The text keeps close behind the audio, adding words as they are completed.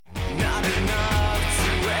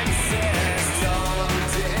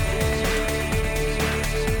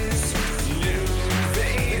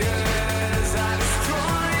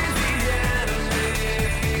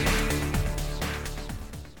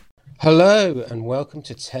Hello and welcome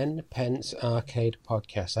to 10 Pence Arcade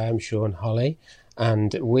Podcast. I am Sean Holly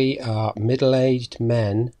and we are middle-aged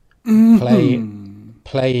men playing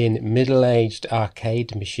middle-aged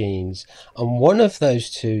arcade machines. And one of those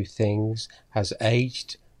two things has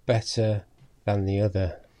aged better than the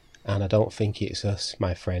other. And I don't think it's us,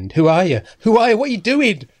 my friend. Who are you? What are you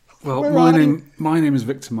doing? Well, my name is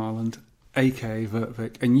Victor Marland, aka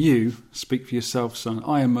Vertvic, and you speak for yourself, son.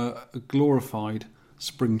 I am a glorified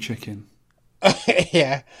spring chicken.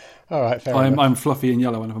 Yeah. All right, fair enough. I'm fluffy and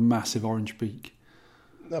yellow and have a massive orange beak.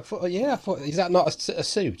 I thought, is that not a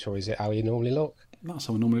suit, or is it how you normally look? That's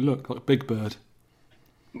how I normally look, like Big Bird.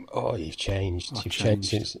 Oh, you've changed. You've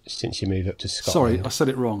changed since you moved up to Scotland. Sorry, I said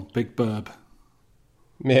it wrong. Big Burb.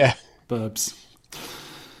 Yeah. Burbs.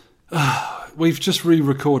 We've just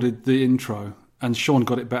re-recorded the intro, and Sean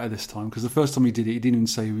got it better this time, because the first time he did it, he didn't even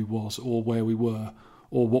say who he was, or where we were,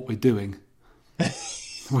 or what we're doing.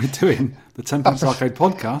 We're doing the 10 Pence Arcade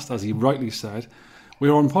Podcast, as he rightly said.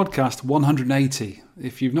 We're on podcast 180.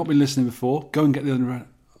 If you've not been listening before, go and get the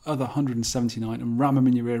other 179 and ram them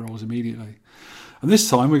in your ear holes immediately. And this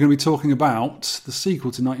time we're going to be talking about the sequel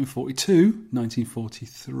to 1942,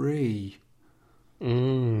 1943.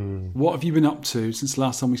 What have you been up to since the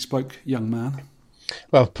last time we spoke, young man?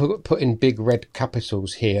 Well, put in big red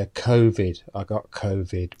capitals here, COVID. I got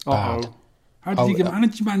COVID bad. How did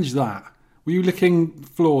you manage that? Were you licking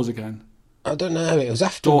floors again? I don't know. It was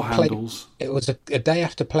after door handles. It was a day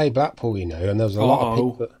after play Blackpool, you know, and there was a lot of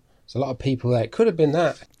people. There's a lot of people there. It could have been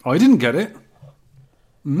that. I didn't get it.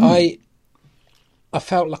 I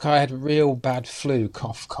felt like I had real bad flu,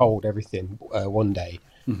 cough, cold, everything one day.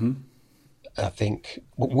 Mm-hmm. I think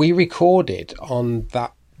we recorded on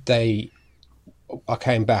that day. I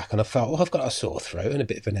came back and I felt, I've got a sore throat and a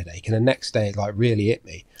bit of an headache. And the next day, it like really hit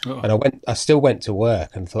me. And I still went to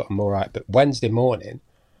work and thought I'm all right. But Wednesday morning,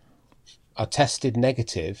 I tested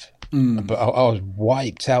negative, but I was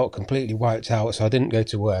wiped out, completely wiped out. So I didn't go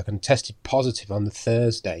to work and tested positive on the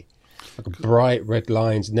Thursday, like bright red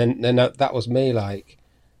lines. And then that was me, like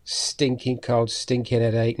stinking cold, stinking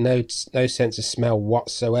headache, no sense of smell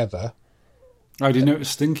whatsoever. I didn't know it was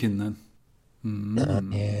stinking then.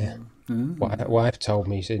 Yeah. Wife told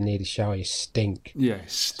me, she need a shower, you stink. Yeah,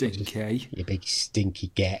 stinky. You big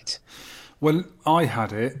stinky get. When I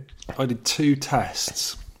had it, I did 2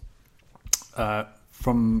 tests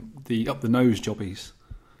from the up the nose jobbies.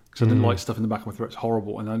 Because I didn't like stuff in the back of my throat. It's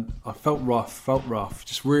horrible. And I felt rough,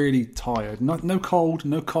 just really tired. No cold,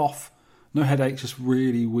 no cough, no headache, just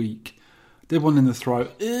really weak. Did one in the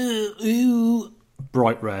throat. Ew,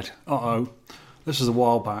 bright red. This was a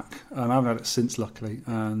while back, and I haven't had it since, luckily.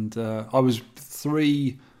 And I was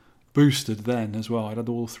 3 boosted then as well. I'd had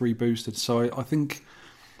all 3 boosted. So I think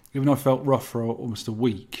even though I felt rough for almost a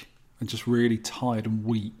week and just really tired and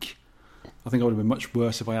weak, I think I would have been much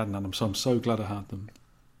worse if I hadn't had them. So I'm so glad I had them.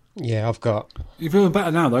 Yeah, You're feeling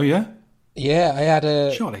better now, though, yeah? Yeah, I had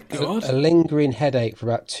a lingering headache for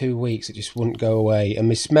about 2 weeks. It just wouldn't go away. And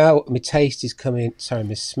my smell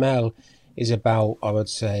is about, I would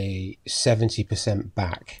say, 70%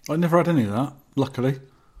 back. I never had any of that, luckily.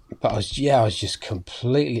 But I was just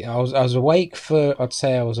completely. I was awake for. I'd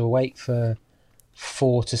say I was awake for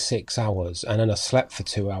 4 to 6 hours, and then I slept for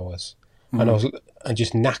 2 hours, and I was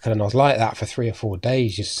just knackered, and I was like that for 3 or 4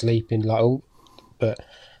 days, just sleeping like. But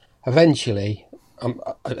eventually,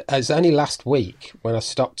 it's only last week when I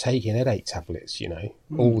stopped taking headache tablets. You know,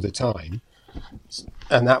 all the time,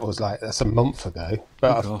 and that's a month ago.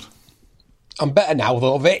 But God. I'm better now,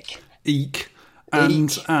 though, Vic. Eek.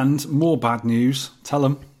 And more bad news. Tell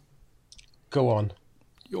them. Go on.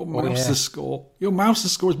 Your Mouser score. Your Mouser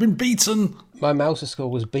score has been beaten. My Mouser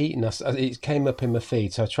score was beaten. It came up in my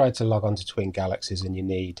feed, so I tried to log on to Twin Galaxies, and you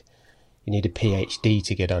need a PhD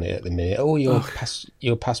to get on it at the minute. Oh,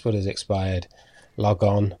 your password has expired. Log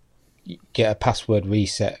on. Get a password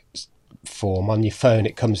reset form on your phone.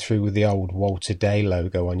 It comes through with the old Walter Day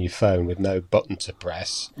logo on your phone with no button to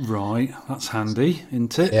press. Right, that's handy,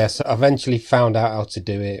 isn't it? Yeah, so I eventually found out how to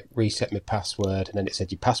do it, reset my password, and then it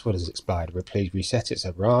said your password has expired, but please reset it.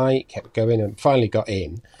 So right, kept going and finally got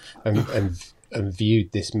in and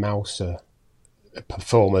viewed this Mouser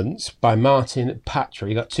performance by Martin Patra.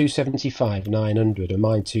 He got 275 900 and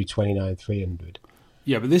mine 229 300.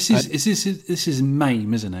 Yeah, but this is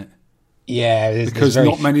MAME, isn't it? Yeah, because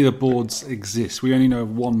not many of the boards exist. We only know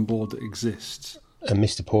of one board that exists. And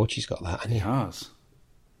Mr. Porchy's got that, hasn't he? He has.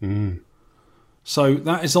 So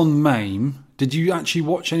that is on MAME. Did you actually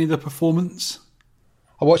watch any of the performance?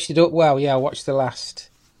 I watched it. Well, yeah, I watched the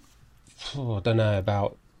last. I don't know,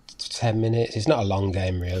 about 10 minutes. It's not a long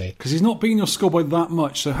game, really. Because he's not beating your score by that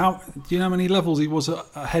much. So do you know how many levels he was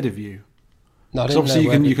ahead of you? No, Because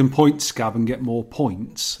obviously you can point scab and get more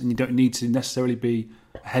points, and you don't need to necessarily be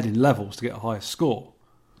ahead in levels to get a higher score.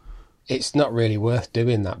 It's not really worth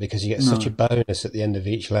doing that because you get such a bonus at the end of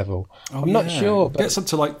each level. I'm not sure. But it gets up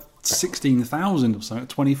to like 16,000 or something,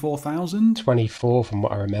 24,000? 24 from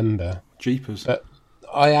what I remember. Jeepers. But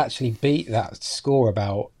I actually beat that score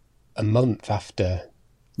about a month after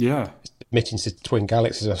submitting to Twin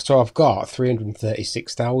Galaxies. So I've got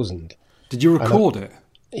 336,000. Did you record it?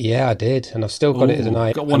 Yeah, I did. And I've still got it as an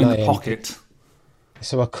IM. Got one in the pocket.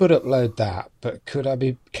 So I could upload that, but can I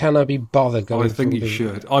be bothered going? I think you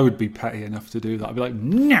should. I would be petty enough to do that. I'd be like,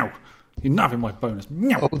 no, you're not having my bonus.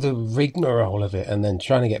 No. Oh, the rigmarole of it, and then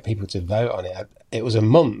trying to get people to vote on it. It was a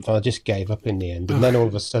month. I just gave up in the end, and then all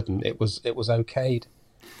of a sudden, it was okayed.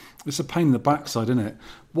 It's a pain in the backside, isn't it?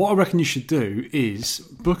 What I reckon you should do is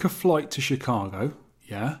book a flight to Chicago.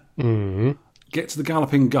 Yeah. Mm-hmm. Get to the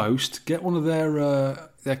Galloping Ghost. Get one of their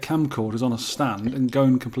camcorders on a stand and go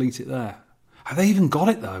and complete it there. Have they even got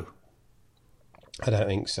it, though? I don't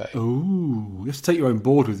think so. Ooh, you have to take your own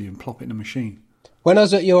board with you and plop it in a machine. When I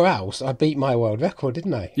was at your house, I beat my world record,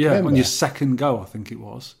 didn't I? Yeah, on your second go, I think it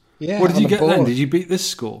was. Yeah. What did you get then? Did you beat this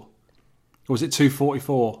score? Or was it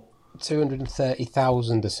 244?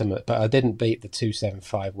 230,000 or something, but I didn't beat the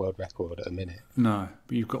 275 world record at the minute. No,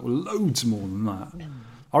 but you've got loads more than that.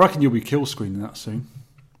 I reckon you'll be kill screening that soon.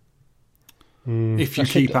 If you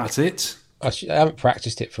keep at it. I haven't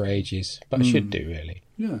practiced it for ages, but I should do, really.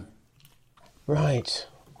 Yeah. Right.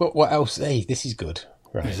 What else? Hey, this is good.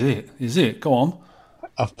 Right. Is it? Go on.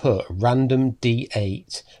 I've put random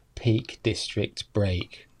D8 Peak District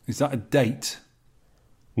break. Is that a date?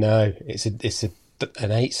 No, it's an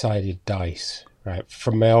 8-sided dice, right?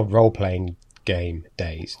 From my old role-playing game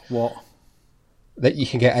days. What? That you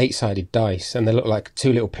can get 8-sided dice, and they look like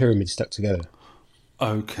two little pyramids stuck together.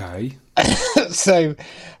 Okay. So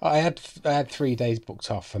I had 3 days booked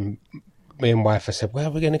off, and me and wife, I said,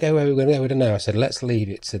 well, we're going to go where we're going to go. I don't know. I said, let's leave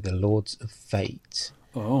it to the Lords of Fate.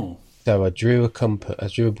 Oh. So I drew a compass. I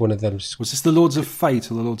drew one of them. Was this the Lords of Fate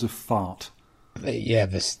or the Lords of Fart? Yeah,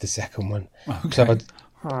 the second one. Okay.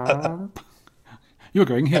 So You're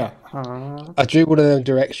going here. I drew one of them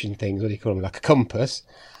direction things. What do you call them? Like a compass.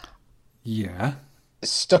 Yeah.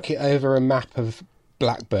 Stuck it over a map of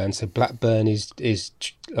Blackburn. So Blackburn is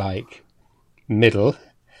like middle.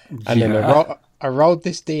 And then I rolled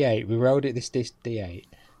this D8. We rolled it this D8.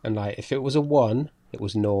 And like if it was a 1, it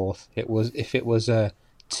was north. If it was a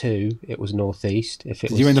 2, it was northeast.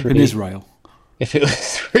 Did you end up in Israel? If it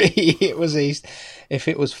was 3, it was east. If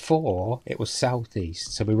it was 4, it was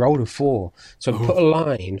southeast. So we rolled a 4. So we put a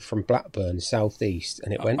line from Blackburn southeast,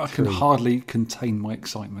 and it went through. I can hardly contain my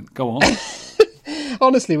excitement. Go on.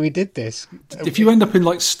 Honestly, we did this. If you end up in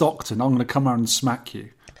like Stockton, I'm going to come around and smack you.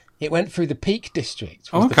 It went through the Peak District.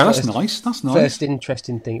 Oh, okay, that's nice. That's nice. First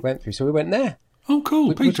interesting thing it went through. So we went there. Oh,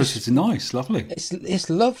 cool. Peak District is nice, lovely. It's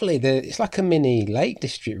lovely. It's like a mini lake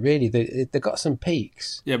district, really. They've got some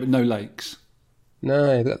peaks. Yeah, but no lakes.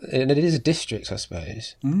 No, and it is a district, I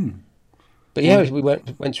suppose. Mm. But yeah, we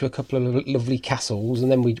went to a couple of lovely castles,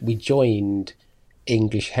 and then we joined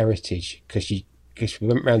English Heritage because we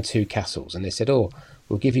went around 2 castles, and they said, "Oh,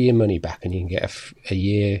 we'll give you your money back, and you can get a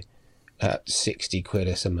year at 60 quid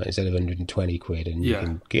or something instead of 120 quid, and you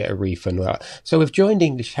can get a refund." So we've joined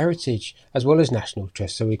English Heritage as well as National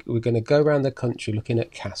Trust. So we're going to go around the country looking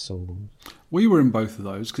at castles. We were in both of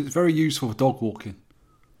those because it's very useful for dog walking.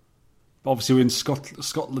 But obviously we're in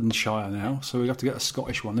Scotlandshire now, so we have to get a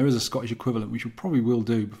Scottish one. There is a Scottish equivalent, which we probably will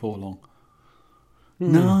do before long.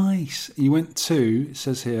 Nice. You went to, it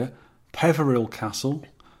says here, Peveril Castle,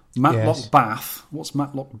 Matlock Bath. What's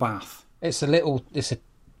Matlock Bath? It's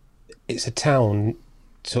a town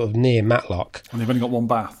sort of near Matlock. And they've only got one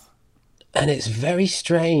bath. And it's very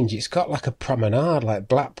strange. It's got like a promenade like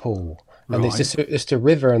Blackpool. And there's just a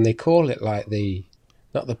river, and they call it like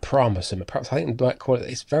not the prom or something. Perhaps I think they might call it.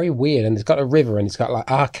 It's very weird, and it's got a river, and it's got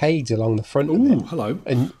like arcades along the front of it. Ooh, hello.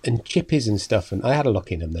 And chippies and stuff. And I had a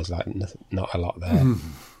look in them. There's like not a lot there.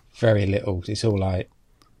 Very little. It's all like.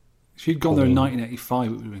 If you'd gone there in 1985,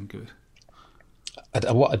 it would have been good.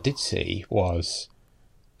 What I did see was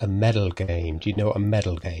a medal game. Do you know what a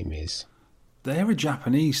medal game is? They're a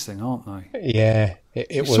Japanese thing, aren't they? Yeah,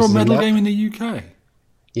 it was. Saw a medal game in the UK.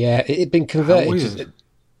 Yeah, it had been converted.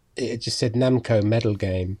 It just said Namco medal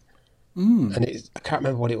game, and I can't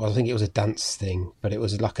remember what it was. I think it was a dance thing, but it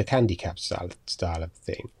was like a Candy Cab style of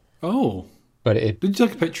thing. Oh, but did you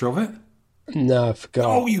take a picture of it? No, I forgot.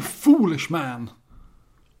 Oh, you foolish man!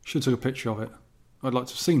 Should have took a picture of it. I'd like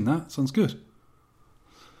to have seen that. Sounds good.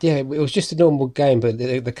 Yeah, it was just a normal game, but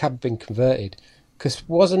the cab had been converted. Because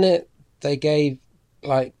wasn't it they gave,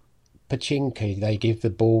 like, pachinko, they give the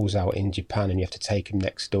balls out in Japan and you have to take them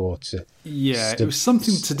next door to... Yeah, it was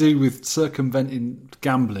something to do with circumventing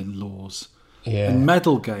gambling laws. Yeah. And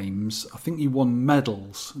medal games, I think you won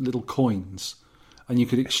medals, little coins, and you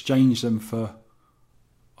could exchange them for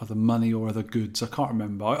either money or other goods. I can't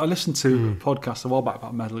remember. I listened to a podcast a while back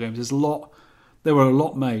about medal games. There were a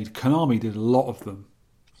lot made. Konami did a lot of them.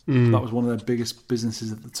 That was one of their biggest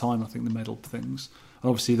businesses at the time, I think, the medal things. And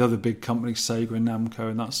obviously the other big companies, Sega and Namco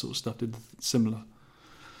and that sort of stuff, did similar.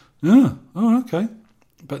 Yeah, oh, okay.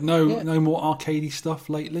 But no more arcadey stuff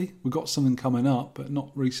lately. We've got something coming up, but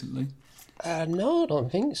not recently. No, I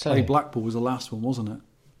don't think so. Play Blackpool was the last one, wasn't it?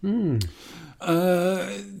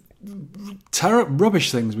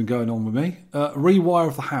 Rubbish things been going on with me. Rewire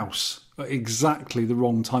of the house at exactly the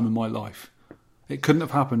wrong time in my life. It couldn't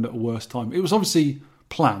have happened at a worse time. It was obviously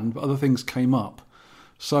planned, but other things came up.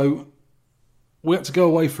 So we had to go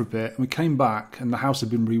away for a bit, and we came back, and the house had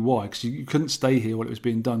been rewired because you couldn't stay here while it was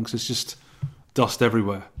being done because it's just dust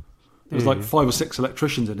everywhere. There was like 5 or 6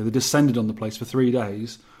 electricians in it. They descended on the place for 3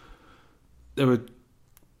 days. They were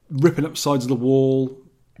ripping up sides of the wall,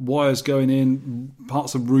 wires going in,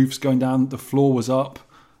 parts of roofs going down, the floor was up,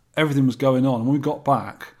 everything was going on. And when we got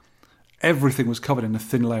back, everything was covered in a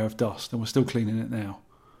thin layer of dust, and we're still cleaning it now.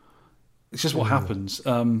 It's just what happens.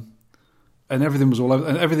 And everything was all over.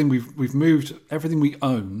 And everything we've moved, everything we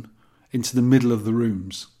own into the middle of the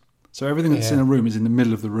rooms. So everything that's in a room is in the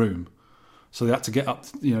middle of the room. So they had to get up,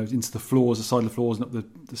 into the floors, the side of the floors, and up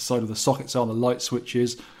the side of the sockets are the light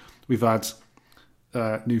switches. We've had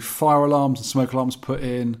new fire alarms and smoke alarms put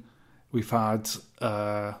in. We've had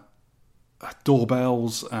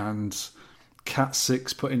doorbells and Cat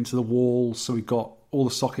 6 put into the walls. So we've got all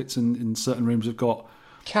the sockets in certain rooms have got...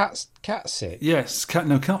 Cat 6? Yes,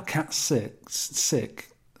 not Cat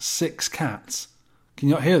 6. 6 cats. Can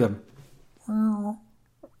you not hear them?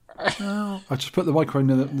 I just put the microphone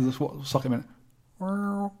in the socket a minute.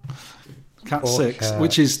 Cat 6,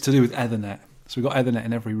 which is to do with Ethernet. So we've got Ethernet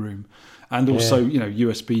in every room. And also,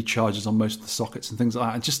 USB chargers on most of the sockets and things like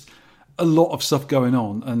that. And just a lot of stuff going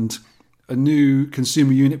on. And a new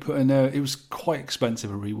consumer unit put in there. It was quite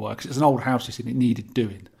expensive, a rewire, because it's an old house, and it needed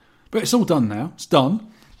doing. But it's all done now. It's done.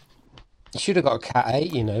 You should have got a Cat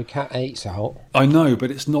 8, Cat 8's out. I know, but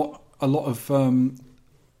it's not... A lot of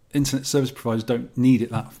internet service providers don't need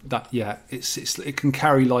it that yet. It can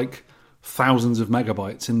carry like thousands of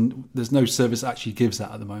megabytes, and there's no service that actually gives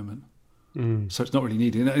that at the moment. So it's not really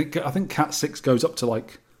needed. And I think Cat 6 goes up to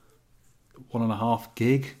like 1.5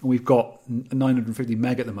 gig, and we've got 950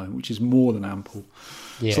 meg at the moment, which is more than ample.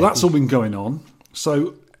 Yeah. So that's all been going on.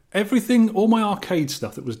 So everything, all my arcade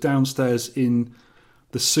stuff that was downstairs in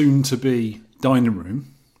the soon-to-be dining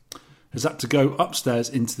room has had to go upstairs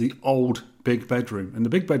into the old big bedroom. And the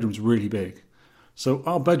big bedroom's really big. So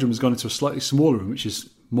our bedroom has gone into a slightly smaller room, which is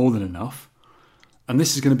more than enough. And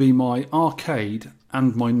this is going to be my arcade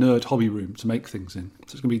and my nerd hobby room to make things in.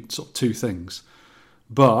 So it's going to be sort of 2 things.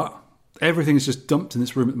 But everything is just dumped in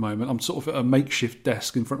this room at the moment. I'm sort of at a makeshift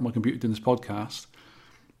desk in front of my computer doing this podcast.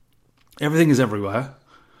 Everything is everywhere.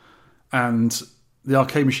 And the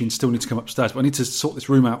arcade machines still need to come upstairs. But I need to sort this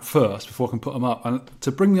room out first before I can put them up. And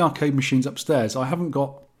to bring the arcade machines upstairs, I haven't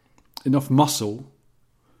got enough muscle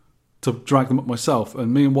to drag them up myself.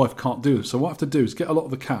 And me and wife can't do this. So what I have to do is get a lot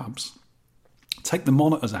of the cabs, take the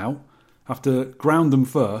monitors out, have to ground them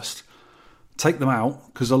first, take them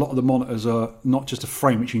out, because a lot of the monitors are not just a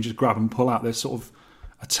frame which you can just grab and pull out. They're sort of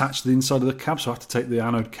attached to the inside of the cab, so I have to take the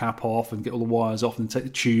anode cap off and get all the wires off and take the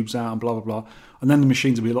tubes out and blah, blah, blah. And then the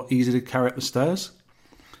machines will be a lot easier to carry up the stairs.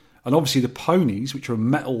 And obviously the ponies, which are a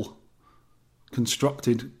metal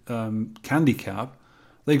constructed candy cab,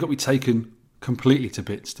 they've got to be taken completely to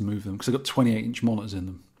bits to move them, because they've got 28-inch monitors in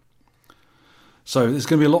them. So there's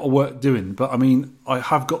going to be a lot of work doing. But I mean, I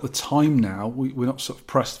have got the time now. We're not sort of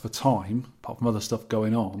pressed for time, apart from other stuff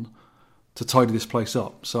going on, to tidy this place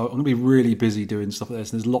up. So I'm going to be really busy doing stuff like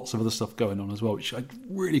this. And there's lots of other stuff going on as well, which I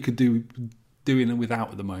really could do doing and without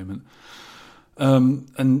at the moment. And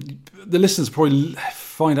the listeners probably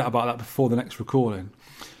find out about that before the next recording.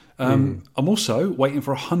 I'm also waiting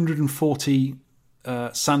for 140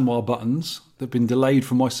 Sanwa buttons that have been delayed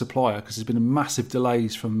from my supplier, because there's been massive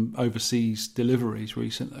delays from overseas deliveries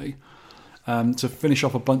recently, to finish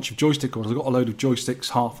off a bunch of joystick orders. I've got a load of joysticks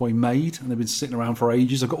halfway made, and they've been sitting around for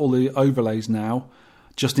ages. I've got all the overlays now,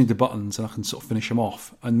 just need the buttons, and I can sort of finish them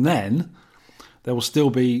off. And then there will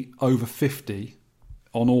still be over 50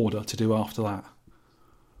 on order to do after that.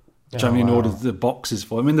 Which I mean, ordered the boxes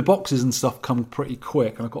for. I mean, the boxes and stuff come pretty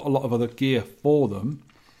quick, and I've got a lot of other gear for them.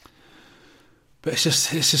 But it's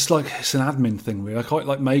just like it's an admin thing, really. I quite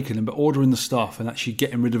like making them, but ordering the stuff and actually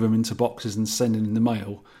getting rid of them into boxes and sending in the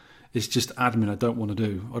mail is just admin I don't want to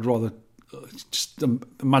do. I'd rather just the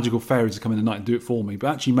magical fairies to come in the night and do it for me.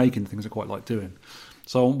 But actually making things I quite like doing.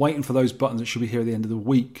 So I'm waiting for those buttons that should be here at the end of the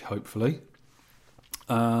week, hopefully.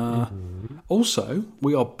 Also,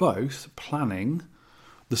 we are both planning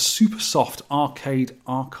the Supersoft Arcade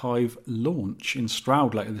Archive launch in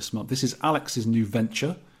Stroud later this month. This is Alex's new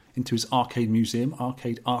venture into his arcade museum,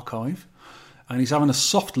 Arcade Archive. And he's having a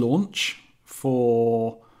soft launch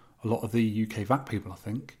for a lot of the UK VAT people, I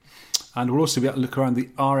think. And we'll also be able to look around the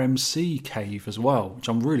RMC cave as well, which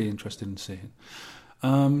I'm really interested in seeing.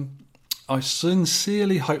 I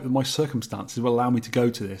sincerely hope that my circumstances will allow me to go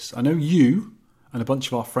to this. I know you and a bunch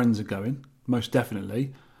of our friends are going, most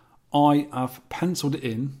definitely. I have penciled it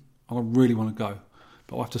in, and I really want to go.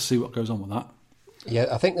 But I'll have to see what goes on with that. Yeah,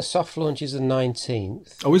 I think the soft launch is the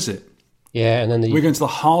 19th. Oh, is it? Yeah, and then we're going to the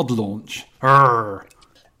hard launch. Arr.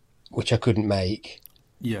 Which I couldn't make.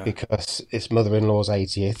 Yeah. Because it's mother-in-law's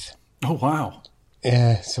 80th. Oh, wow.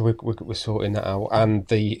 Yeah, so we're sorting that out. And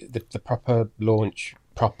the proper launch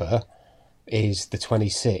is the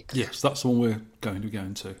 26th. Yes, that's the one we're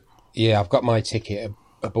going to. Yeah, I've got my ticket.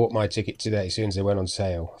 I bought my ticket today as soon as they went on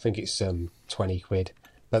sale. I think it's 20 quid.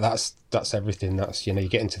 But that's everything. That's, you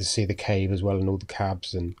getting to see the cave as well and all the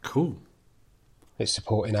cabs. And cool. It's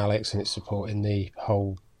supporting Alex and it's supporting the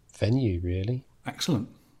whole venue, really. Excellent.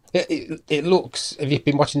 It looks... Have you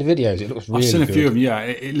been watching the videos? It looks really good. I've seen a few of them, yeah.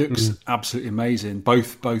 It looks absolutely amazing.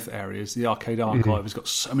 Both areas. The Arcade Archive has got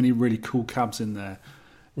so many really cool cabs in there.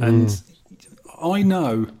 And I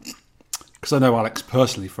know, because I know Alex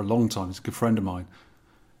personally for a long time, he's a good friend of mine,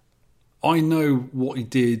 I know what he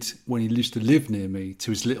did when he used to live near me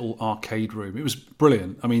to his little arcade room. It was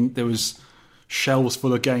brilliant. I mean, there was shelves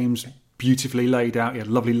full of games, beautifully laid out. He had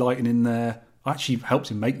lovely lighting in there. I actually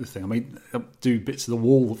helped him make the thing. I mean, do bits of the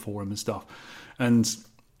wall for him and stuff. And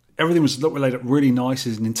everything was laid up really nice.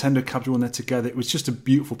 His Nintendo cabs were on there together. It was just a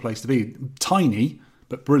beautiful place to be. Tiny,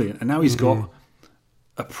 but brilliant. And now he's got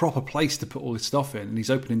a proper place to put all this stuff in, and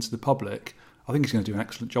he's opening to the public. I think he's going to do an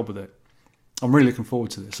excellent job with it. I'm really looking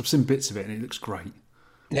forward to this. I've seen bits of it, and it looks great.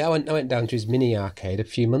 Yeah, I went down to his mini arcade a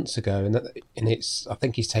few months ago, and I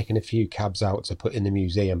think he's taken a few cabs out to put in the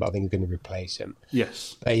museum, but I think he's going to replace him.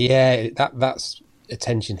 Yes. But yeah, that's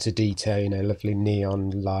attention to detail, lovely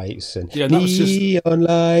neon lights and neon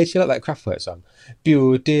lights. You like that Kraftwerk song?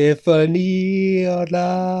 Beautiful neon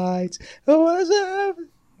lights. Oh, what is that?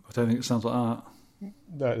 I don't think it sounds like that.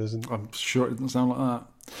 No, it doesn't. I'm sure it doesn't sound like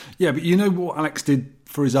that. Yeah, but you know what Alex did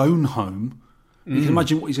for his own home? You can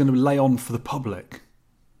imagine what he's going to lay on for the public.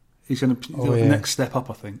 He's going to do the next step up,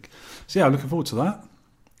 I think. So yeah, I'm looking forward to that.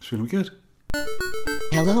 It's going to be good.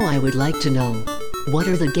 Hello, I would like to know, what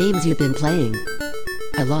are the games you've been playing?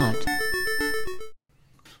 A lot.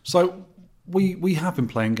 So we have been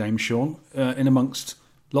playing games, Sean, in amongst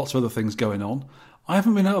lots of other things going on. I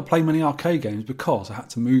haven't been able to play many arcade games because I had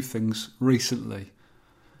to move things recently.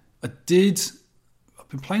 I've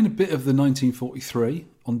been playing a bit of the 1943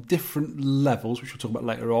 on different levels, which we'll talk about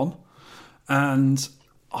later on. And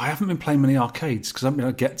I haven't been playing many arcades because I haven't been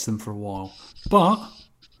able to get to them for a while. But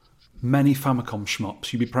many Famicom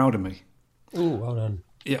shmups. You'd be proud of me. Oh, well done.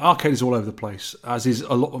 Yeah, arcade is all over the place, as is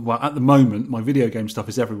a lot of... Well, at the moment, my video game stuff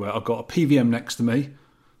is everywhere. I've got a PVM next to me.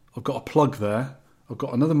 I've got a plug there. I've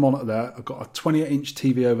got another monitor there. I've got a 28-inch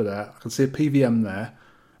TV over there. I can see a PVM there.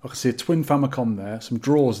 I can see a twin Famicom there. Some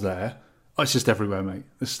drawers there. Oh, it's just everywhere, mate.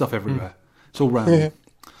 There's stuff everywhere. It's all round. Yeah.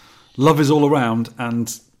 Love is all around,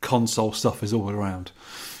 and console stuff is all around.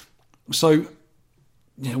 So,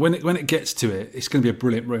 yeah, when it gets to it, it's going to be a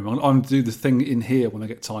brilliant room. I'm going to do the thing in here when I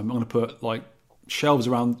get time. I'm going to put like shelves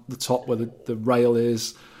around the top where the rail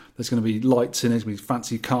is. There's going to be lights in it. There's going to be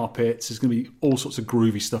fancy carpets. There's going to be all sorts of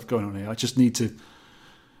groovy stuff going on here. I just need to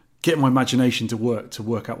get my imagination to work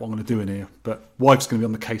out what I'm going to do in here. But wife's going to be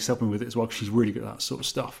on the case helping me with it as well because she's really good at that sort of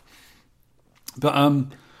stuff. But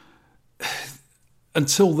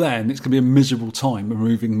until then, it's going to be a miserable time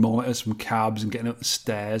removing monitors from cabs and getting up the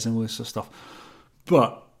stairs and all this sort of stuff.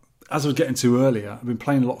 But as I was getting to earlier, I've been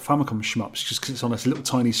playing a lot of Famicom shmups just because it's on this little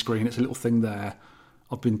tiny screen. It's a little thing there.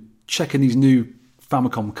 I've been checking these new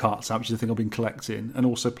Famicom carts out, which is the thing I've been collecting, and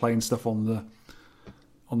also playing stuff on the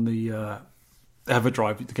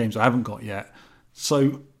EverDrive, the games I haven't got yet.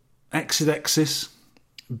 So Exodexis,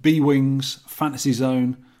 B-Wings, Fantasy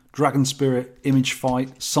Zone, Dragon Spirit, Image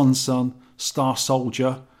Fight, Sun, Star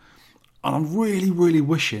Soldier. And I'm really, really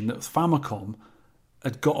wishing that Famicom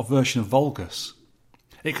had got a version of Vulgus.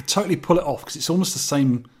 It could totally pull it off because it's almost the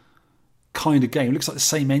same kind of game. It looks like the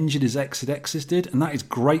same engine as Exit Exes did, and that is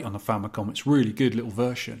great on the Famicom. It's a really good little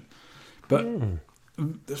version. But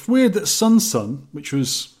it's weird that Sun, which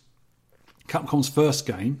was Capcom's first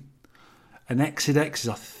game, and Exit Exes,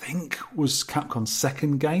 I think, was Capcom's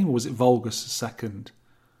second game, or was it Vulgus' second?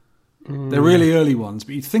 They're really early ones,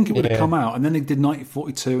 but you'd think it would have come out, and then they did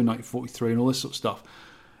 1942 and 1943 and all this sort of stuff.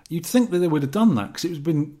 You'd think that they would have done that because it's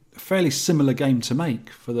been a fairly similar game to make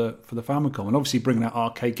for the Famicom, and obviously bringing out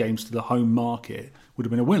arcade games to the home market would have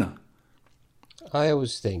been a winner. I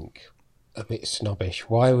always think a bit snobbish.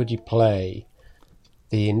 Why would you play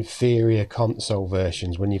the inferior console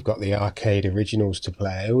versions when you've got the arcade originals to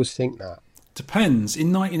play? I always think that. Depends.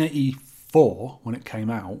 In 1984, when it came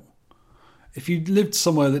out, if you lived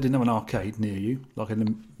somewhere that didn't have an arcade near you, like in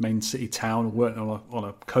the main city town, or weren't on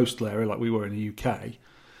a coastal area like we were in the UK,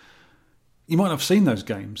 you might not have seen those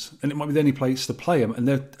games, and it might be the only place to play them, and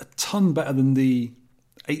they're a ton better than the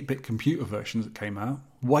 8-bit computer versions that came out.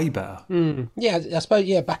 Way better. Yeah, I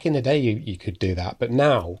suppose, back in the day you could do that, but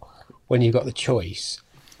now, when you've got the choice,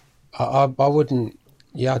 I wouldn't,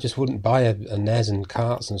 I just wouldn't buy a NES and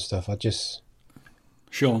carts and stuff.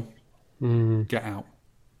 Sean, get out.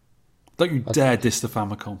 Don't you dare diss the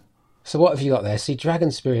Famicom. So what have you got there? See,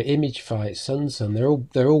 Dragon Spirit, Image Fight, Sun, they're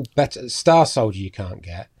all better. Star Soldier you can't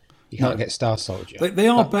get. You can't get Star Soldier. They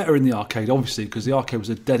are better in the arcade, obviously, because the arcade was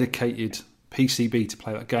a dedicated PCB to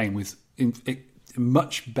play that game with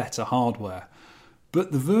much better hardware.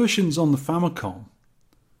 But the versions on the Famicom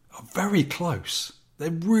are very close.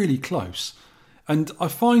 They're really close. And I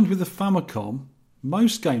find with the Famicom,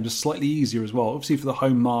 most games are slightly easier as well. Obviously, for the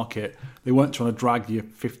home market, they weren't trying to drag you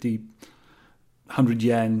 50, 100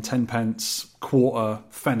 yen, 10 pence, quarter,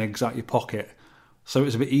 pfennigs out your pocket. So it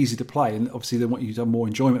was a bit easy to play. And obviously, they want you to have more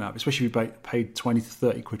enjoyment out of it, especially if you paid 20 to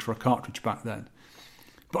 30 quid for a cartridge back then.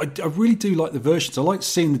 But I really do like the versions. I like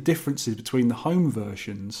seeing the differences between the home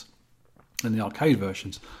versions and the arcade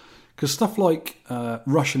versions. Because stuff like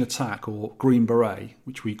Russian Attack or Green Beret,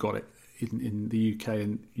 which we got it in the UK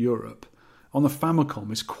and Europe, on the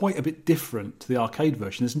Famicom is quite a bit different to the arcade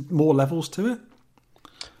version. There's more levels to it.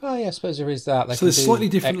 Oh, yeah, I suppose there is that. So there's slightly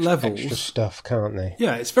different levels. Extra stuff, can't they?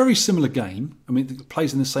 Yeah, it's a very similar game. I mean, it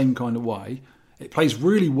plays in the same kind of way. It plays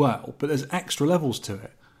really well, but there's extra levels to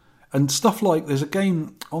it. And stuff like, there's a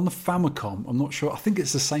game on the Famicom, I'm not sure, I think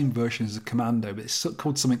it's the same version as the Commando, but it's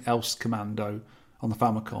called something else Commando on the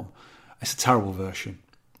Famicom. It's a terrible version.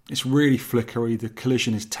 It's really flickery. The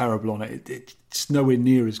collision is terrible on it. It's nowhere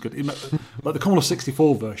near as good. Like the Commodore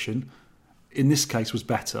 64 version, in this case, was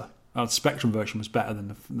better. The Spectrum version was better than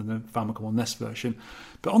the Famicom on NES version.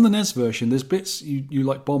 But on the NES version, there's bits you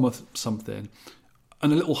like bomb something,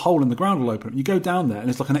 and a little hole in the ground will open up. You go down there, and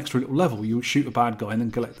it's like an extra little level. You shoot a bad guy and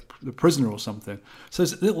then collect the prisoner or something. So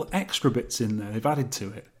there's little extra bits in there they've added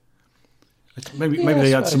to it. Maybe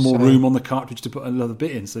they had some more room on the cartridge to put another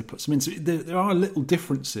bit in, so they put some in. So there are little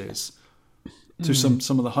differences to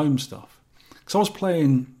some of the home stuff. Because I was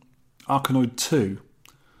playing Arkanoid 2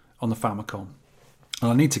 on the Famicom,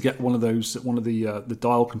 and I need to get one of the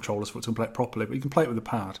dial controllers for it to play it properly, but you can play it with a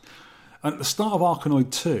pad. And at the start of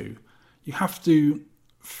Arkanoid 2, you have to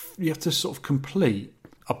sort of complete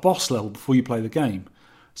a boss level before you play the game.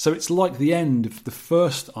 So it's like the end of the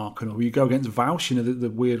first Arkanoid, where you go against Vaush, the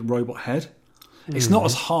weird robot head. It's not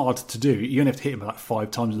as hard to do. You only have to hit him like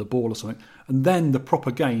 5 times with a ball or something. And then the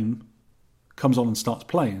proper game comes on and starts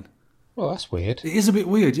playing. Well, that's weird. It is a bit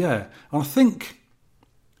weird, yeah. And I think,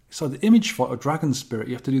 so the Image Fight or Dragon Spirit,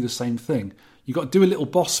 you have to do the same thing. You've got to do a little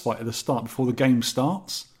boss fight at the start before the game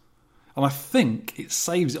starts. And I think it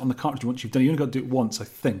saves it on the cartridge once you've done it. You only got to do it once, I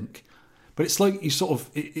think. But it's like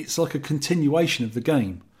it's like a continuation of the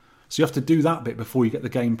game. So you have to do that bit before you get the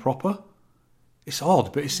game proper. It's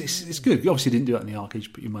odd, but it's good. You obviously didn't do that in the arcade. You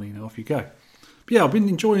put your money in and off you go. But yeah, I've been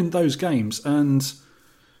enjoying those games. And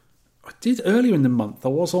I did earlier in the month, I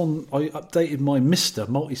updated my Mister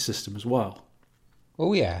multi-system as well.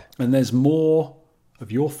 Oh, yeah. And there's more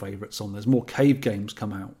of your favourites on. There's more cave games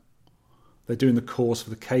come out. They're doing the course for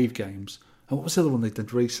the cave games. And what was the other one they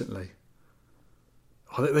did recently?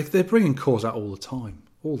 Oh, they're bringing cores out all the time.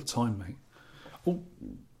 All the time, mate. Oh,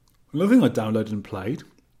 another thing I downloaded and played,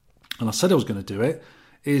 and I said I was going to do it,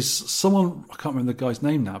 is someone, I can't remember the guy's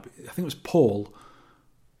name now, but I think it was Paul,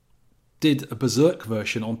 did a Berserk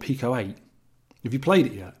version on Pico 8. Have you played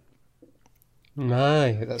it yet?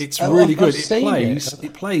 No. It's really good.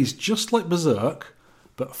 It plays just like Berserk,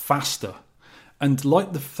 but faster. And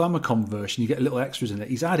like the Famicom version, you get little extras in it.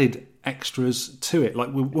 He's added extras to it. Like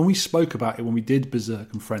when we spoke about it, when we did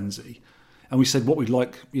Berserk and Frenzy, and we said what we'd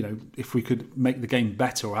like, if we could make the game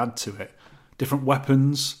better or add to it. Different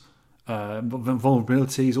weapons,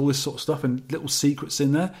 vulnerabilities, all this sort of stuff, and little secrets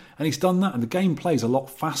in there. And he's done that, and the game plays a lot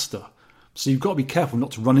faster. So you've got to be careful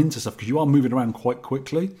not to run into stuff because you are moving around quite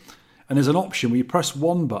quickly. And there's an option where you press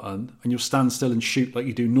one button and you'll stand still and shoot like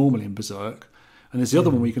you do normally in Berserk. And there's the other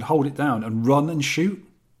one where you can hold it down and run and shoot,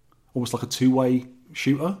 almost like a two-way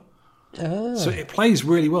shooter. So it plays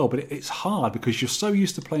really well, but it's hard because you're so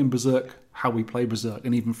used to playing Berserk how we play Berserk,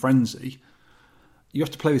 and even Frenzy. You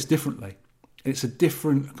have to play this differently. It's a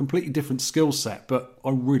completely different skill set, but I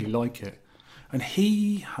really like it. And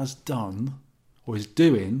he has done, or is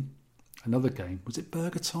doing, another game. Was it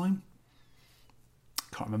Burger Time?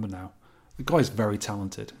 Can't remember now. The guy's very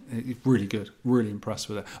talented. He's really good. Really impressed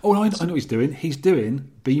with it. Oh, I know what he's doing. He's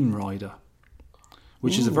doing Beam Rider,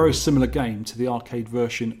 which is a very similar game to the arcade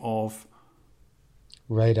version of...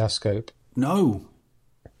 Radar Scope. No.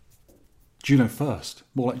 Juno First.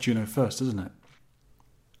 More like Juno First, isn't it?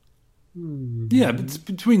 Yeah, but it's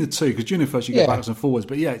between the two, because Juno First you get backwards and forwards.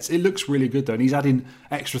 But yeah, it looks really good, though. And he's adding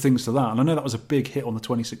extra things to that. And I know that was a big hit on the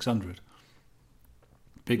 2600.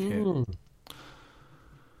 Big hit.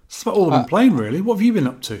 That's about all I've been playing, really. What have you been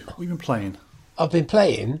up to? What have you been playing? I've been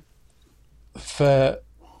playing for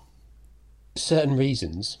certain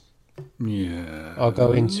reasons. Yeah. I'll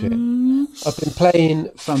go into it. I've been playing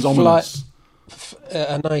Sounds ominous.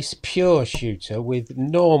 A nice pure shooter with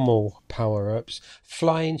normal power-ups.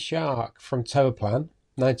 Flying Shark from Toaplan,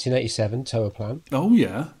 1987 Toaplan. Oh,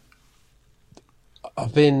 yeah.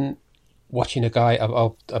 I've been watching a guy.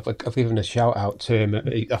 I've given a shout out to him.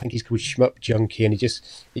 I think he's called Shmup Junkie, and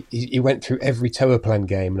he went through every Toaplan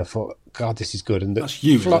game, and I thought, God, this is good. And that's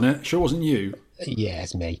you, isn't it? Sure, it wasn't you. Yeah,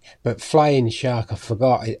 it's me. But Flying Shark, I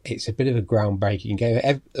forgot. It's a bit of a groundbreaking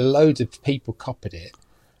game. Loads of people copied it.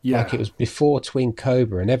 Yeah. Like it was before Twin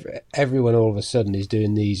Cobra, and everyone all of a sudden is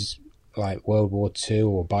doing these like World War II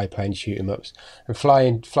or biplane shoot 'em ups. And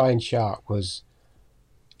Flying Shark was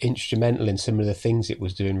instrumental in some of the things it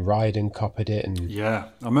was doing. Raiden copied it, and yeah,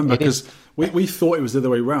 I remember because we thought it was the other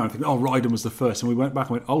way around. Thinking, oh, Raiden was the first, and we went back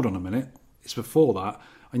and went, hold on a minute, it's before that.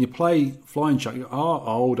 And you play Flying Shark, you go, oh,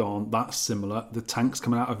 hold on, that's similar. The tanks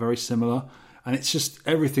coming out are very similar, and it's just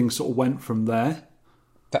everything sort of went from there.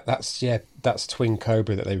 That's Twin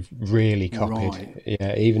Cobra that they've really copied. Right.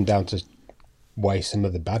 Yeah, even down to way some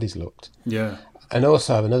of the baddies looked. Yeah, and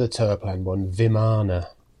also I have another Toaplan one, Vimana,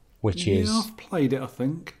 which is I've played it, I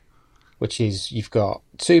think. Which is you've got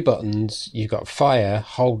two buttons. You've got fire.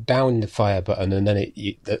 Hold down the fire button, and then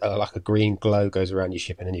like a green glow goes around your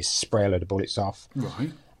ship, and then you spray a load of bullets off.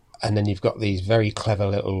 Right. And then you've got these very clever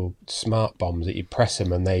little smart bombs that you press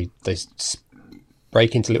them, and they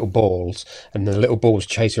break into little balls, and the little balls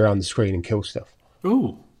chase around the screen and kill stuff.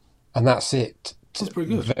 Ooh. And that's it. That's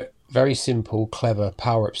pretty good. Very simple, clever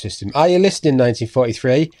power-up system. Are you listening,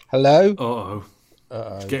 1943? Hello? Uh-oh.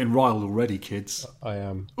 It's getting riled already, kids. I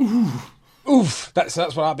am. Oof. That's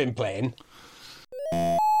what I've been playing.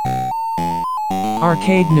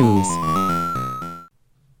 Arcade news.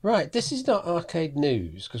 Right, this is not arcade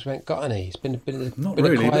news because we ain't got any. It's been a bit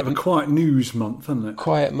of a quiet news month, hasn't it?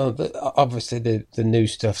 Quiet month. Obviously, the new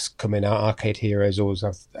stuff's coming out. Arcade Heroes always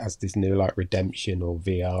has this new like Redemption or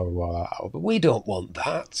VR or all that. But we don't want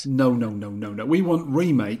that. No. We want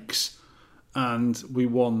remakes, and we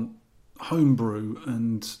want homebrew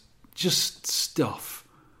and just stuff.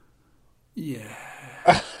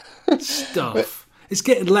 Yeah, stuff. It's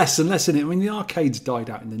getting less and less in it. I mean, the arcades died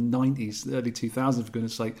out in the 90s, early 2000s, for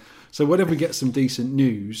goodness sake. So whenever we get some decent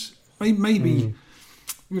news, maybe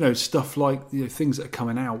stuff like things that are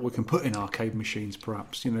coming out, we can put in arcade machines,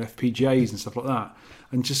 perhaps, FPGAs and stuff like that.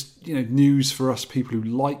 And just, news for us people who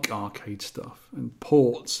like arcade stuff and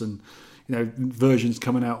ports and, versions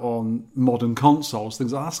coming out on modern consoles,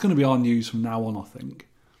 things like that. That's going to be our news from now on, I think.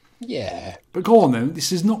 Yeah. But go on then,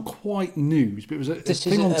 this is not quite news, but it was a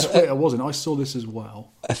thing on Twitter, wasn't it? I saw this as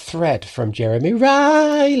well. A thread from Jeremy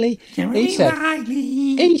Riley.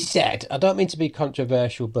 He said, I don't mean to be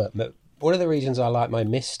controversial, but one of the reasons I like my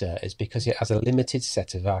Mister is because it has a limited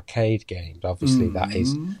set of arcade games. Obviously,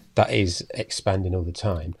 that is expanding all the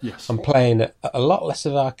time. Yes. I'm playing a lot less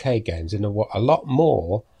of arcade games and a lot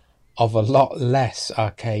more of a lot less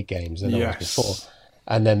arcade games than I was before.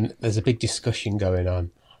 And then there's a big discussion going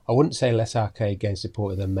on. I wouldn't say less arcade games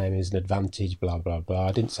supported than maybe is an advantage, blah, blah, blah.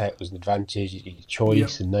 I didn't say it was an advantage,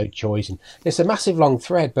 choice and no choice. And it's a massive long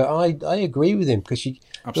thread, but I agree with him because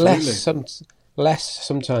less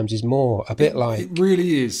sometimes is more. A bit like... It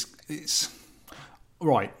really is. It's...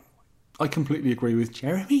 Right. I completely agree with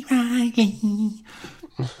Jeremy Riley.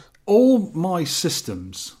 All my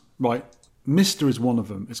systems, right, Mister is one of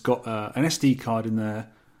them. It's got an SD card in there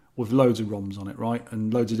with loads of ROMs on it, right,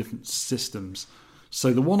 and loads of different systems.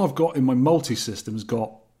 So the one I've got in my multi-system it's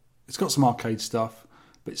got some arcade stuff,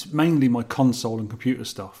 but it's mainly my console and computer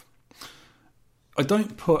stuff. I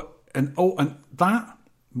don't put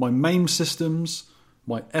my MAME systems,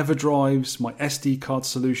 my EverDrives, my SD card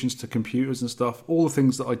solutions to computers and stuff, all the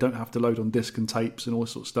things that I don't have to load on disk and tapes and all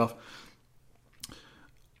this sort of stuff.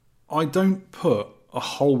 I don't put a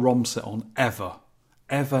whole ROM set on ever,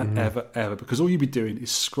 because all you'd be doing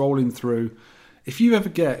is scrolling through. If you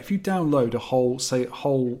download a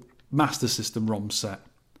whole Master System ROM set,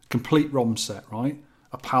 complete ROM set, right?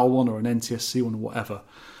 A PAL one or an NTSC one or whatever,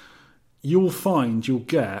 you'll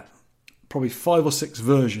get probably 5 or 6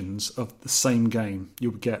 versions of the same game.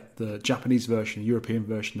 You'll get the Japanese version, the European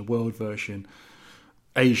version, the world version,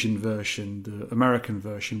 Asian version, the American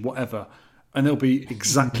version, whatever. And they'll be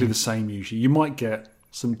exactly the same usually. You might get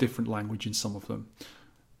some different language in some of them.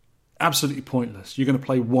 Absolutely pointless. You're going to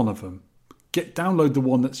play one of them. Download the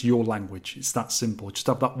one that's your language. It's that simple. Just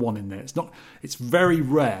have that one in there. It's very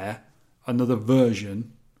rare another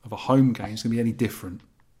version of a home game is going to be any different.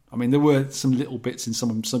 I mean, there were some little bits in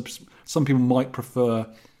some people might prefer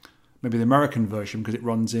maybe the American version because it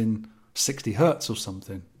runs in 60 hertz or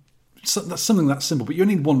something. That's something that simple, but you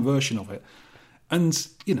only need one version of it. And,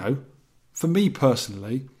 for me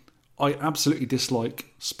personally, I absolutely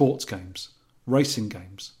dislike sports games, racing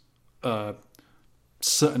games,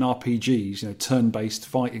 certain RPGs, turn-based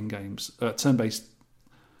fighting games, turn-based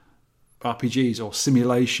RPGs or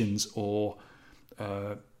simulations or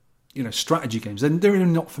strategy games. They're really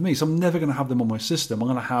not for me, so I'm never going to have them on my system. I'm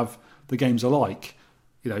going to have the games I like,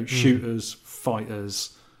 shooters,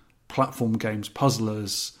 fighters, platform games,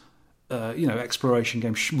 puzzlers, exploration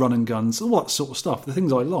games, run and guns, all that sort of stuff, the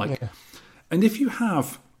things I like. Yeah. And if you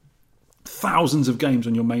have thousands of games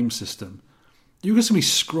on your MAME system, you're going to be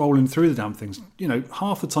scrolling through the damn things,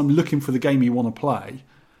 half the time looking for the game you want to play.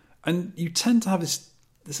 And you tend to have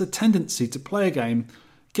there's a tendency to play a game,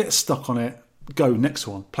 get stuck on it, go, next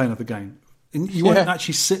one, play another game. And you won't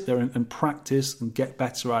actually sit there and practice and get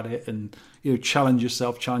better at it and challenge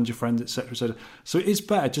yourself, challenge your friends, etc., etc. So it is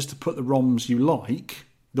better just to put the ROMs you like,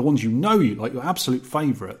 the ones you like, your absolute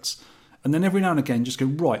favourites, and then every now and again just go,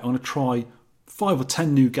 right, I'm going to try 5 or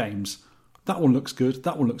 10 new games. That one looks good,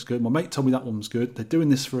 that one looks good. My mate told me that one was good. They're doing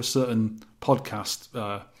this for a certain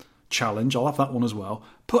podcast challenge. I'll have that one as well.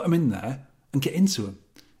 Put them in there and get into them.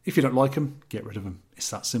 If you don't like them, get rid of them. It's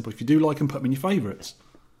that simple. If you do like them, put them in your favourites.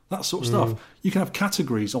 That sort of stuff. You can have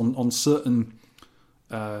categories on certain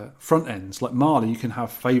front ends. Like Marley, you can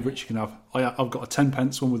have favourites. You can have, I've got a 10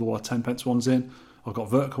 pence one with all our 10 pence ones in. I've got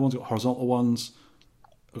vertical ones, I've got horizontal ones.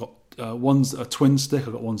 I've got ones that are twin stick.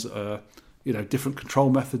 I've got ones that are, different control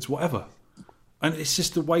methods, whatever. And it's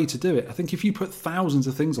just a way to do it. I think if you put thousands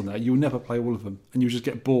of things on there, you'll never play all of them. And you'll just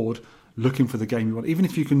get bored looking for the game you want. Even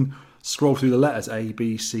if you can scroll through the letters A,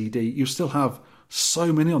 B, C, D, you'll still have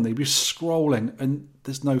so many on there. You're scrolling, and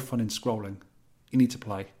there's no fun in scrolling. You need to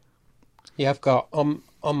play. Yeah, I've got, on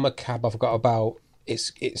my cab, I've got about,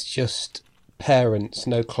 it's just parents,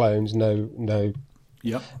 no clones, no.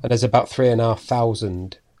 Yep. And there's about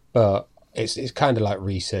 3,500, but it's kind of like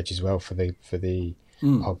research as well for the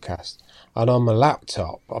podcast. And on my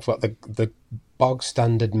laptop, I've got the bog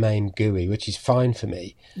standard MAME GUI, which is fine for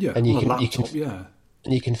me. Yeah, and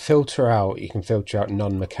you can filter out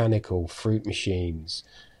non-mechanical fruit machines.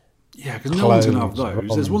 Yeah, because no one's going to have those.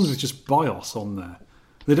 ROMs. There's ones with just BIOS on there.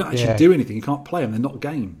 They don't actually do anything. You can't play them. They're not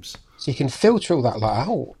games. So you can filter all that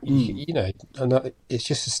out, and it's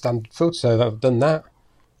just a standard filter. So I've done that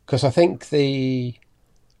because I think the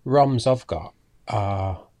ROMs I've got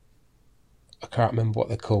are, I can't remember what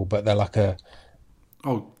they're called, but they're like a...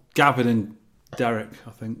 Oh, Gavin and Derek,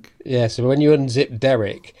 I think. Yeah, so when you unzip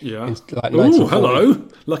Derek... Yeah. Like oh, hello.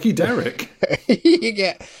 Lucky Derek. You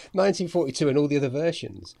get 1942 and all the other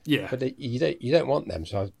versions. Yeah. But you don't want them,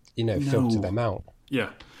 so filter them out. Yeah.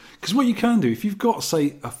 Because what you can do, if you've got,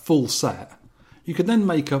 say, a full set, you can then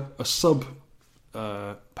make up a sub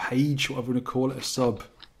page, whatever you want to call it, a sub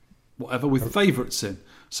whatever, with favourites in.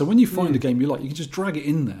 So when you find a game you like, you can just drag it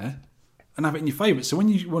in there and have it in your favourites. So when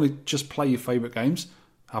you want to just play your favourite games,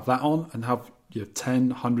 have that on and have your 10,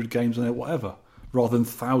 100 games on there, whatever, rather than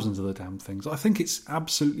thousands of the damn things. I think it's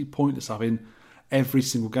absolutely pointless having every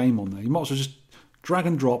single game on there. You might as well just drag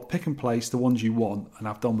and drop, pick and place the ones you want and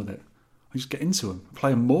have done with it. And just get into them,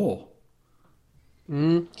 play them more.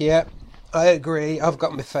 Yeah, I agree. I've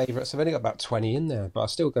got my favourites. I've only got about 20 in there, but I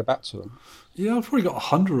still go back to them. Yeah, I've probably got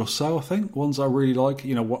 100 or so, I think. Ones I really like.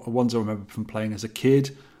 Ones I remember from playing as a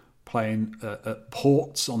kid, playing at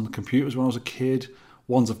ports on the computers when I was a kid.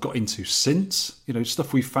 Ones I've got into since.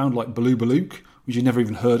 Stuff we found like Baloo Balook, which you never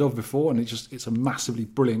even heard of before, and it's a massively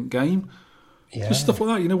brilliant game. Yeah. Just stuff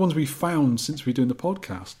like that, ones we've found since we're doing the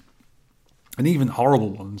podcast. And even horrible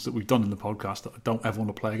ones that we've done in the podcast that I don't ever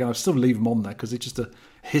want to play again. I still leave them on there because it's just a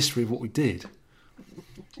history of what we did.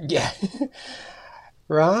 Yeah.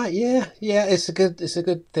 Right, yeah. It's a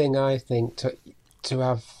good thing, I think, to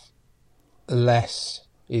have less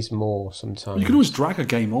is more sometimes. You can always drag a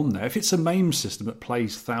game on there. If it's a MAME system that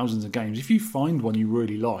plays thousands of games, if you find one you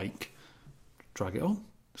really like, drag it on.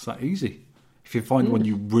 It's that easy. If you find one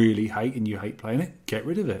you really hate and you hate playing it, get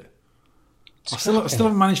rid of it. I still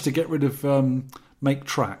haven't managed to get rid of Make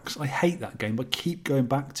Tracks. I hate that game, but I keep going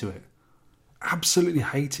back to it. Absolutely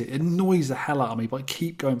hate it. It annoys the hell out of me, but I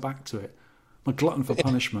keep going back to it. I'm a glutton for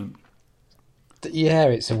punishment. Yeah,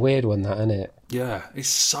 it's a weird one, that, isn't it? Yeah,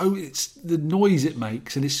 it's the noise it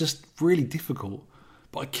makes, and it's just really difficult.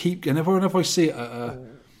 But I keep, and whenever I see it at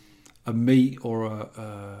a meet or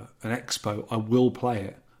an expo, I will play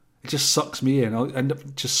it. It just sucks me in. I'll end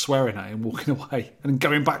up just swearing at it and walking away, and then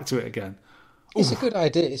going back to it again. It's a good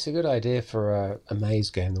idea. It's a good idea for a maze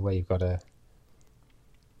game, the way you've got to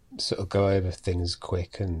sort of go over things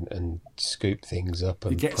quick and scoop things up.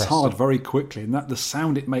 And it gets hard very quickly, and the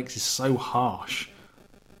sound it makes is so harsh.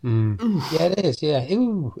 Yeah, it is. Yeah.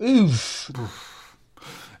 Ooh, oof.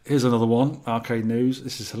 Here's another one. Arcade news.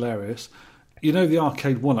 This is hilarious. You know the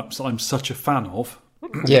arcade one-ups that I'm such a fan of?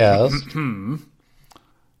 Yes.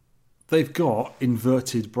 They've got,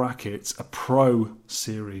 inverted brackets, a Pro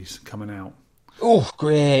series coming out. Oh,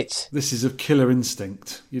 great. This is of Killer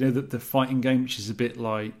Instinct. You know, the fighting game, which is a bit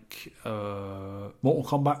like Mortal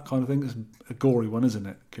Kombat kind of thing. It's a gory one, isn't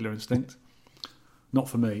it? Killer Instinct. Not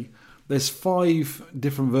for me. There's 5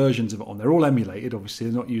 different versions of it on. They're all emulated, obviously.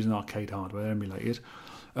 They're not using arcade hardware. They're emulated.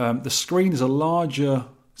 The screen is a larger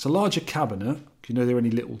cabinet. You know, there were any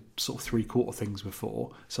little sort of 3/4 things before.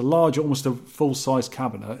 It's a large, almost a full-size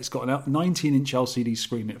cabinet. It's got a 19-inch LCD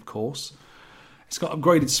screen, of course. It's got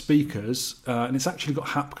upgraded speakers, and it's actually got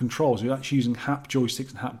HAP controls. You're actually using HAP joysticks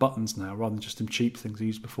and HAP buttons now, rather than just some cheap things I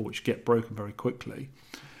used before, which get broken very quickly.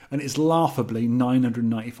 And it's laughably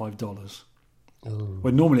 $995.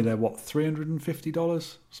 When normally they're, what,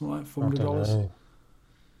 $350? Something like $400?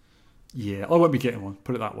 Yeah, I won't be getting one,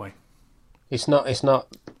 put it that way. It's not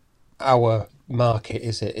our market,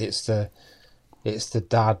 is it? It's the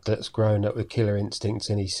dad that's grown up with Killer Instincts,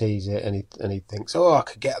 and he sees it and he thinks, oh, I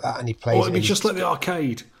could get that, and he plays it. It'd be just like the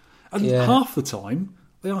arcade. And half the time,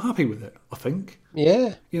 they are happy with it, I think.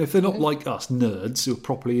 Yeah. If they're not like us, nerds, who are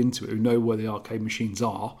properly into it, who know where the arcade machines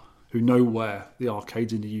are, who know where the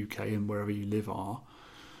arcades in the UK and wherever you live are,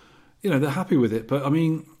 they're happy with it. But, I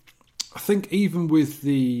mean, I think even with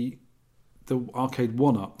the arcade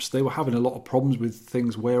one-ups, they were having a lot of problems with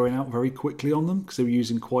things wearing out very quickly on them because they were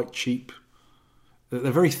using quite cheap... They're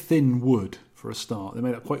very thin wood for a start. They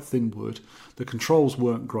made up quite thin wood. The controls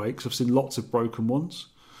weren't great because I've seen lots of broken ones.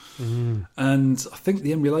 And I think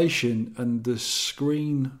the emulation and the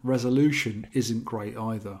screen resolution isn't great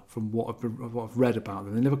either from what I've read about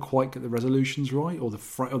them. They never quite get the resolutions right, or the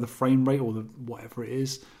frame rate, or the whatever it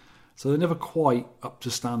is. So they're never quite up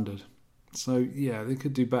to standard. So, yeah, they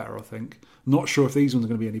could do better, I think. Not sure if these ones are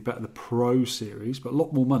going to be any better, the Pro series, but a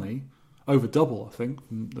lot more money. Over double, I think,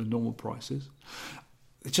 from the normal prices.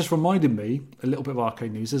 It just reminded me, a little bit of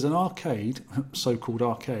arcade news. There's an arcade, so-called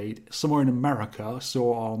arcade, somewhere in America. I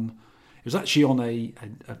saw on... It was actually on a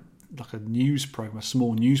news program, a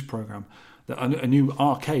small news program, that a new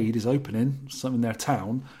arcade is opening, something in their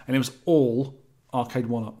town, and it was all arcade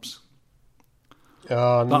one-ups.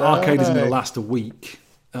 Oh, that arcade isn't going to last a week.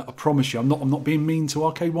 I promise you. I'm not being mean to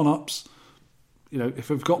arcade one-ups.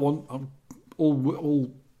 If we've got one, I'm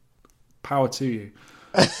all power to you.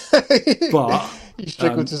 But you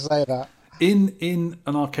struggle to say that. In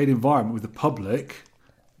an arcade environment with the public,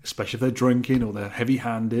 especially if they're drinking or they're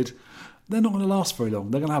heavy-handed, they're not going to last very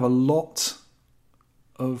long. They're going to have a lot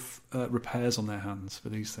of repairs on their hands for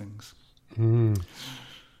these things.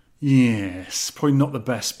 Yes, probably not the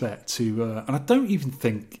best bet to... and I don't even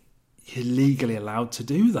think you're legally allowed to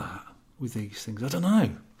do that with these things. I don't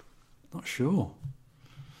know. Not sure.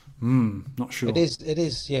 Not sure. It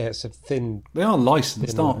is. Yeah, it's a thin... They are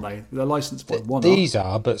licensed, aren't they? They're licensed by one. These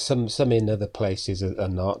are, but some in other places are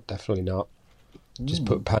not. Definitely not. Just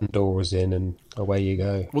put Pandora's in and away you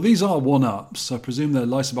go. Well, these are one-ups, so I presume they're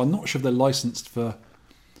licensed, but I'm not sure if they're licensed for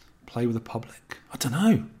play with the public. I don't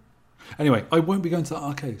know. Anyway, I won't be going to that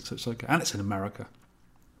arcade, so it's okay. And it's in America.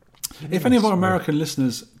 If any of our American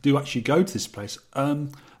listeners do actually go to this place, I'll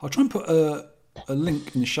try and put a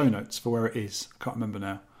link in the show notes for where it is. I can't remember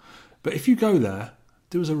now. But if you go there,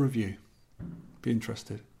 do us a review. Be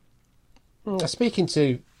interested. Speaking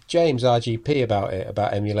to James RGP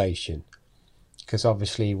about emulation, because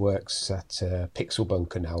obviously he works at Pixel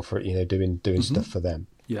Bunker now for doing stuff for them.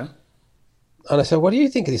 Yeah. And I said, "What do you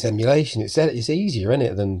think of this emulation? It's easier, isn't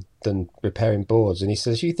it, than repairing boards?" And he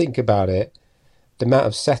says, "You think about it, the amount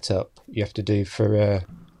of setup you have to do for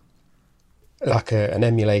an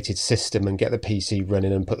emulated system and get the PC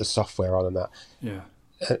running and put the software on and that." Yeah.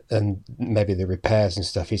 And maybe the repairs and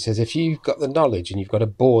stuff. He says, if you've got the knowledge and you've got a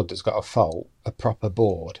board that's got a fault, a proper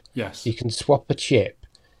board, Yes, you can swap a chip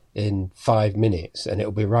in 5 minutes and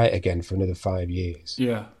it'll be right again for another 5 years.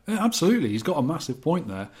 Yeah, absolutely. He's got a massive point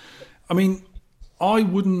there. I mean, I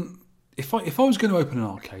wouldn't if I was going to open an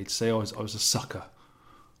arcade. Say I was a sucker.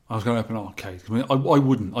 I was going to open an arcade. I mean, I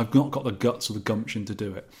wouldn't. I've not got the guts or the gumption to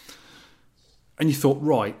do it. And you thought,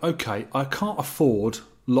 right, okay, I can't afford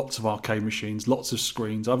lots of arcade machines, lots of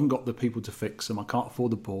screens. I haven't got the people to fix them. I can't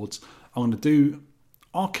afford the boards. I'm going to do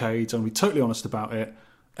arcades. I'm going to be totally honest about it.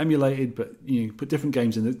 Emulated, but put different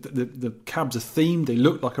games in. The cabs are themed. They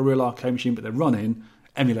look like a real arcade machine, but they're running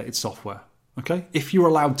emulated software. Okay? If you're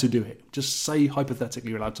allowed to do it. Just say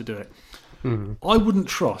hypothetically you're allowed to do it. I wouldn't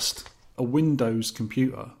trust a Windows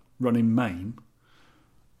computer running MAME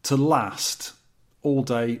to last all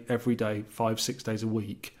day, every day, 5-6 days a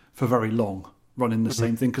week for very long, running the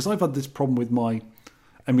same thing. Because I've had this problem with my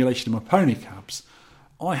emulation of my pony cabs.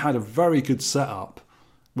 I had a very good setup,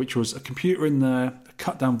 which was a computer in there, a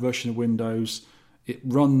cut-down version of Windows. It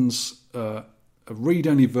runs a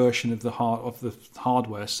read-only version of the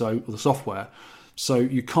hardware, or the software. So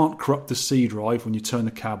you can't corrupt the C drive when you turn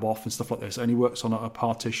the cab off and stuff like this. It only works on a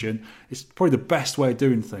partition. It's probably the best way of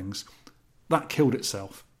doing things. That killed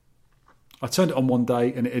itself. I turned it on one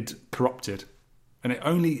day and it had corrupted. And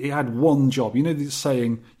it had one job. You know the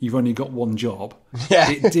saying, you've only got one job? Yeah.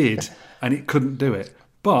 It did, and it couldn't do it.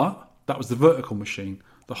 But that was the vertical machine.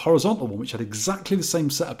 The horizontal one, which had exactly the same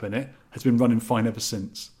setup in it, has been running fine ever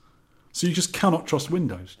since. So you just cannot trust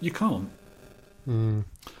Windows. You can't. I'm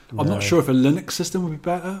not sure if a Linux system would be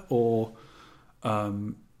better or, a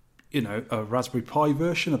Raspberry Pi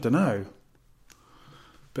version. I don't know.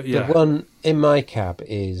 But yeah. The one in my cab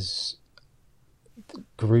is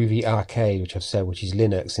Groovy Arcade, which I've said, which is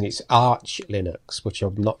Linux, and it's Arch Linux, which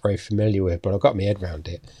I'm not very familiar with, but I've got my head around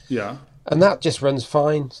it. Yeah. And that just runs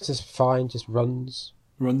fine. It's just fine, just runs.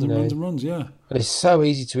 Runs and runs, yeah. And it's so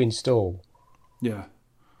easy to install. Yeah.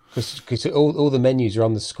 Because all the menus are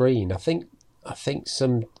on the screen. I think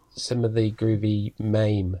some of the Groovy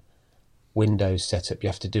MAME Windows setup you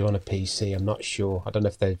have to do on a PC. I'm not sure. I don't know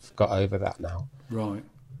if they've got over that now. Right.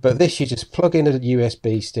 But this, you just plug in a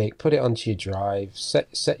USB stick, put it onto your drive,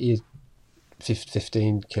 set your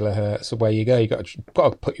 15 kilohertz, away you go. You've got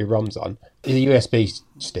to put your ROMs on. The USB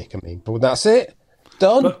stick, I mean. But that's it.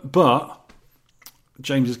 Done. But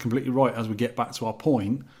James is completely right as we get back to our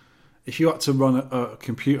point. If you had to run a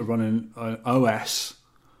computer running an OS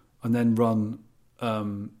and then run,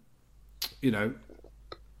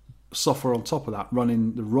 software on top of that,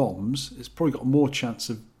 running the ROMs, it's probably got more chance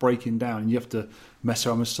of breaking down. And you have to mess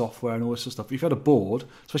around with software and all this sort of stuff. If you had a board,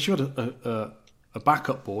 especially if you had a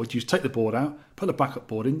backup board, you just take the board out, put the backup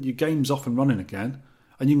board in, your game's off and running again,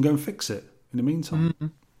 and you can go and fix it in the meantime. Mm-hmm.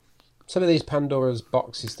 Some of these Pandora's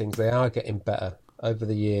boxes things, they are getting better. Over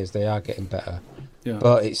the years, they are getting better. Yeah.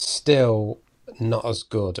 But it's still not as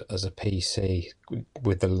good as a PC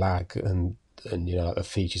with the lag and the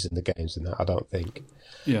features in the games and that, I don't think.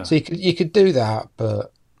 Yeah. So you could do that,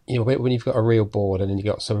 but when you've got a real board and then you've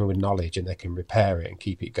got someone with knowledge and they can repair it and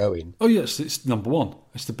keep it going. Oh yes, it's number one.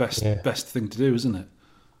 It's the best thing to do, isn't it?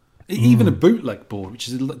 Even a bootleg board, which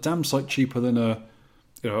is a damn sight cheaper than a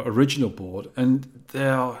original board, and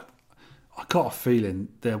I got a feeling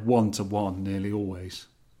they're 1-to-1 nearly always.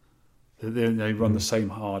 They run the same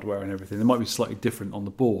hardware and everything. They might be slightly different on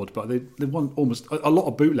the board, but they want almost a lot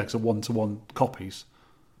of bootlegs are 1-to-1 copies.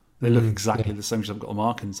 They look exactly the same as I've got the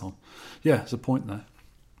markings on. Yeah, there's a point there.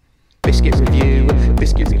 Biscuit review,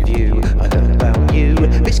 I learned about you.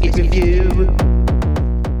 Biscuit review.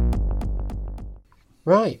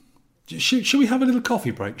 Right. Should we have a little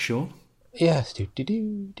coffee break, Sean? Yes. And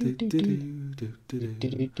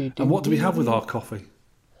what do we have with our coffee?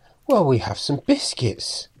 Well, we have some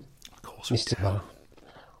biscuits. Of course we Mr. do. Bell.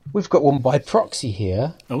 We've got one by proxy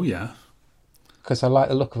here, Oh yeah. because I like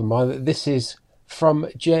the look of them. This is from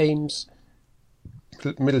James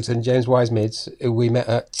Middleton, James Wise-Mids, who we met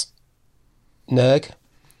at NERG.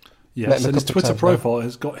 Yes, Met him a and his couple of Twitter times profile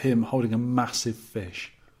has got him holding a massive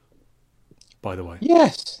fish. By the way.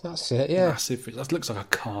 Yes, that's it, yeah. Massive fish. That looks like a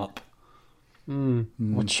carp. Well,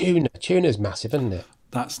 tuna. Tuna's massive, isn't it?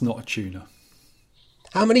 That's not a tuna.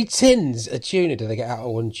 How many tins of tuna do they get out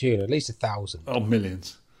of one tuna? At least 1,000. Oh,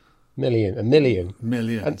 millions. a million.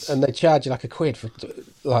 Millions. And they charge you like £1 for,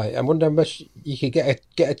 like, I wonder how much you could get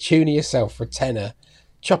a tuna yourself for £10,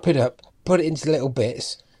 chop it up, put it into little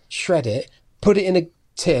bits, shred it, put it in a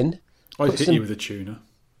tin. I'd hit you with a tuna.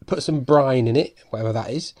 Put some brine in it, whatever that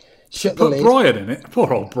is. Shut the Put lid. Brian in it.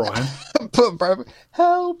 Poor old Brian. Put brine.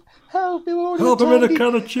 Help! Help him in a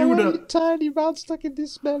can of tuna. I'm only a tiny man stuck in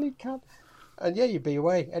this smelly can. And yeah, you'd be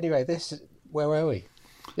away. Anyway, where were we?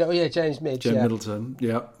 Oh yeah, James Midge. Jim Middleton,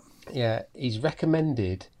 yeah. Yeah, he's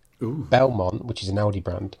recommended Belmont, which is an Aldi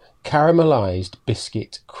brand, caramelised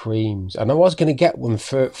biscuit creams. And I was going to get one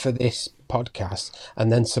for this podcast, and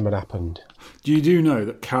then something happened. Do you know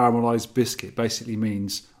that caramelised biscuit basically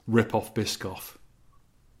means rip-off Biscoff?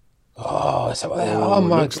 Oh, so, oh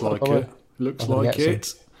my looks God. like it. Looks like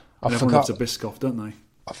it. And everyone loves a Biscoff, don't they?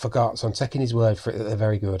 I forgot, so I'm taking his word for it that they're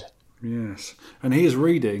very good. Yes. And he is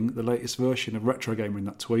reading the latest version of Retro Gamer in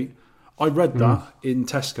that tweet. I read that in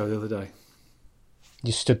Tesco the other day.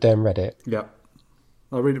 You stood there and read it? Yeah.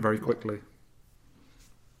 I read it very quickly.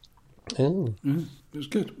 Oh. It was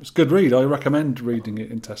good. It's a good read. I recommend reading it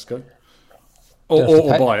in Tesco.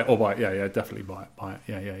 Or buy it. Or buy it. Yeah, definitely buy it. Buy it.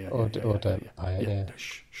 Yeah. Or don't buy it, yeah.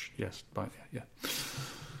 Shh, yes, buy it, yeah.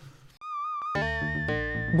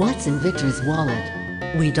 What's in Victor's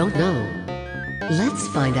wallet? We don't know. Let's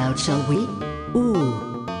find out, shall we?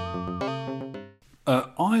 Ooh.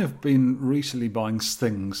 I have been recently buying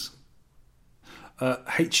things.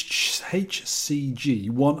 HCG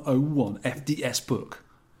 101 FDS book,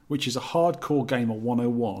 which is a Hardcore Gamer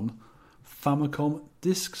 101 Famicom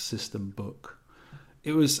Disk System book.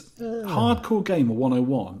 It was Hardcore Gamer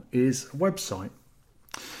 101 is a website,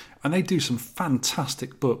 and they do some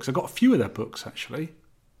fantastic books. I've got a few of their books, actually.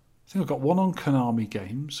 I think I've got one on Konami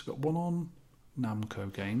games, I've got one on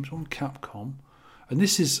Namco games, one on Capcom, and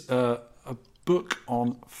this is a book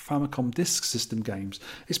on Famicom Disk System games.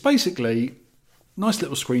 It's basically nice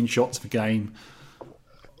little screenshots of a game,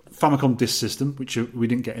 Famicom Disk System, which we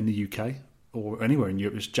didn't get in the UK or anywhere in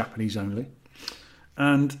Europe, it's Japanese only.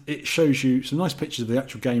 And it shows you some nice pictures of the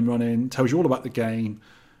actual game running, tells you all about the game,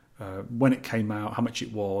 when it came out, how much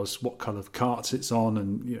it was, what colour of carts it's on,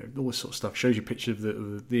 and all this sort of stuff. Shows you pictures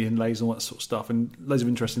of the inlays and all that sort of stuff, and loads of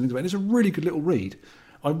interesting things about it. It's a really good little read.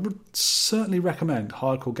 I would certainly recommend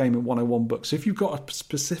Hardcore Gaming 101 books. So if you've got a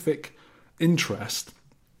specific interest,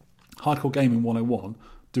 Hardcore Gaming 101,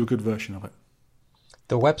 do a good version of it.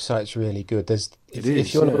 The website's really good.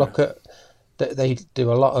 If you want yeah. to look at, they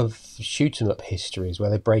do a lot of shoot 'em up histories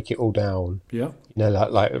where they break it all down. Yeah.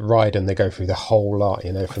 Like Raiden, they go through the whole lot.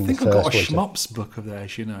 From the first one. I think I've got a shmups book of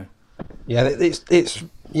theirs. Yeah,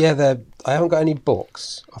 I haven't got any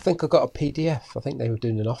books. I think I got a PDF. I think they were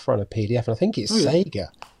doing an offer on a PDF, and I think it's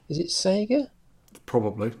Sega. Is it Sega?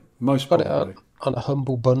 Probably. Most got probably. It on a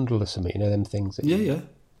humble bundle or something. Them things. Yeah.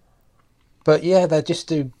 But yeah, they just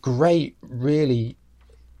do great, really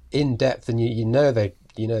in depth, and you know they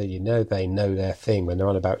know their thing when they're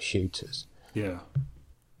on about shooters. Yeah.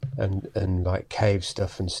 And like cave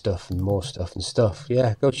stuff and more stuff and stuff.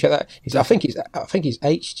 Yeah, go check that. I think it's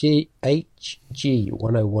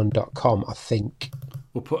hg101.com. I think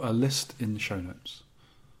We'll put a list in the show notes.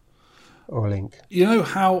 Or a link. You know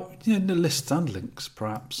how the lists and links,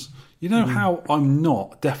 perhaps. You know how I'm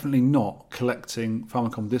definitely not collecting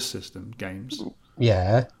Famicom Disk System games.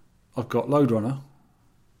 Yeah. I've got Lode Runner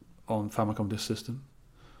on Famicom Disk System,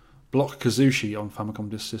 Block Kazushi on Famicom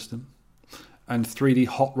Disk System, and 3D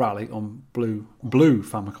Hot Rally on blue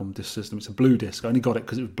Famicom Disk System. It's a blue disc. I only got it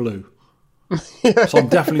because it was blue. So I'm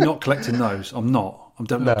definitely not collecting those. I'm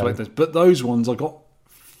definitely not collecting those. But those ones, I got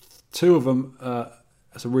 2 of them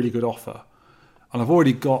as a really good offer. And I've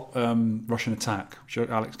already got Russian Attack, which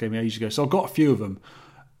Alex gave me ages ago. So I've got a few of them.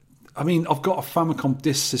 I mean, I've got a Famicom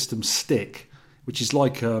Disk System stick, which is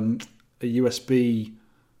like a USB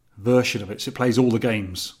version of it. So it plays all the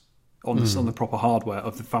games on the proper hardware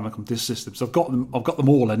of the Famicom Disk System. So I've got them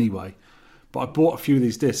all anyway. But I bought a few of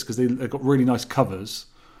these discs because they've got really nice covers.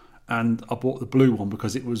 And I bought the blue one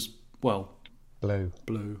because it was, blue.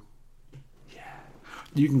 Yeah.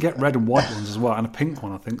 You can get red and white ones as well, and a pink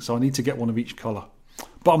one, I think. So I need to get one of each colour.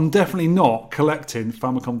 But I'm definitely not collecting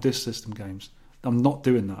Famicom Disk System games. I'm not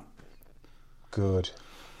doing that. Good.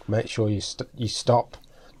 Make sure you stop.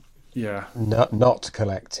 Yeah. Not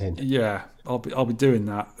collecting. Yeah, I'll be doing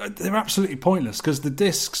that. They're absolutely pointless because the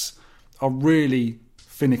discs are really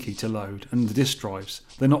finicky to load, and the disc drives,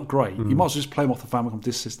 they're not great. You might as well just play them off the Famicom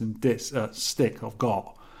Disk System stick I've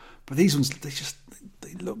got. But these ones,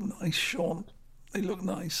 they look nice, Sean. They look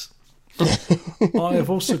nice. I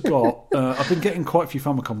have also got, I've been getting quite a few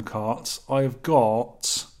Famicom carts. I have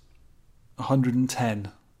got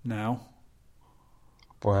 110 now.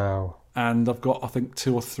 Wow. And I've got, I think,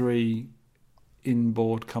 2 or 3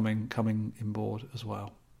 inboard coming inboard as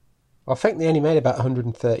well. I think they only made about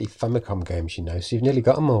 130 Famicom games, so you've nearly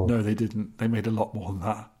got them all. No, they didn't. They made a lot more than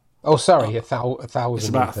that. Oh, sorry, 1,000. It's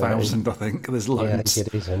about 1,000, I think. There's loads. Yeah, I think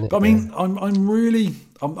it is, isn't it? But I mean,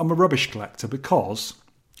 I'm a rubbish collector because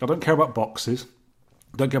I don't care about boxes,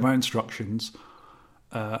 don't care about instructions.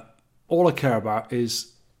 All I care about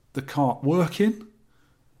is the cart working.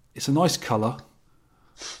 It's a nice colour.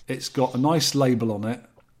 It's got a nice label on it,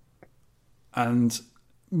 and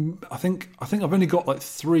I think I've only got like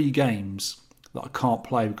 3 games that I can't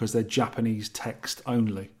play because they're Japanese text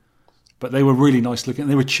only. But they were really nice looking.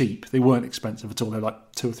 They were cheap. They weren't expensive at all. They were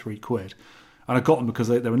like £2 or £3. And I got them because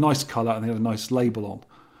they were a nice colour and they had a nice label on.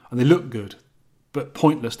 And they looked good, but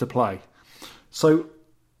pointless to play. So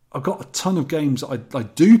I've got a ton of games that I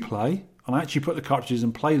do play. And I actually put the cartridges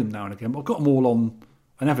and play them now and again. But I've got them all on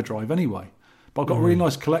an EverDrive anyway. But I've got a really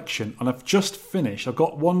nice collection. And I've just finished. I've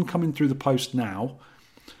got one coming through the post now.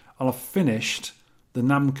 And I've finished the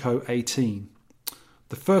Namco 18.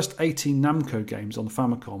 The first 18 Namco games on the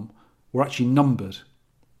Famicom were actually numbered.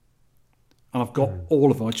 And I've got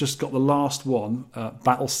all of them. I just got the last one,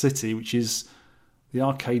 Battle City, which is the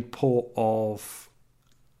arcade port of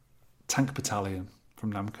Tank Battalion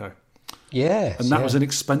from Namco. Yes. And that was an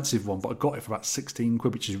expensive one, but I got it for about 16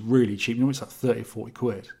 quid, which is really cheap. It's like 30 or 40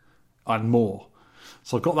 quid and more.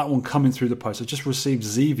 So I've got that one coming through the post. I just received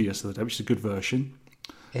Xevious the other day, which is a good version.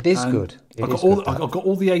 It is and good. I've got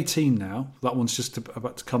all the 18 now. That one's just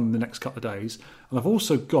about to come in the next couple of days. And I've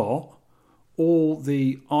also got all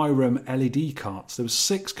the IREM LED carts. There were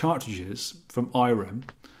 6 cartridges from IREM.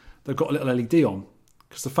 They've got a little LED on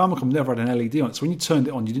because the Famicom never had an LED on it. So when you turned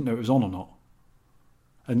it on, you didn't know it was on or not.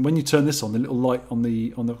 And when you turn this on, the little light on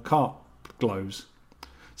the cart glows.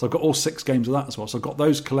 So I've got all 6 games of that as well. So I've got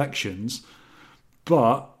those collections.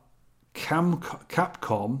 But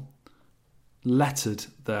Capcom lettered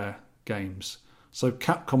their games. So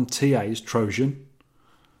Capcom TA is Trojan.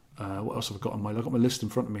 What else have I got on I've got my list in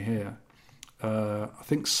front of me here. I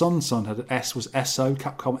think Sun had was SO,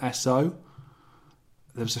 Capcom SO.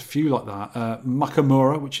 There was a few like that.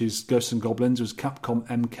 Makamura, which is Ghosts and Goblins, was Capcom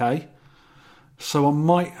MK. So I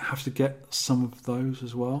might have to get some of those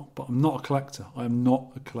as well. But I'm not a collector. I am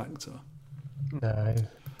not a collector. No.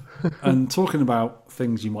 And talking about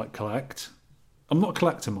things you might collect, I'm not a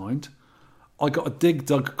collector, mind. I got a Dig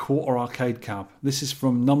Dug quarter arcade cab. This is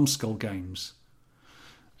from Numbskull Games.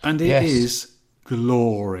 And it is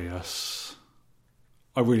glorious.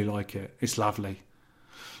 I really like it. It's lovely.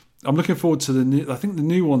 I'm looking forward to I think the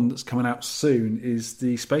new one that's coming out soon is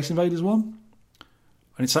the Space Invaders one.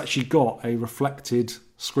 And it's actually got a reflected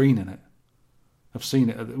screen in it. I've seen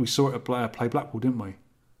it. We saw it at Play Blackpool, didn't we?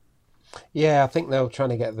 Yeah, I think they were trying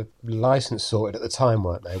to get the license sorted at the time,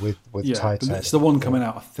 weren't they? With Titan. It's the one coming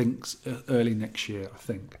out, I think, early next year, I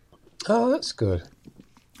think. Oh, that's good.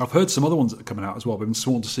 I've heard some other ones that are coming out as well. They've been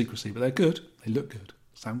sworn to secrecy, but they're good. They look good.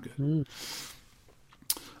 Sound good.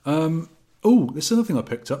 This is another thing I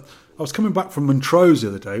picked up. I was coming back from Montrose the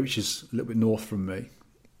other day, which is a little bit north from me.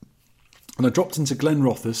 And I dropped into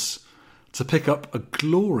Glenrothes to pick up a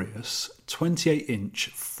glorious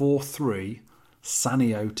 28-inch 4.3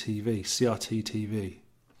 Sanyo TV, CRT TV.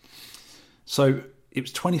 So it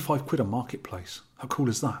was 25 quid on Marketplace. How cool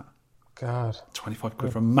is that? God. 25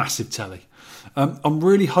 quid for a massive telly. I'm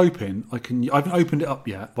really hoping I haven't opened it up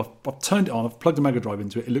yet, but I've turned it on, I've plugged a Mega Drive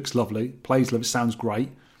into it, it looks lovely, plays lovely, sounds great.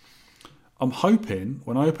 I'm hoping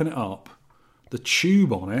when I open it up, the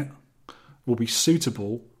tube on it will be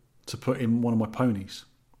suitable to put in one of my ponies.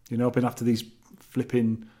 You know, I've been after these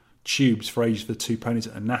flipping tubes for ages for the 2 ponies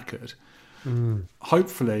that are knackered.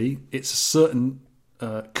 Hopefully it's a certain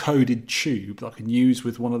coded tube that I can use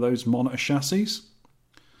with one of those monitor chassis.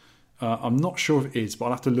 I'm not sure if it is, but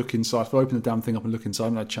I'll have to look inside. If I open the damn thing up and look inside, I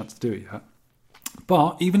haven't had a chance to do it yet.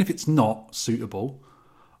 But even if it's not suitable,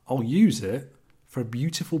 I'll use it for a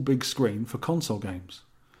beautiful big screen for console games.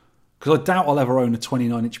 Because I doubt I'll ever own a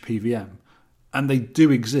 29-inch PVM. And they do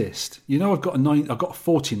exist. You know, I've got a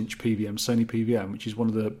 14-inch PVM, Sony PVM, which is one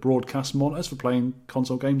of the broadcast monitors for playing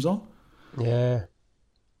console games on. Yeah.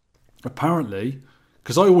 Apparently,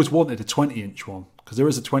 because I always wanted a 20-inch one, because there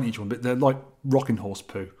is a 20-inch one, but they're like rocking horse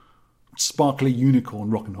poo. Sparkly unicorn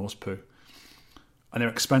rocking horse poo. And they're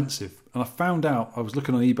expensive. And I found out, I was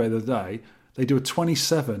looking on eBay the other day, they do a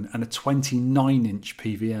 27 and a 29-inch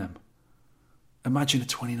PVM. Imagine a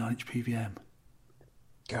 29-inch PVM.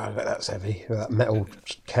 God, I bet that's heavy. With that metal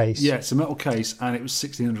case. Yeah, it's a metal case, and it was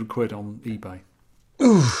 1,600 quid on eBay.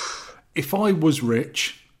 Oof. If I was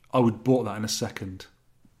rich, I would have bought that in a second.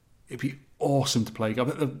 It'd be awesome to play. I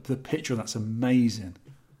bet the picture of that's amazing.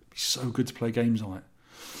 Be so good to play games on it.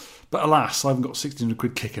 But alas, I haven't got 1,600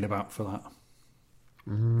 quid kicking about for that.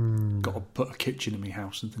 Got to put a kitchen in my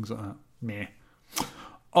house and things like that. Meh.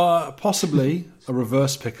 Possibly a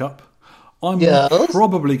reverse pickup. I'm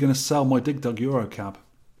probably going to sell my Dig Dug Eurocab.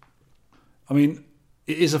 I mean,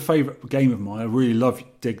 it is a favourite game of mine. I really love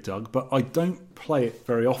Dig Dug, but I don't play it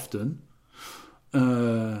very often.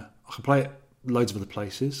 I can play it loads of other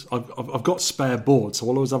places. I've got spare boards, so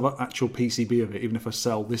I'll always have an actual PCB of it, even if I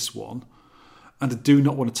sell this one. And I do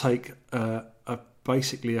not want to take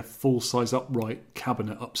basically a full-size upright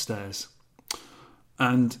cabinet upstairs.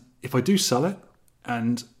 And if I do sell it,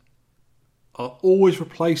 and I'll always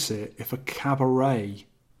replace it if a Cabaret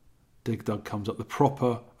Dig Dug comes up, the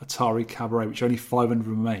proper Atari Cabaret, which only 500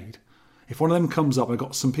 were made. If one of them comes up, I've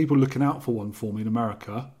got some people looking out for one for me in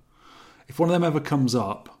America. If one of them ever comes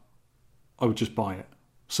up, I would just buy it.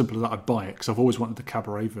 Simple as that, I'd buy it, because I've always wanted the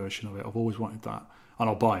Cabaret version of it. I've always wanted that, and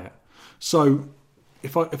I'll buy it. So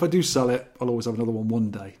if I do sell it, I'll always have another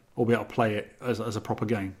one day. I'll be able to play it as a proper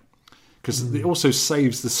game. Because it also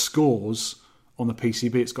saves the scores on the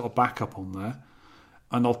PCB. It's got a backup on there.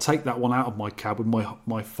 And I'll take that one out of my cab with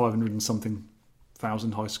my 500 and something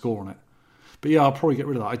thousand high score on it. But yeah, I'll probably get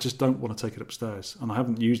rid of that. I just don't want to take it upstairs. And I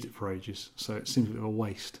haven't used it for ages. So it seems a bit of a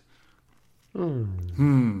waste. You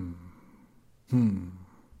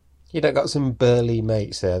don't got some burly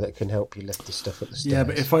mates there that can help you lift the stuff up the stairs? Yeah,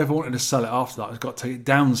 but if I ever wanted to sell it after that, I've got to take it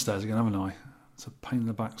downstairs again, haven't I? It's a pain in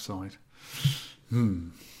the backside.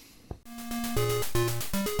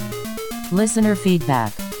 Listener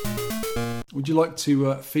feedback. Would you like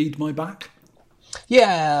to feed my back?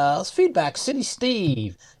 Yeah, it's feedback. Silly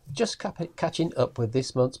Steve. Just catching up with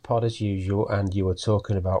this month's pod as usual, and you were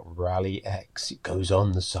talking about Rally X. It goes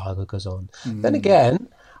on, the saga goes on. Then again,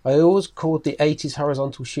 I always called the 80s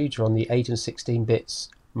horizontal shooter on the 8 and 16 bits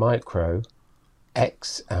micro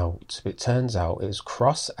X out. But it turns out it was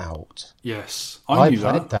cross out. Yes, I knew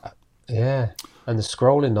played that. Yeah, and the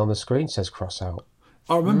scrolling on the screen says cross out.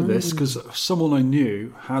 I remember this because someone I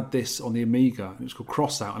knew had this on the Amiga. It was called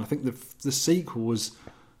Cross Out, and I think the sequel was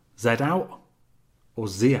Z Out or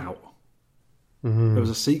Z Out. There was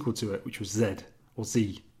a sequel to it which was Z or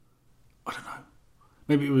Z. I don't know.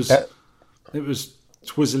 Maybe it was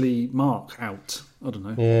Twizzly Mark Out. I don't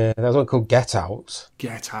know. Yeah, there was one called Get Out.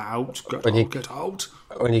 Get out. Get out.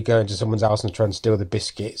 When you go into someone's house and try and steal the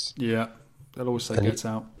biscuits. Yeah, they'll always say Get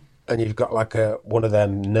Out. And you've got like one of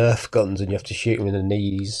them Nerf guns, and you have to shoot them in the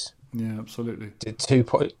knees. Yeah, absolutely. 2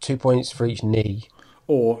 points for each knee.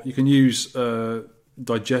 Or you can use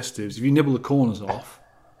digestives. If you nibble the corners off,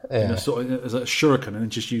 as a shuriken, and then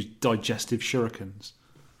just use digestive shurikens.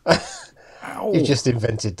 Ow. You've just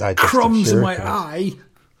invented digestive crumbs shurikens. in my eye.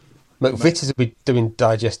 McVitters will be doing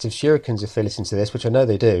digestive shurikens if they listen to this, which I know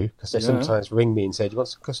they do, because they sometimes ring me and say, "Do you want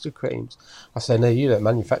some custard creams?" I say, "No, you don't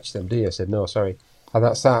manufacture them, do you?" I said, "No, sorry." And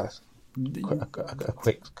that's that. A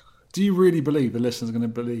quick. Do you really believe the listeners are going to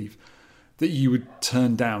believe that you would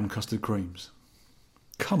turn down custard creams?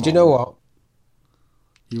 Come on. Do you know what?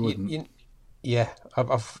 You wouldn't.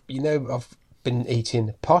 I've been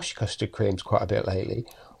eating posh custard creams quite a bit lately,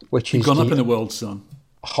 which You've is gone up in the world, son.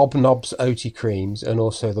 Hobnob's Oaty creams, and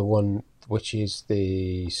also the one which is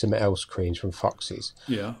the something else creams from Fox's.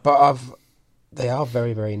 Yeah. But they are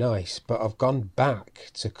very, very nice. But I've gone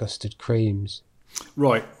back to custard creams.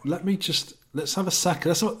 Right. Let's have a second.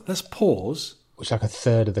 Let's pause. Which is like a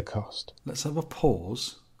third of the cost. Let's have a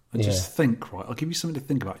pause and just think. Right. I'll give you something to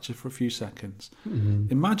think about just for a few seconds.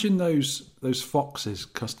 Imagine those Fox's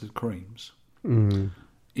custard creams in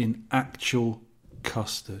actual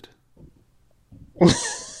custard.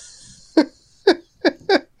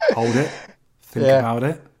 Hold it. Think about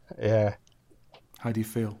it. Yeah. How do you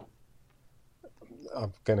feel?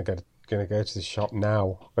 I'm gonna go to the shop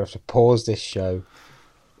now. I have to pause this show.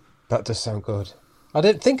 That does sound good. I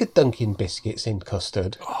don't think of dunking biscuits in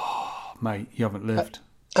custard. Oh, mate, you haven't lived.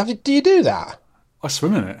 Do you do that? I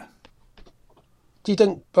swim in it. Do you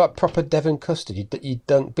dunk like proper Devon custard? You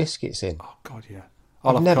dunk biscuits in? Oh God, yeah.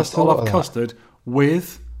 I've never thought I'll of have that. custard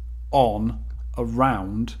with, on,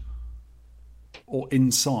 around, or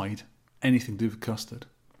inside anything to do with custard.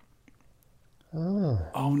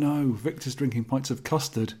 Oh no, Victor's drinking pints of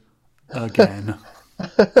custard again.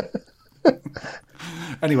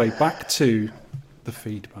 Anyway, back to the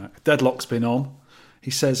feedback. Deadlock's been on.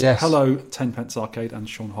 He says, Hello, 10 Pence Arcade and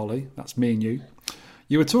Sean Holly. That's me and you.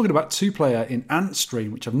 You were talking about 2-player in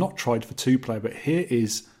Antstream, which I've not tried for 2-player, but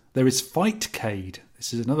there is Fightcade.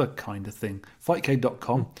 This is another kind of thing.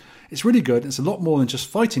 Fightcade.com. It's really good. It's a lot more than just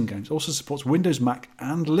fighting games. It also supports Windows, Mac,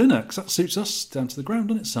 and Linux. That suits us down to the ground,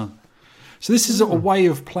 doesn't it, son? So this is a way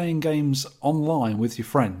of playing games online with your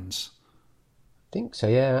friends. I think so,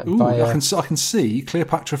 yeah. Ooh, I can see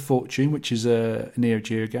Cleopatra Fortune, which is a Neo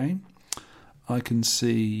Geo game. I can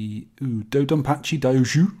see Dodonpachi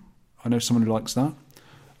Doju. I know someone who likes that.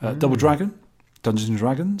 Double Dragon, Dungeons and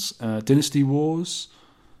Dragons, Dynasty Wars,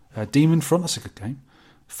 Demon Front. That's a good game.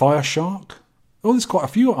 Fire Shark. Oh, there's quite a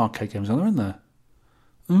few arcade games on there, isn't there?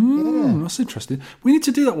 That's interesting. We need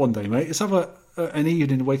to do that one day, mate. Let's have an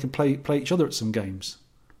evening where we can play each other at some games.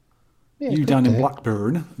 Yeah, you down in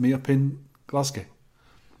Blackburn, me up in Glasgow.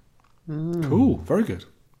 Cool, very good.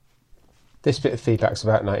 This bit of feedback's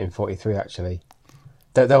about 1943, actually.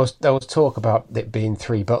 There was talk about it being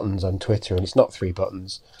 3 buttons on Twitter, and it's not 3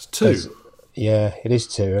 buttons. It's 2. Yeah, it is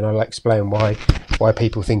 2, and I'll explain why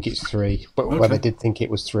people think it's 3, but why they did think it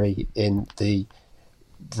was 3 in the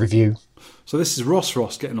review. So this is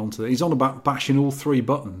Ross getting onto it. He's on about bashing all 3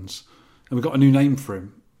 buttons, and we've got a new name for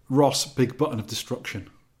him. Ross Big Button of Destruction.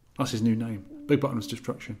 That's his new name. Big Button of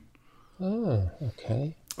Destruction. Oh,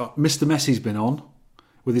 okay. Mr. Messi's been on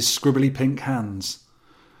with his scribbly pink hands.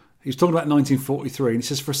 He was talking about 1943, and he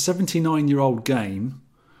says, for a 79-year-old game,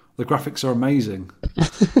 the graphics are amazing.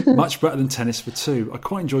 Much better than Tennis for Two. I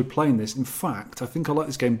quite enjoyed playing this. In fact, I think I like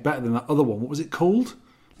this game better than that other one. What was it called?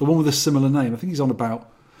 The one with a similar name. I think he's on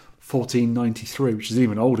about 1493, which is an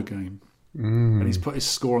even older game. And he's put his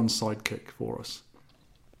score on Sidekick for us.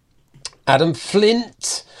 Adam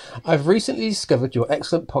Flint, I've recently discovered your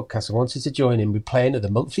excellent podcast and wanted to join in with playing of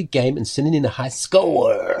the monthly game and sending in a high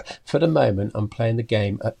score. For the moment, I'm playing the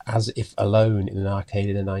game as if alone in an arcade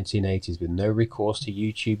in the 1980s with no recourse to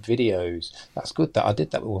YouTube videos. That's good. That I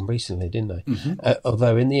did that one recently, didn't I? Mm-hmm.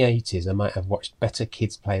 Although in the 80s, I might have watched better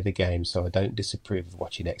kids play the game, so I don't disapprove of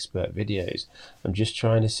watching expert videos. I'm just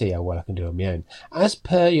trying to see how well I can do on my own. As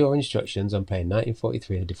per your instructions, I'm playing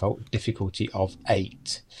 1943 at a default difficulty of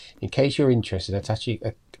 8. In case you're interested, attach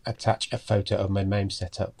a photo of my MAME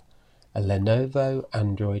setup. A Lenovo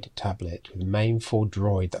Android tablet with MAME 4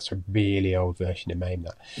 Droid, that's a really old version of MAME,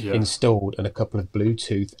 installed, and a couple of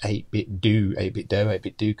Bluetooth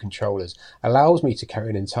 8-bit Do controllers. Allows me to carry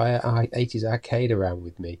an entire 80s arcade around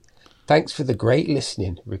with me. Thanks for the great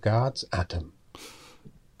listening. Regards, Adam.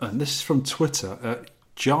 And this is from Twitter.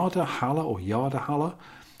 Yada Halla.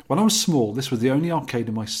 When I was small, this was the only arcade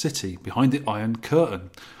in my city, behind the Iron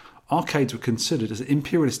Curtain. Arcades were considered as an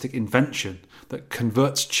imperialistic invention that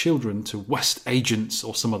converts children to West agents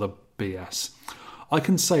or some other BS. I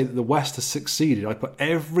can say that the West has succeeded. I put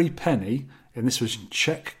every penny, and this was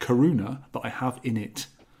Czech koruna, that I have in it.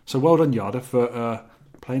 So well done, Yada, for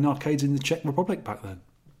playing arcades in the Czech Republic back then.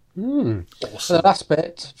 Awesome. So the last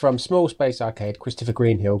bit from Small Space Arcade, Christopher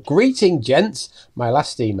Greenhill. Greeting, gents. My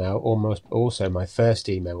last email, almost also my first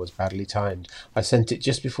email, was badly timed. I sent it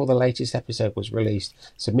just before the latest episode was released,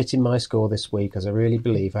 submitting my score this week as I really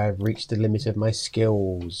believe I have reached the limit of my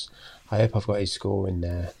skills. I hope I've got his score in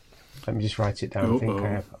there. Let me just write it down. I think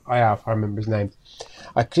I have. I remember his name.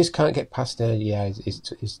 I just can't get past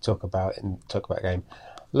his talk about it and talk about the game.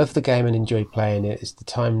 Love the game and enjoy playing it. It's the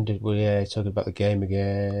time to talk about the game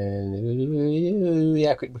again.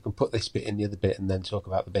 Yeah, we can put this bit in the other bit and then talk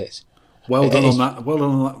about the bits. Well done on that. Well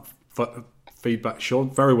done on that feedback,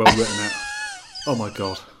 Sean. Very well written out. Oh my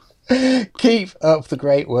God. Keep up the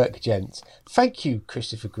great work, gents. Thank you,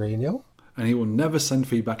 Christopher Greenhill. And he will never send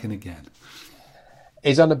feedback in again.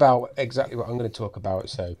 He's on about exactly what I'm going to talk about,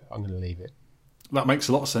 so I'm going to leave it. That makes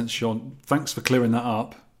a lot of sense, Sean. Thanks for clearing that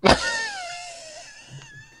up.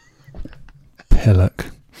 Hillock.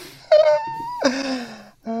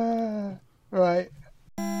 Right.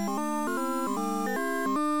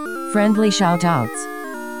 Friendly shout-outs.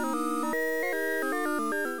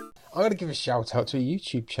 I'm going to give a shout-out to a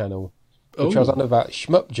YouTube channel, which I was on about,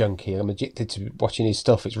 Shmup Junkie. I'm addicted to watching his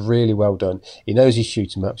stuff. It's really well done. He knows his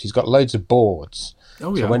shoot-em-ups. He's got loads of boards.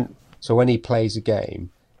 Oh, yeah. So when he plays a game,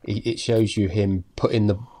 it shows you him putting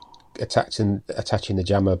the attaching the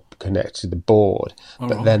jammer connected to the board,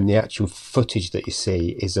 but then the actual footage that you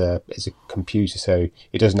see is a computer, so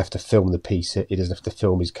he doesn't have to film the piece, he doesn't have to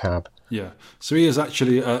film his cab. Yeah, so he is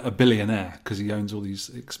actually a billionaire because he owns all these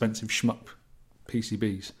expensive shmup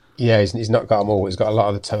PCBs. Yeah, he's not got them all. He's got a lot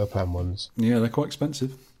of the Towerplan ones. Yeah, they're quite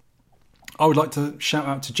expensive. I would like to shout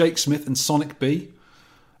out to Jake Smith and Sonic B,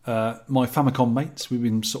 my Famicom mates. We've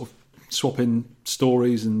been sort of swapping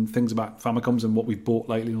stories and things about Famicoms and what we've bought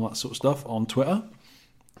lately and all that sort of stuff on Twitter.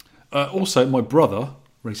 Also, my brother,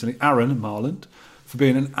 recently, Aaron Marland, for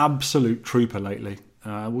being an absolute trooper lately.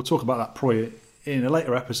 We'll talk about that probably in a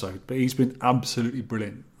later episode, but he's been absolutely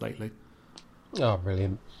brilliant lately. Oh,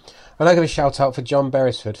 brilliant. And I give a shout out for John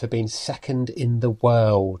Beresford for being second in the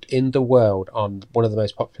world on one of the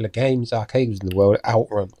most popular games, arcade games in the world,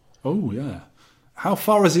 Outrun. Oh, yeah. How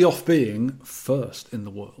far is he off being first in the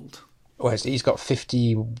world? Well, he's got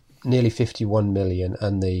nearly 51 million,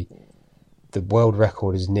 and the world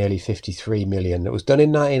record is nearly 53 million. It was done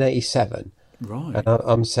in 1987. Right. And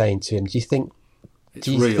I'm saying to him, do you think... It's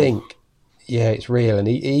real. Yeah, it's real, and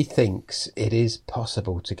he thinks it is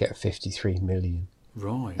possible to get 53 million.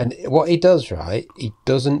 Right. And what he does, right, he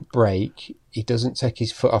doesn't brake, he doesn't take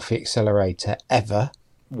his foot off the accelerator ever.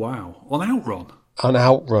 Wow. On Outrun? On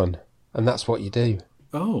Outrun, and that's what you do.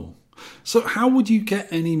 Oh. So how would you get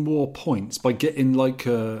any more points? By getting, like,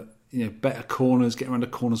 better corners, getting around the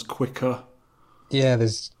corners quicker? Yeah,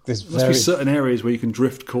 there's must be certain areas where you can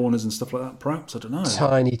drift corners and stuff like that, perhaps? I don't know.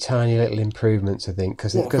 Tiny little improvements, I think.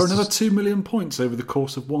 For another 2 million points over the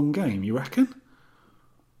course of one game, you reckon?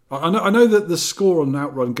 I know that the score on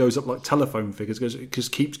Outrun goes up like telephone figures. It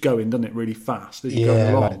just keeps going, doesn't it, really fast as you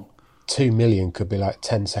go along. Like 2 million could be like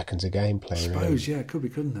 10 seconds of gameplay. I suppose, yeah, it could be,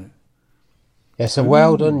 couldn't it? Yeah, so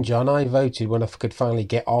well done, John. I voted when I could finally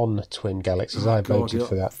get on Twin Galaxies. I voted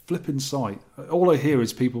for that. Flipping sight. All I hear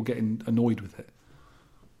is people getting annoyed with it.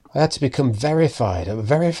 I had to become verified.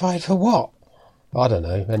 Verified for what? I don't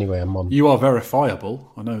know. Anyway, I'm on. You are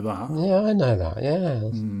verifiable. I know that. Yeah, I know that. Yeah.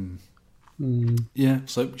 Yeah,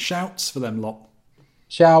 so shouts for them lot.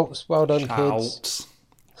 Shouts. Well done, kids.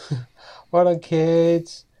 Well done,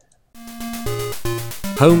 kids.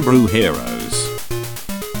 Homebrew Heroes.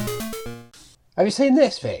 Have you seen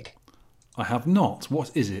this, Vic? I have not. What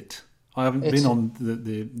is it? I haven't been on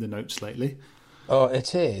the notes lately. Oh,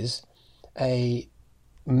 it is a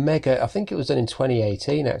mega... I think it was done in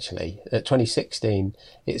 2018, actually. 2016.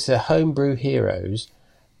 It's a Homebrew Heroes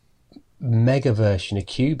mega version of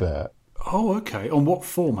Qbert. Oh, okay. On what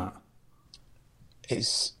format?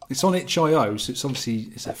 It's on itch.io, so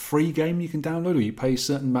it's a free game you can download, or you pay a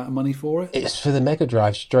certain amount of money for it? It's for the Mega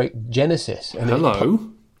Drive straight Genesis. And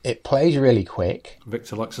hello. It plays really quick.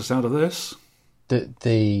 Victor likes the sound of this.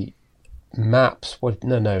 The maps,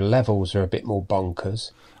 levels are a bit more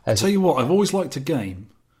bonkers. I tell you what, I've always liked a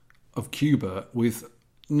game of Qbert with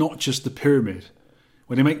not just the pyramid.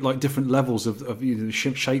 When they make like different levels of the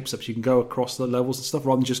shapes up, so you can go across the levels and stuff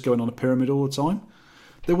rather than just going on a pyramid all the time.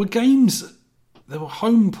 There were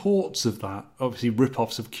home ports of that, obviously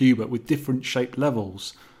rip-offs of Qbert with different shaped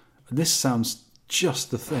levels. And this sounds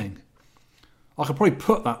just the thing. I could probably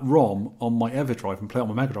put that ROM on my EverDrive and play it on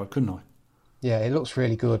my Mega Drive, couldn't I? Yeah, it looks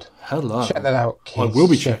really good. Hello. Check that out, kids. I will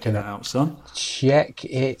be checking that out, son. Check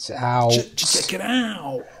it out. Check it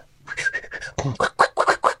out.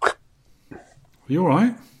 Are you all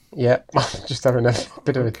right? Yeah, just having a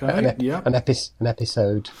bit of an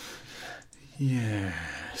episode.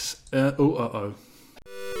 Yes.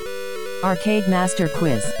 Arcade Master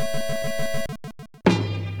Quiz.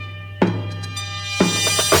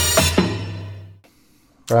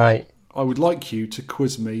 Right. I would like you to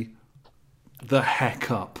quiz me the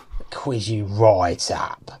heck up. Quiz you right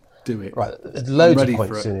up. Do it. Right, there's loads of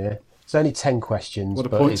points in here. It's only 10 questions. What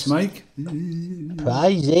do points make?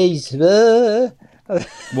 Prizes.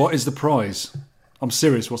 What is the prize? I'm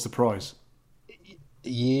serious. What's the prize?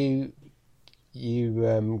 You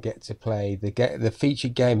get to play the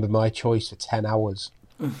featured game of my choice for 10 hours.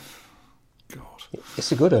 God.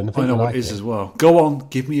 It's a good one. I know what it is as well. Go on.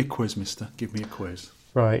 Give me a quiz, mister. Give me a quiz.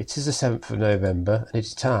 Right, it is the 7th of November, and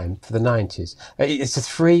it's time for the 90s. It's a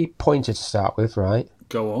 3-pointer to start with, right?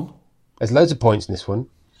 Go on. There's loads of points in this one.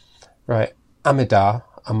 Right, Amida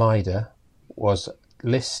was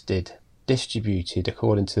distributed,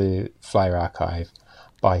 according to Flyer Archive,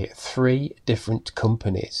 by 3 different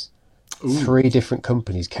companies. Ooh. 3 different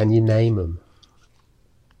companies. Can you name them?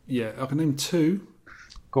 Yeah, I can name 2.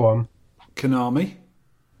 Go on. Konami.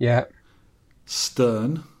 Yeah.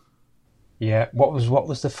 Stern. Yeah. What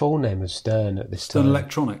was the full name of Stern at this time? Stern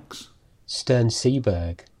Electronics. Stern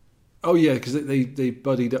Seaberg. Oh yeah, because they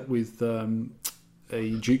buddied up with a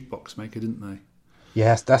jukebox maker, didn't they?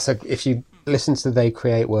 Yes, if you listen to the They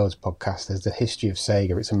Create Worlds podcast, there's the history of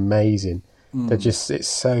Sega. It's amazing. It's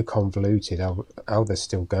so convoluted how they're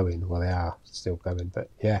still going. Well, they are still going, but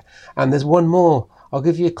yeah. And there's one more. I'll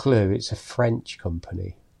give you a clue. It's a French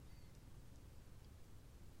company.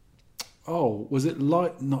 Oh, was it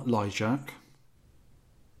not Lyjac?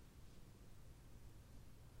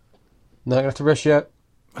 No, I have to rush you.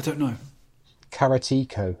 I don't know.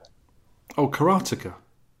 Karateko. Oh, Karateka.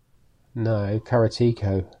 No,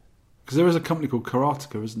 Karateko. Because there is a company called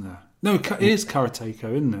Karateka, isn't there? No, it is Karateko,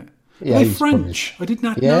 isn't it? Yeah, they're French. I did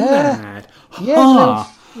not know that. Yeah,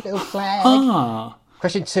 little flag.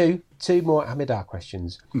 Question 2. two more Amidar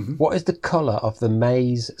questions. What is the colour of the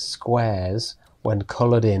maze squares when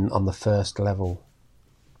coloured in on the first level?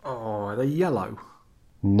 Oh, are they yellow?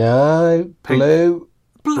 No, Pink. blue.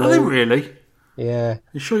 Are they really? Yeah.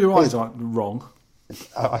 You sure your eyes aren't wrong?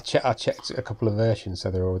 I checked a couple of versions, so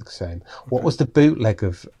they're all the same. What was the bootleg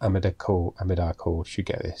of Amidar called? Should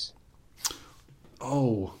get this.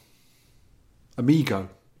 Oh, Amigo.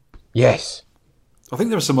 Yes. I think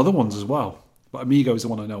there are some other ones as well, but Amigo is the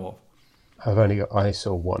one I know of. I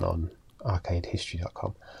saw one on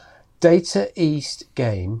arcadehistory.com. Data East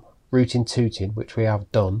game, Rootin' Tootin', which we have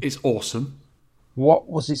done. It's awesome. What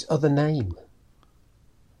was its other name?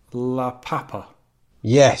 La Papa.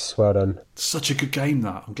 Yes, well done. Such a good game,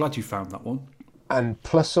 that. I'm glad you found that one. And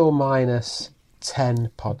plus or minus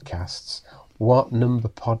 10 podcasts. What number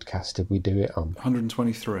podcast did we do it on?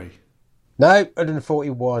 123. No,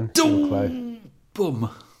 141. You were close. Boom.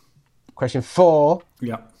 Question 4.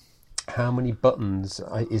 Yeah. How many buttons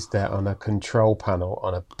is there on a control panel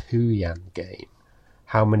on a Puyan game?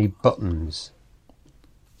 How many buttons?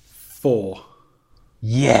 4.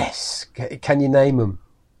 Yes. Can you name them?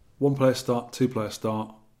 1 player start, 2 player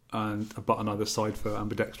start, and a button either side for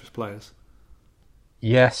ambidextrous players.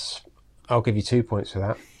 Yes. I'll give you 2 points for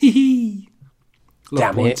that. Love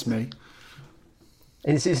Damn points, it. me.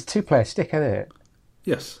 It's a 2-player stick, isn't it?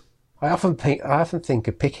 Yes. I often think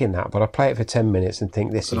of picking that, but I play it for 10 minutes and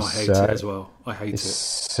think this And is I hate it as well. I hate it's it.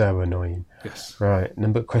 so annoying. Yes. Right,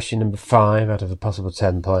 question number 5 out of the possible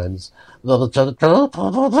 10 plans. No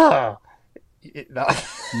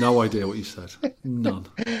idea what you said. None.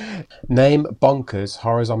 Name Bonkers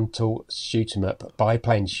horizontal shoot 'em up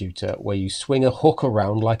biplane shooter where you swing a hook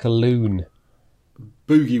around like a loon.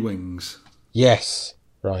 Boogie Wings. Yes.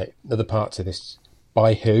 Right, another part to this.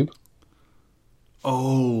 By who?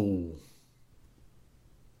 Oh.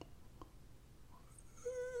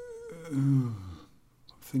 I'm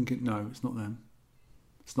thinking, no, it's not them.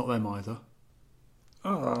 It's not them either.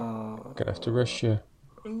 Gonna have to rush you.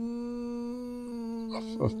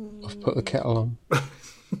 I've put the kettle on.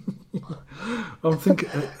 I'm thinking,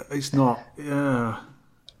 it's not. Yeah.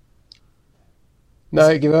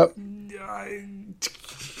 No, give up.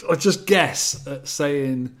 I just guess at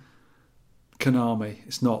saying Konami.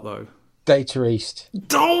 It's not, though. Data East.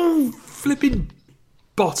 Oh, flipping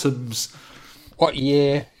bottoms. What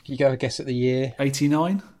year? You got to guess at the year.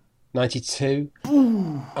 89? 92.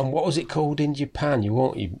 And what was it called in Japan?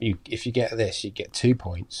 You if you get this, you get 2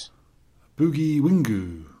 points. Boogie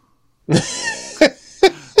Wingu.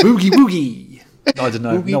 Boogie Woogie. I don't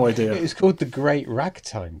know. No idea. It was called The Great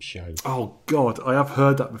Ragtime Show. Oh God, I have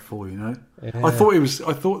heard that before. You know, Yeah. I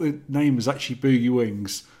thought the name was actually Boogie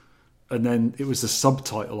Wings, and then it was the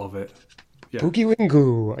subtitle of it. Yeah. Boogie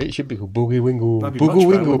Wingu. It should be called Boogie Wingu. That'd be Boogie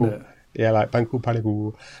much better, wouldn't it? Yeah, like Banku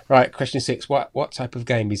Paligu. Right, question 6. What type of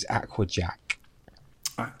game is Aquajack?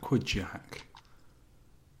 Aquajack.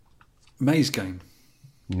 Maze game.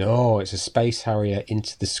 No, it's a Space Harrier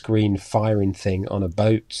into the screen firing thing on a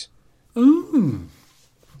boat. Ooh.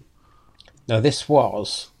 Now, this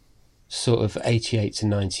was sort of 88 to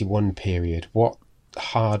 91 period. What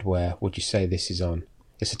hardware would you say this is on?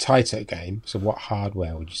 It's a Taito game, so what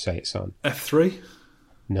hardware would you say it's on? F3.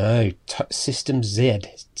 No, System Z.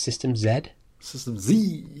 System Z? System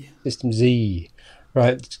Z. System Z.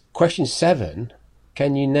 Right, question 7.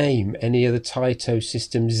 Can you name any other Taito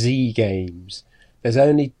System Z games? There's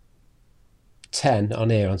only 10 on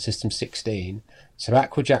here on System 16. So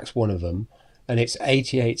Aquajack's one of them, and it's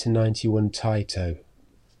 88 to 91 Taito.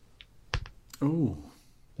 Ooh.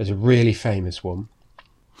 There's a really famous one.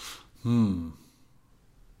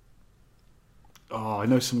 Oh, I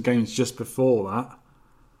know some games just before that.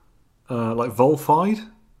 Like Volfied?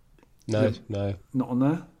 No, Yeah. no, Not on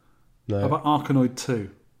there? How no, about Arkanoid 2?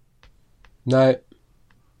 no.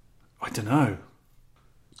 I don't know.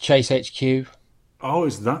 Chase HQ, Oh,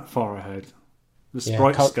 is that far ahead? The Yeah,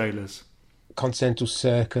 sprite can't- scalers. Continental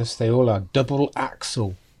Circus, they all are double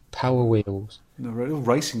axle power wheels. They're all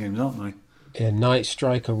racing games, aren't they? Yeah, Night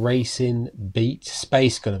Striker Racing, Beat,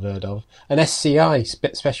 Space Gun I've heard of, and SCI,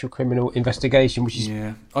 Special Criminal Investigation, which is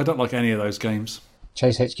Yeah. I don't like any of those games.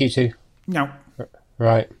 Chase HQ2. No.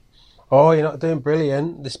 Right. Oh, you're not doing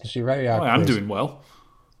brilliant. This must be very hard. I am quiz. doing well.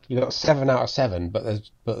 You got 7 out of 7, but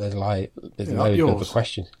there's Yeah, loads of yours. other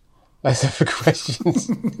questions. Loads of other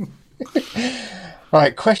questions.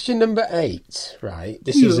 Right, question number 8. Right,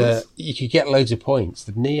 this is Yes. you could get loads of points.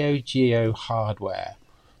 The Neo Geo hardware.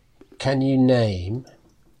 Can you name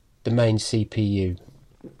the main CPU?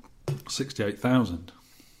 68,000.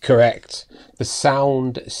 Correct. The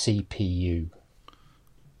sound CPU.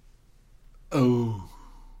 Oh.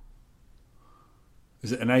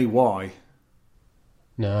 Is it an AY?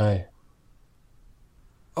 No.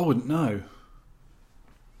 I wouldn't know.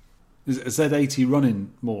 Is it a Z80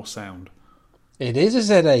 running more sound? It is a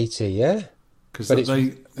Z80, yeah. Because But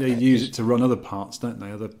they use it to run other parts, don't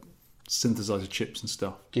they? Other synthesizer chips and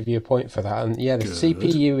stuff. Give you a point for that. And yeah, the Good.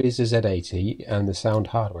 CPU is a Z80 and the sound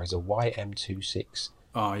hardware is a YM2610.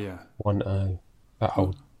 Oh, yeah.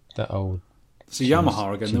 That old It's a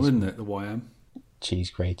Yamaha again, though, isn't it? The YM. cheese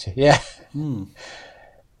grater. Yeah. Hmm.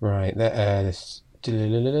 Right.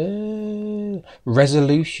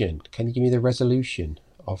 Resolution. Can you give me the resolution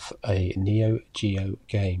of a Neo Geo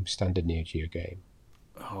game, standard Neo Geo game?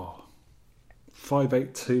 Oh.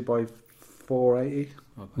 582 by 480?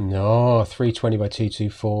 No, 320 by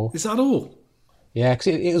 224. Is that all? Yeah, because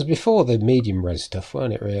it was before the medium res stuff,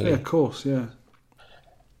 weren't it, really? Yeah, of course, yeah.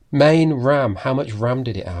 Main RAM. How much RAM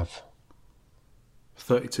did it have?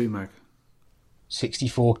 32 meg.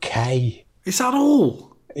 64K. Is that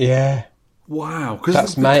all? Yeah. Wow.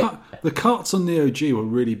 That's Because the carts on Neo Geo were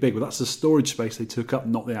really big, but that's the storage space they took up,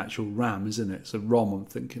 not the actual RAM, isn't it? It's a ROM I'm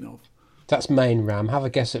thinking of. That's main RAM. Have a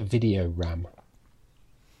guess at video RAM.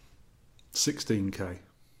 16K.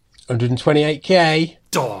 128K.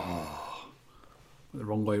 Oh, the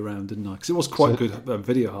wrong way round, didn't I? Because it was quite good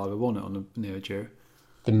video hardware, wasn't it, on the Neo Geo?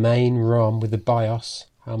 The main ROM with the BIOS.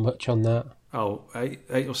 How much on that? Oh, 8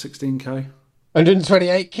 or 16K?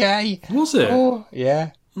 128K. Was it? Oh,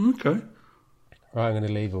 yeah. Okay. Right, I'm going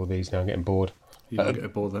to leave all these now. I'm getting bored. You don't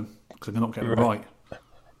get bored then, because they're not getting it right.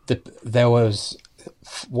 There was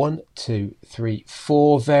 4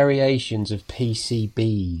 variations of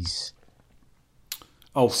PCBs.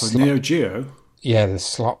 Oh, for Neo Geo? Yeah, the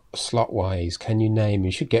slot wise. Can you name?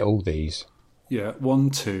 You should get all these. Yeah, 1,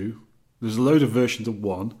 2. There's a load of versions of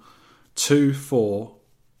 1, 2, 4,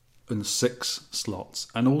 and 6 slots.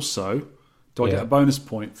 And also, do I get a bonus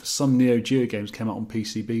point for some Neo Geo games came out on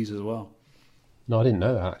PCBs as well? No, I didn't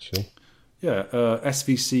know that actually. Yeah,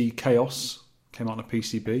 SVC Chaos came out on a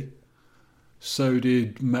PCB. So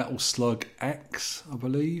did Metal Slug X, I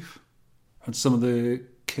believe. And some of the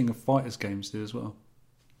King of Fighters games did as well.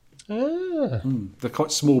 Ah. They're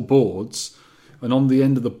quite small boards, and on the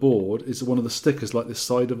end of the board is one of the stickers like this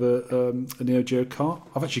side of a Neo Geo cart.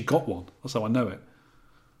 I've actually got one. That's how I know it.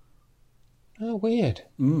 Oh, weird.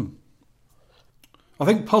 I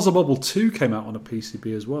think Puzzle Bobble 2 came out on a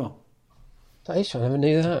PCB as well. That is, I never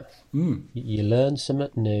knew that. You learn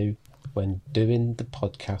something new when doing the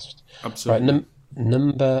podcast. Absolutely. Right,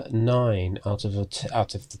 number 9 out of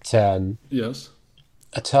the 10. Yes.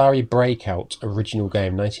 Atari Breakout original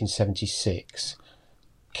game, 1976.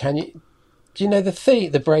 Do you know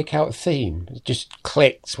the Breakout theme? It just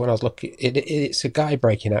clicked when I was looking. It's a guy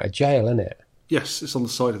breaking out of jail, isn't it? Yes, it's on the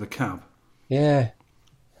side of the cab. Yeah.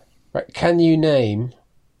 Right. Can you name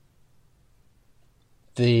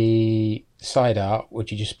the side art?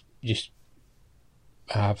 Would you just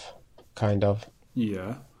have kind of?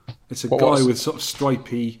 Yeah. It's a guy with sort of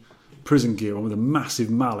stripy prison gear on with a massive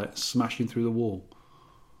mallet smashing through the wall.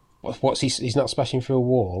 What's he? He's not smashing through a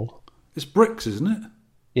wall. It's bricks, isn't it?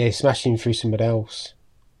 Yeah, he's smashing through somebody else.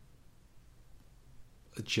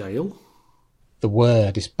 A jail? The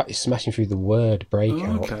word is smashing through the word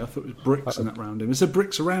Breakout. Oh, okay, I thought it was bricks and that around him. Is there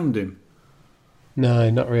bricks around him?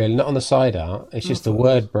 No, not really. Not on the side art. It's just the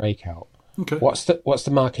word Breakout. Okay. What's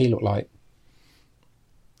the marquee look like?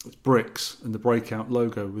 It's bricks and the Breakout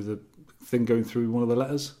logo with a thing going through one of the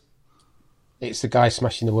letters. It's the guy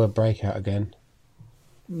smashing the word Breakout again.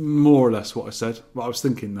 More or less what I said, but I was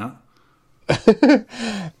thinking that.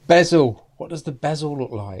 Bezel. What does the bezel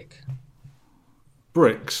look like?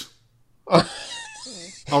 Bricks.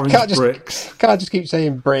 Orange bricks. Can't just keep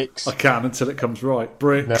saying bricks. I can until it comes right.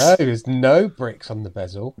 Bricks. No, there's no bricks on the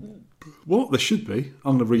bezel. What? There should be.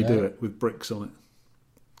 I'm going to redo it with bricks on it.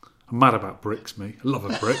 I'm mad about bricks, me. I love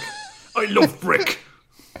a brick. I love brick.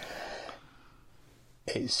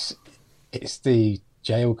 It's the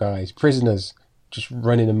jail guys, prisoners, just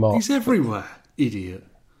running amok. He's everywhere. Idiot.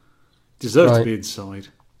 Deserves to be inside.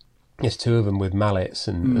 There's 2 of them with mallets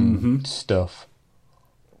and stuff.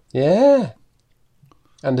 Yeah.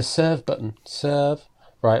 And the serve button. Serve.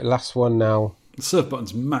 Right, last one now. The serve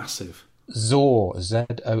button's massive. Zor.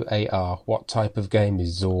 Zoar. What type of game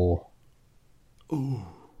is Zor? Ooh.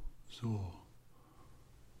 Zor.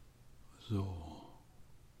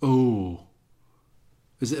 Ooh.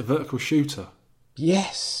 Is it a vertical shooter?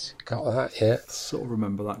 Yes. Got that, yeah. Sort of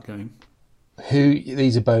remember that game.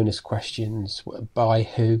 These are bonus questions. By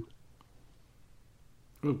who?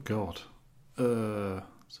 Oh, God.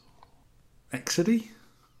 Exidy?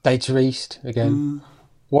 Data East, again.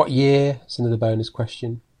 What year? It's another bonus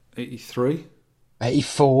question. 83.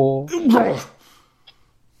 84.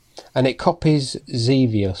 And it copies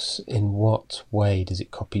Xevious. In what way does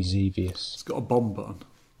it copy Xevious? It's got a bomb button.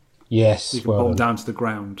 Yes, So you can bomb down to the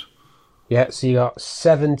ground. Yeah, so you got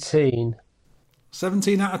 17.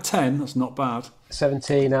 17 out of 10. That's not bad.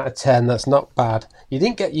 17 out of 10. That's not bad. You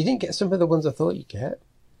didn't get some of the ones I thought you'd get.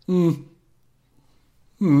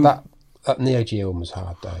 That Neo Geo one was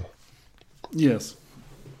hard though. Yes.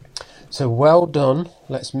 So well done.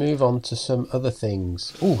 Let's move on to some other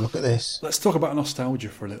things. Oh, look at this. Let's talk about nostalgia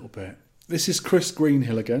for a little bit. This is Chris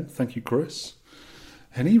Greenhill again. Thank you, Chris.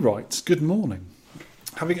 And he writes, "Good morning.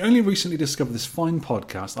 Having only recently discovered this fine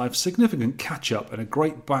podcast, I have significant catch-up and a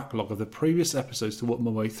great backlog of the previous episodes to work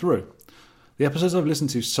my way through. The episodes I've listened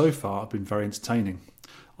to so far have been very entertaining.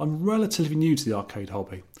 I'm relatively new to the arcade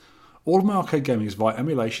hobby. All of my arcade gaming is via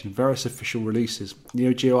emulation and various official releases.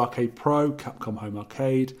 Neo Geo Arcade Pro, Capcom Home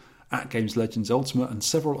Arcade, AtGames Legends Ultimate and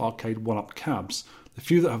several arcade one-up cabs, the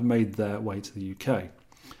few that have made their way to the UK.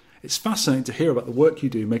 It's fascinating to hear about the work you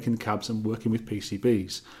do making the cabs and working with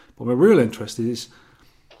PCBs, but my real interest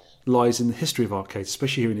lies in the history of arcades,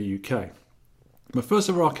 especially here in the UK. My first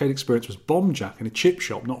ever arcade experience was Bomb Jack in a chip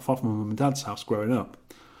shop not far from my mum and dad's house growing up.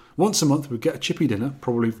 Once a month we'd get a chippy dinner,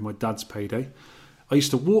 probably for my dad's payday. I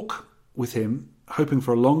used to walk with him, hoping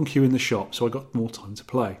for a long queue in the shop so I got more time to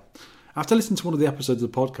play. After listening to one of the episodes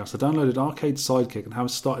of the podcast, I downloaded Arcade Sidekick and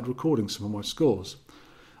have started recording some of my scores.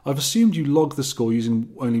 I've assumed you log the score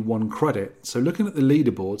using only 1 credit, so looking at the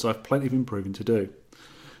leaderboards I have plenty of improving to do.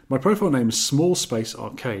 My profile name is Small Space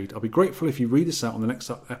Arcade. I'll be grateful if you read this out on the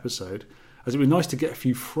next episode, as it would be nice to get a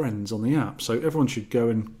few friends on the app, so everyone should go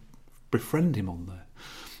and befriend him on there.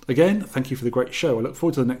 Again, thank you for the great show. I look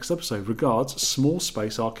forward to the next episode. Regards, Small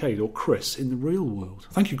Space Arcade, or Chris in the real world."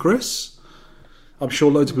 Thank you, Chris. I'm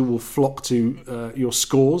sure loads of people will flock to your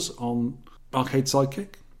scores on Arcade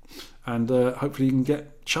Sidekick, and hopefully you can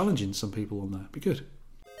get challenging some people on there. Be good.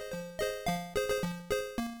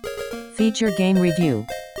 Feature game review.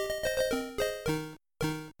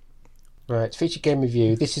 Right, feature game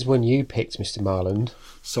review. This is one you picked, Mr. Marland.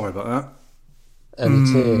 Sorry about that. And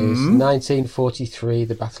it is 1943,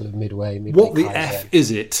 the Battle of Midway. What the F is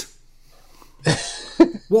it?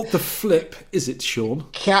 What the flip is it, Sean?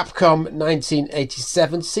 Capcom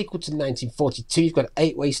 1987, sequel to 1942. You've got an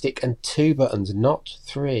 8-way stick and 2 buttons, not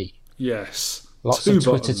 3. Yes. Lots of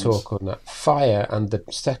Twitter talk on that. Fire, and the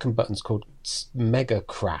second button's called Mega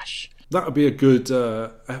Crash. That would be a good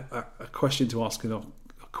a question to ask in a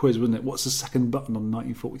quiz, wouldn't it? What's the second button on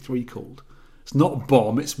 1943 called? It's not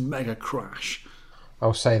Bomb, it's Mega Crash.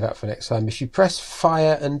 I'll say that for next time. If you press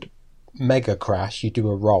Fire and Mega Crash, you do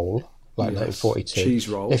a roll, like 1942. Cheese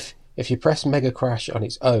roll. If you press Mega Crash on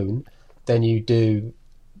its own, then you do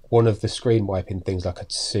one of the screen wiping things like a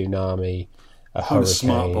tsunami, a hurricane. A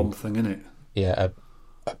smart bomb thing, isn't it? Yeah,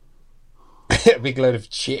 a big load of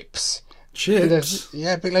chips. Chips?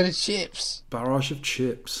 A big load of chips. Barrage of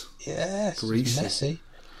chips. Yes, Greasy. messy.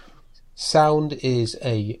 Sound is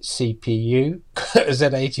a CPU,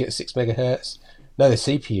 Z80 at 6 megahertz. No, the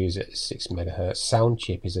CPU is at 6 megahertz. Sound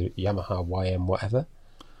chip is a Yamaha YM whatever.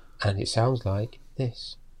 And it sounds like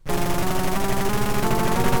this.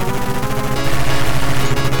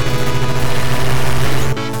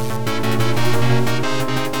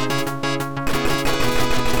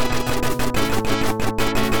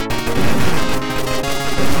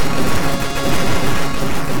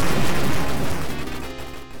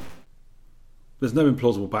 There's no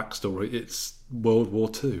implausible backstory. It's World War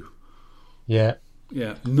II. Yeah.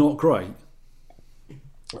 Yeah, not great.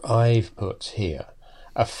 I've put here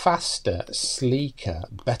a faster, sleeker,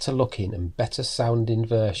 better looking and better sounding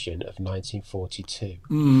version of 1942.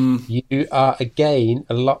 You are again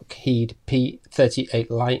a Lockheed P-38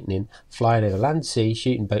 Lightning flying over land, sea,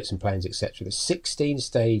 shooting boats and planes, etc. There's 16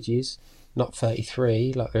 stages, not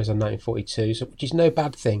 33 like there's on 1942, so, which is no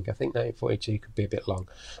bad thing. I think 1942 could be a bit long.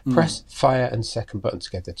 Press fire and second button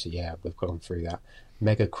together to, we've gone through that.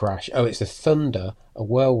 Mega Crash. Oh, it's a thunder, a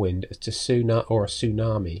whirlwind, a tsunami, or a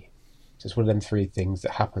tsunami. So it's one of them 3 things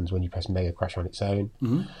that happens when you press Mega Crash on its own.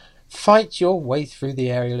 Fight your way through the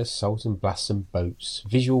aerial assault and blast some boats.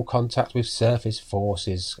 Visual contact with surface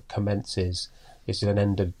forces commences. It's an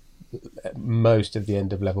end of most of the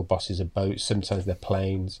end of level bosses are boats. Sometimes they're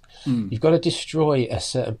planes. You've got to destroy a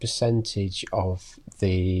certain percentage of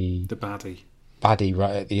the baddie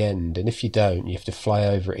right at the end, and if you don't, you have to fly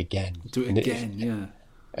over it again. Do it again,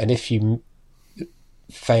 And if you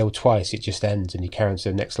fail twice, it just ends and you carry on to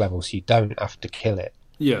the next level, so you don't have to kill it.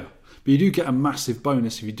 Yeah, but you do get a massive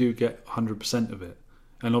bonus if you do get 100% of it.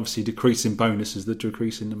 And obviously decreasing bonus is the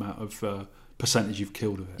decreasing amount of percentage you've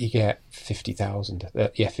killed of it. You get 50,000.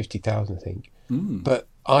 50,000, I think. But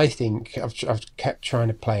I think I've kept trying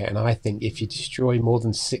to play it, and I think if you destroy more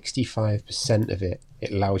than 65% of it,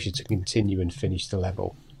 it allows you to continue and finish the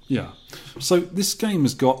level. Yeah. So this game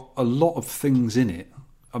has got a lot of things in it.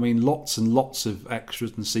 I mean, lots and lots of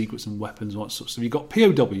extras and secrets and weapons and all that sort of stuff. You've got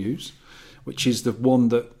POWs, which is the one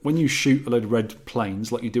that when you shoot a load of red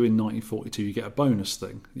planes, like you do in 1942, you get a bonus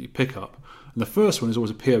thing that you pick up. And the first one is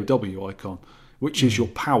always a POW icon, which is your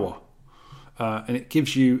power. And it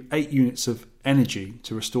gives you 8 units of energy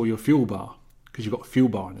to restore your fuel bar, because you've got a fuel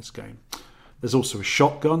bar in this game. There's also a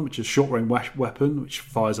shotgun, which is a short-range weapon, which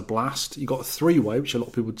fires a blast. You've got a 3-way, which a lot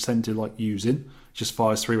of people tend to like using. It just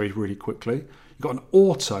fires 3 ways really quickly. You've got an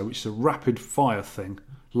auto, which is a rapid-fire thing.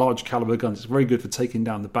 Large caliber guns. It's very good for taking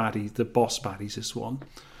down the boss baddies, this one.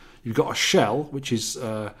 You've got a shell, which is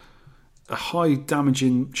a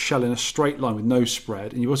high-damaging shell in a straight line with no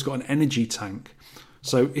spread. And you've also got an energy tank.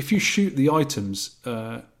 So if you shoot the items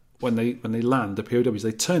when they land, the POWs,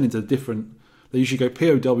 they turn into different... They usually go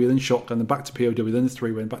POW, then shotgun, then back to POW, then the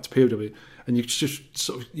 3-way, and back to POW. And you just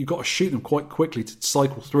you've got to shoot them quite quickly to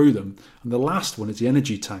cycle through them. And the last one is the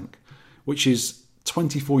energy tank, which is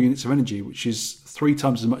 24 units of energy, which is 3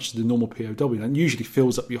 times as much as the normal POW. And it usually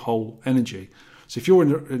fills up your whole energy. So if you're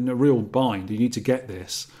in a real bind, you need to get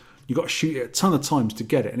this. You've got to shoot it a ton of times to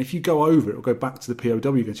get it. And if you go over it, it'll go back to the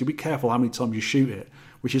POW again. So be careful how many times you shoot it,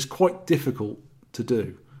 which is quite difficult to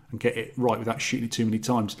do and get it right without shooting it too many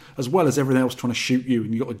times, as well as everything else trying to shoot you,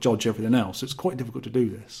 and you've got to dodge everything else. So it's quite difficult to do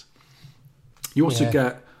this. You also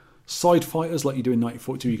get side fighters like you do in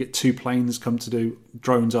 1942. You get 2 planes come to do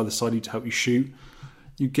drones either side of you to help you shoot.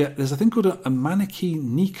 There's a thing called a Maneki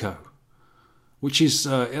Nico, which is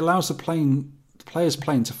it allows the player's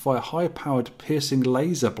plane to fire high-powered piercing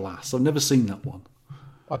laser blasts. I've never seen that one.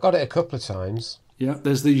 I got it a couple of times. Yeah,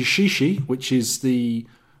 there's the Yoshishi, which is the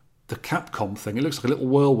Capcom thing. It looks like a little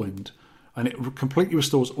whirlwind, and it completely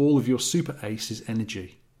restores all of your Super Ace's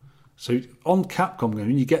energy. So on Capcom games,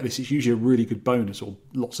 when you get this, it's usually a really good bonus or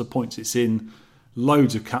lots of points. It's in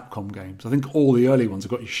loads of Capcom games. I think all the early ones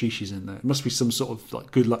have got Yoshishis in there. It must be some sort of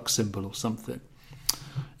like good luck symbol or something.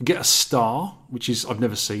 You get a star, which is I've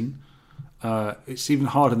never seen. It's even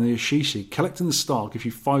harder than the Yoshishi. Collecting the star gives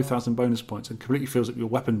you 5,000 bonus points and completely fills up your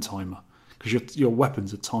weapon timer, because your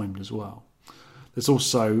weapons are timed as well. There's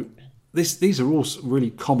also these are all really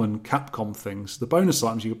common Capcom things. The bonus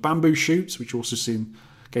items, you get bamboo shoots, which you also see in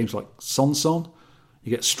games like Son Son. You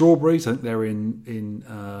get strawberries. I think they're in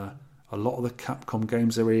a lot of the Capcom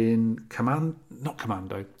games. They're in not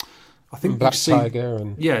Commando. I think Black Tiger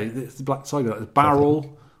and the Black Tiger. Like the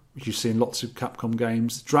barrel, which you see in lots of Capcom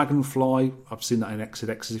games. Dragonfly, I've seen that in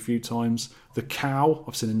Exodus a few times. The cow,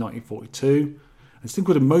 I've seen in 1942. And it's a thing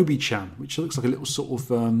called a Mobi-chan, which looks like a little sort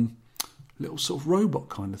of robot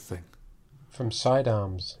kind of thing. From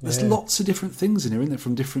Sidearms. There's lots of different things in here, isn't there,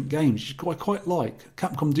 from different games, which I quite like.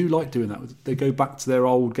 Capcom do like doing that. They go back to their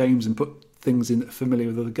old games and put things in that are familiar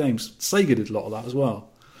with other games. Sega did a lot of that as well.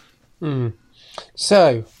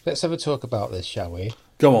 So, let's have a talk about this, shall we?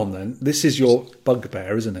 Go on then. This is your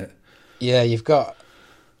bugbear, isn't it? Yeah, you've got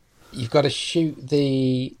to shoot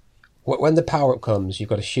the... When the power-up comes, you've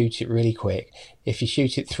got to shoot it really quick. If you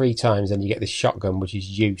shoot it 3 times, then you get this shotgun, which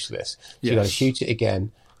is useless. So you've got to shoot it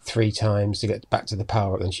again 3 times to get back to the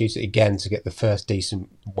power-up, then shoot it again to get the first decent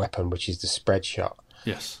weapon, which is the spread shot.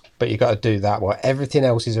 Yes. But you've got to do that while everything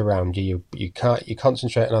else is around you. You're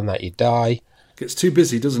concentrating on that, you die. Gets too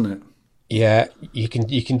busy, doesn't it? Yeah, you can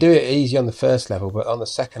do it easy on the first level, but on the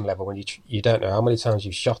second level, when you don't know how many times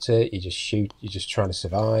you've shot it, you just shoot, you're just trying to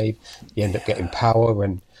survive, you end up getting power,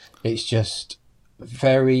 and it's just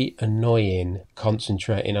very annoying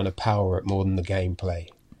concentrating on a power-up more than the gameplay.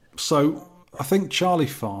 So, I think Charlie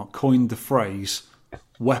Farr coined the phrase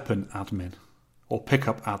weapon admin, or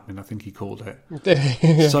pickup admin, I think he called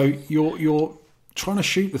it. So, you're trying to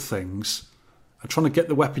shoot the things and trying to get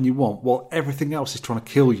the weapon you want while everything else is trying to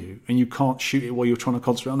kill you, and you can't shoot it while you're trying to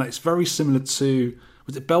concentrate on that. It's very similar to,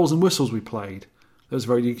 was it Bells and Whistles we played? That was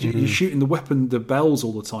you're shooting the bells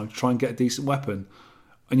all the time to try and get a decent weapon,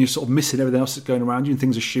 and you're sort of missing everything else that's going around you, and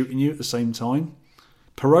things are shooting you at the same time.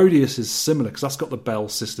 Parodius is similar, because that's got the bell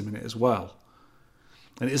system in it as well.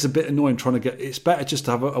 And it is a bit annoying trying to get... It's better just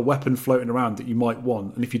to have a weapon floating around that you might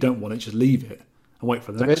want, and if you don't want it, just leave it and wait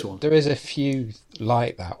for the next one. There is a few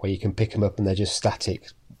like that where you can pick them up and they're just static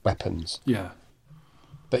weapons. Yeah.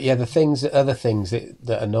 But yeah, other things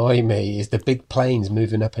that annoy me is the big planes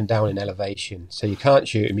moving up and down in elevation. So you can't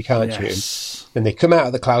shoot them, shoot them. Then they come out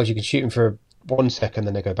of the clouds, you can shoot them for 1 second,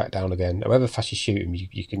 then they go back down again. However fast you shoot them,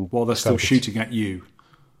 you can... While they're still shooting at you.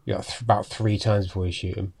 You got about 3 times before you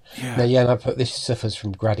shoot them. Yeah. And I put this suffers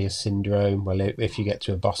from Gradius syndrome. Well, if you get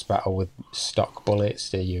to a boss battle with stock bullets,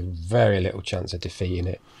 then you have very little chance of defeating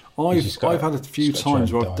it. I've had a few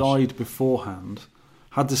times where I've died beforehand,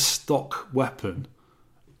 had the stock weapon,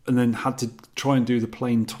 and then had to try and do the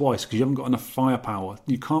plane twice because you haven't got enough firepower.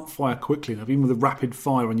 You can't fire quickly enough, even with a rapid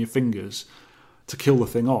fire on your fingers, to kill the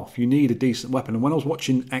thing off. You need a decent weapon. And when I was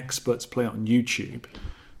watching experts play it on YouTube,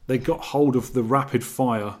 they got hold of the rapid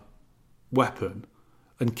fire weapon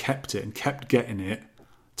and kept it and kept getting it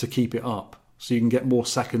to keep it up so you can get more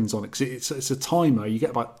seconds on it. 'Cause it's a timer. You get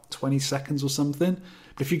about 20 seconds or something.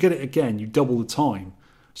 But if you get it again, you double the time.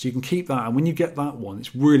 So you can keep that. And when you get that one,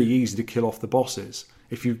 it's really easy to kill off the bosses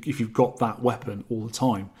if you've got that weapon all the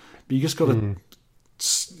time. But you just got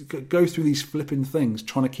to go through these flipping things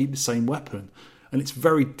trying to keep the same weapon. And it's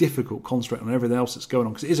very difficult concentrating on everything else that's going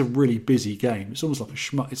on because it is a really busy game. It's almost like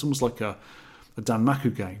it's almost like a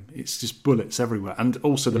Danmaku game. It's just bullets everywhere, and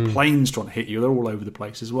also the planes trying to hit you. They're all over the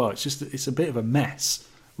place as well. It's a bit of a mess,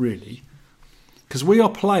 really, because we are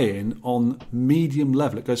playing on medium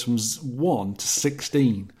level. It goes from 1 to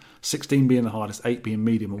 16. 16 being the hardest, 8 being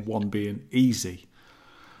medium, and 1 being easy.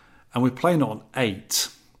 And we're playing it on 8,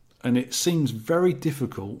 and it seems very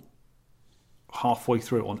difficult halfway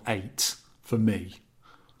through on 8. For me.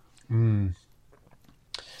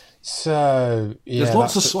 So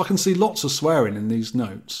there's I can see lots of swearing in these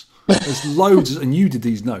notes. There's loads, and you did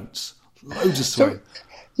these notes. Loads of swearing.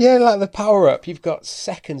 So, like the power up, you've got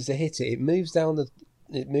seconds to hit it. It moves down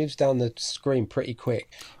the screen pretty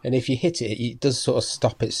quick, and if you hit it, it does sort of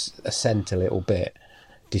stop its ascent a little bit,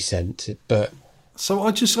 descent. But so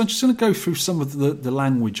I'm just going to go through some of the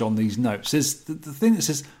language on these notes. There's the thing that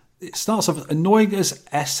says it starts off annoying as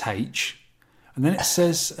SH. And then it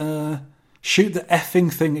says, shoot the effing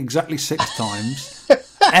thing exactly 6 times.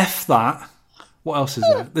 F that. What else is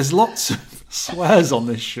there? There's lots of swears on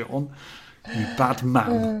this, Sean. You bad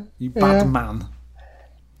man. You bad man.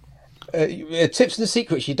 Tips and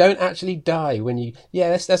secrets. You don't actually die when you...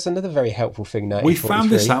 Yeah, that's another very helpful thing now. We found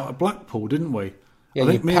this out at Blackpool, didn't we? Yeah, I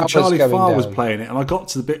think me and Charlie Farr was playing it, and I got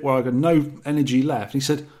to the bit where I got no energy left. And he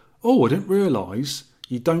said, I didn't realise...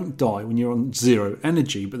 You don't die when you're on 0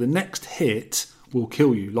 energy, but the next hit will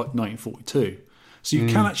kill you, like 1942. So you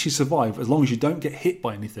can actually survive as long as you don't get hit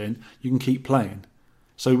by anything. You can keep playing.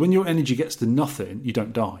 So when your energy gets to nothing, you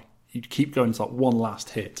don't die. You keep going to like one last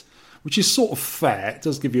hit, which is sort of fair. It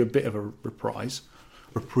does give you a bit of a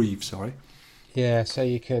reprieve. Sorry. Yeah, so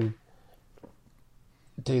you can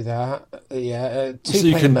do that. Yeah,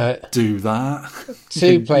 two-player mode. Do that.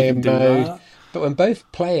 2-player mode. That. But when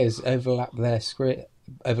both players overlap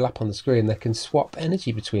on the screen, they can swap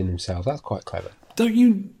energy between themselves. That's quite clever. Don't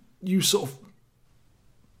you sort of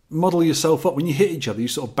model yourself up when you hit each other? You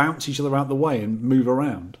sort of bounce each other out the way and move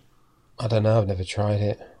around. I don't know. I've never tried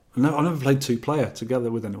it. No, I've never played 2-player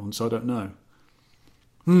together with anyone, so I don't know.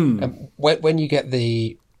 When you get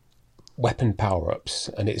the weapon power-ups,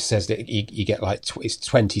 and it says that you get like it's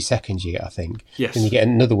 20 seconds you get, I think. Yes. And you get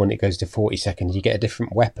another one, it goes to 40 seconds. You get a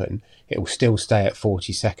different weapon, it will still stay at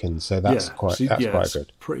 40 seconds. So that's quite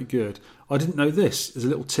good. Pretty good. I didn't know this. There's a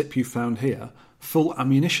little tip you found here. Full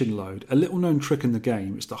ammunition load. A little known trick in the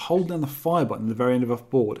game is to hold down the fire button at the very end of a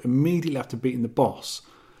board immediately after beating the boss.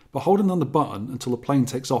 By holding down the button until the plane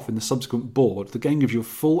takes off in the subsequent board, the game gives you a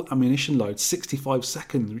full ammunition load, 65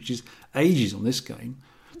 seconds, which is ages on this game.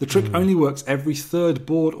 The trick only works every 3rd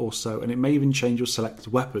board or so, and it may even change your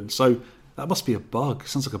selected weapon. So that must be a bug. It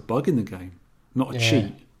sounds like a bug in the game, not a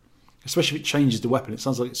cheat. Especially if it changes the weapon. It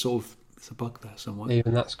sounds like it's a bug there somewhere.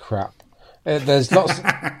 Even that's crap. There's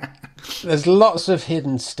lots of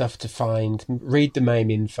hidden stuff to find. Read the main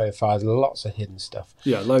info files. Lots of hidden stuff.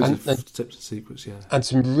 Yeah, loads of tips and secrets. Yeah, and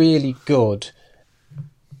some really good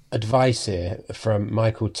advice here from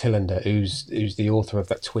Michael Tillander, who's the author of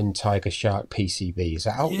that Twin Tiger Shark PCB. Is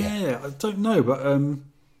that out yet? Yeah, I don't know, but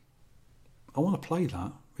I want to play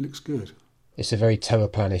that. It looks good. It's a very Toa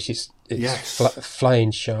Planish. It's flying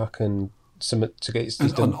shark and some to get. He's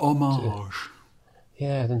done an homage.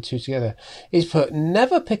 Yeah, them two together. He's put,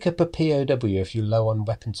 never pick up a POW if you're low on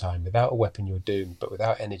weapon time. Without a weapon, you're doomed, but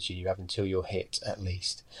without energy, you have until you're hit, at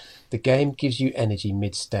least. The game gives you energy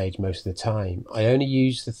mid-stage most of the time. I only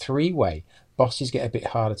use the 3-way. Bosses get a bit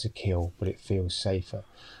harder to kill, but it feels safer.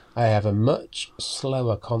 I have a much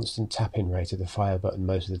slower constant tapping rate of the fire button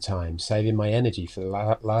most of the time, saving my energy for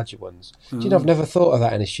the larger ones. Do you know, I've never thought of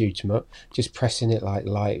that in a shoot 'em up, just pressing it like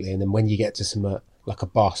lightly, and then when you get to some like a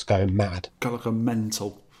boss going mad. Going like a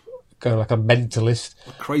mentalist.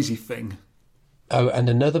 A crazy thing. Oh, and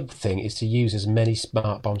another thing is to use as many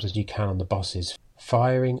smart bombs as you can on the bosses,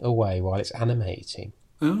 firing away while it's animating.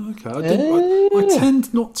 Oh, okay. I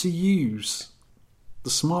tend not to use the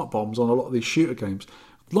smart bombs on a lot of these shooter games.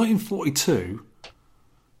 Like in 42,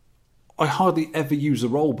 I hardly ever use a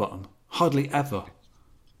roll button. Hardly ever.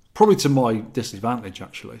 Probably to my disadvantage,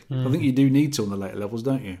 actually. I think you do need to on the later levels,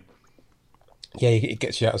 don't you? Yeah, it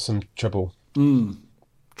gets you out of some trouble.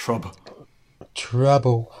 Trouble.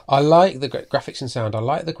 I like the graphics and sound. I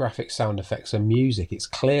like the graphics, sound effects, and music. It's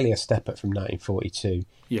clearly a step up from 1942.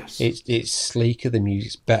 Yes. It's sleeker. The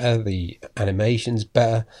music's better. The animation's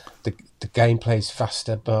better. The gameplay's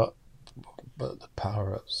faster. But the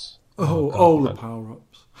power ups. The power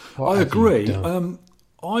ups. I agree.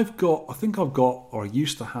 I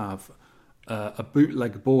used to have a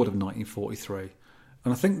bootleg board of 1943,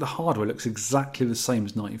 and I think the hardware looks exactly the same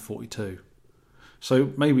as 1942.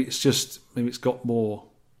 So maybe it's got more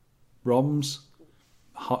ROMs,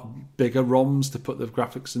 bigger ROMs to put the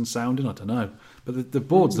graphics and sound in. I don't know, but the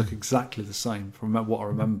boards look exactly the same from what I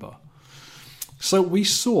remember. So we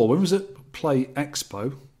saw, when was it, Play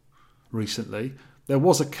Expo recently, there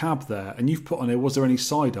was a cab there, and you've put on there, was there any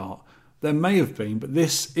side art? There may have been, but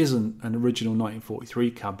this isn't an original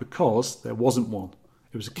 1943 cab because there wasn't one.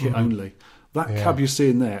 It was a kit only. That cab you're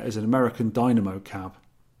seeing there is an American Dynamo cab.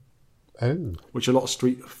 Oh. Which a lot of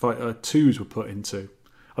Street Fighter 2s were put into.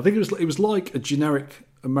 I think it was like a generic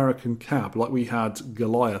American cab, like we had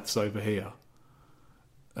Goliaths over here.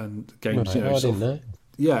 And games, I didn't know.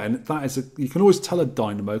 Yeah, and that is you can always tell a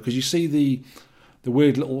Dynamo because you see the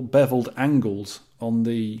weird little beveled angles on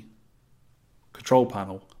the control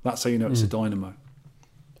panel. That's how you know it's a Dynamo.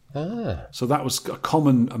 Ah. So that was a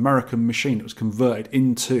common American machine that was converted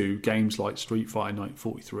into games like Street Fighter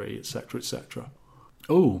 1943, etc., etc.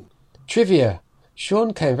 Oh. Trivia.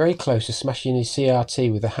 Sean came very close to smashing his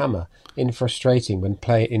CRT with a hammer in frustration when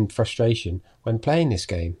playing this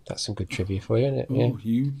game. That's some good trivia for you, isn't it? Oh,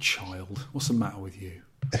 you child. What's the matter with you?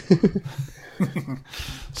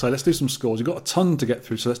 So let's do some scores. We've got a ton to get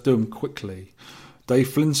through, so let's do them quickly. Dave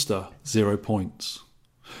Flinster, 0 points.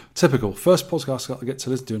 Typical. First podcast I get to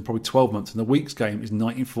listen to in probably 12 months, and the week's game is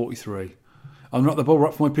 1943. I'm not the ball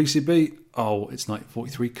up for my PCB. Oh, it's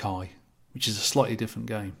 1943 Kai, which is a slightly different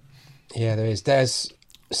game. Yeah, there is. There's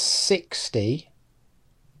 60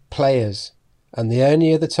 players, and the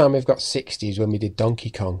only other time we've got 60 is when we did Donkey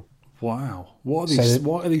Kong. Wow. What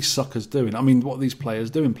are these suckers doing? I mean, what are these players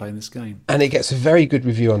doing playing this game? And it gets a very good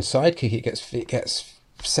review on Sidekick. It gets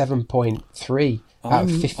 7.3 out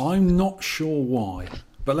of 50. I'm not sure why,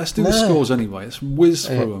 but let's do the scores anyway. Let's whiz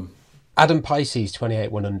through them. Adam Pisces,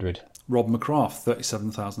 28,100. Rob McCraft,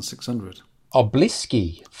 37,600.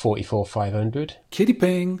 Oblisky, 44,500. Kiddie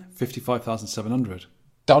Ping, 55,700.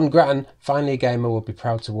 Don Grattan, finally a gamer will be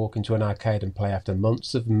proud to walk into an arcade and play after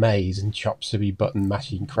months of maze and chop suey button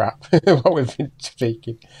mashing crap. What we've been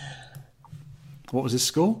speaking. What was his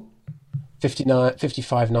score?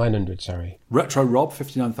 55,900, sorry. Retro Rob,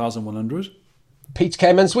 59,100. Peter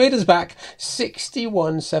K. Mansweeder's back,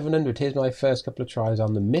 61,700. Here's my first couple of tries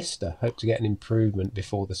on the Mister. Hope to get an improvement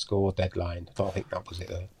before the score deadline. I think that was it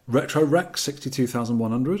though. Retro Rex,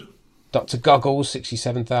 62,100. Dr. Goggles,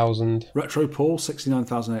 67,000. Retro Paul,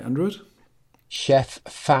 69,800. Chef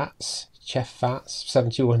Fats,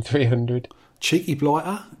 71,300. Cheeky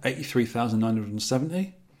Blighter,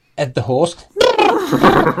 83,970. Ed the Horse.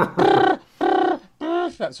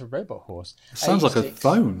 That's a robot horse. It sounds like a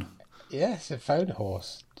phone. Yeah, it's a phone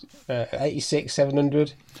horse.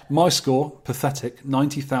 86,700. My score, pathetic,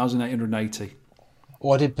 90,880.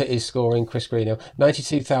 I did put his score in, Chris Greeno.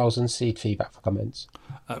 92,000. Seed feedback for comments.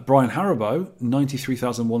 Brian Haribo,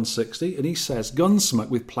 93,160. And he says, Gunsmoke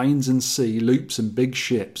with planes and sea, loops and big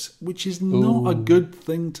ships, which is not a good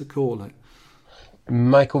thing to call it.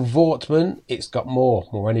 Michael Vortman, it's got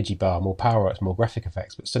more energy bar, more power-ups, more graphic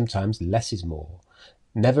effects, but sometimes less is more.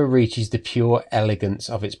 Never reaches the pure elegance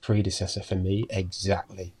of its predecessor for me.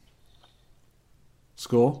 Exactly.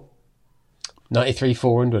 Score?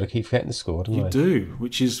 93,400. I keep forgetting the score, don't I? You do,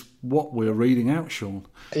 which is what we're reading out, Sean.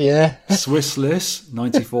 Yeah. Swiss Liss,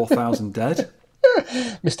 94,000 dead.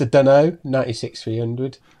 Mr. Dunno,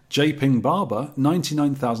 96,300. J. Ping Barber,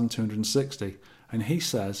 99,260. And he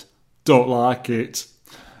says, don't like it.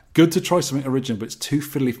 Good to try something original, but it's too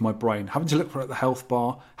fiddly for my brain. Having to look for it at the health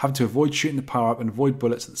bar, having to avoid shooting the power up and avoid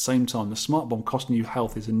bullets at the same time. The smart bomb costing you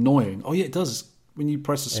health is annoying. Oh yeah, it does. When you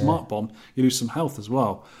press a smart bomb, you lose some health as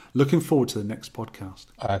well. Looking forward to the next podcast.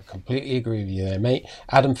 I completely agree with you there, mate.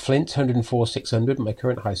 Adam Flint, 104,600, my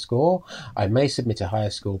current high score. I may submit a higher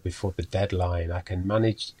score before the deadline.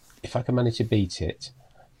 If I can manage to beat it,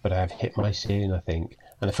 but I have hit my ceiling, I think.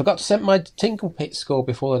 And I forgot to set my Tinkle Pit score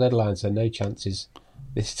before the deadline, so no chances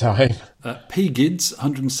this time. P. Gids,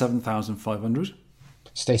 107,500.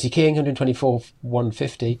 Stacey King, 124,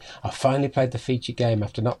 150. I finally played the featured game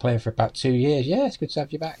after not playing for about 2 years. Yeah, it's good to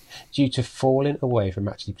have you back. Due to falling away from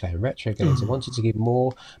actually playing retro games, I wanted to give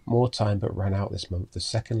more time, but ran out this month. The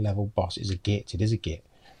second level boss is a git. It is a git.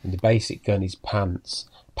 And the basic gun is pants.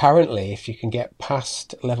 Apparently, if you can get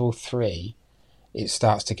past level 3, it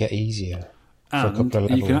starts to get easier. And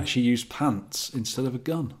you can actually use pants instead of a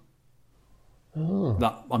gun. Oh.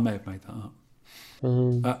 That I may have made that up.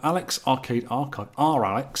 Alex Arcade Archive,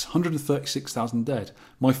 Alex, 136,000 dead.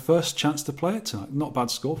 My first chance to play it tonight. Not a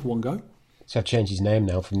bad score for one go. So I've changed his name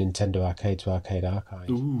now from Nintendo Arcade to Arcade Archive.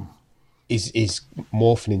 Ooh. Is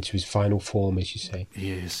morphing into his final form, as you say.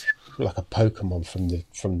 He is. Like a Pokemon from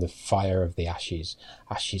the fire of the ashes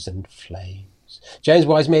and flames. James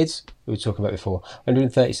Wise Mids, we were talking about before,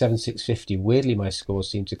 137,650. Weirdly, my scores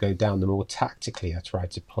seem to go down the more tactically I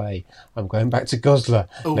tried to play. I'm going back to Guzzler.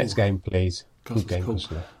 Ooh. Next game, please. Good game, cool.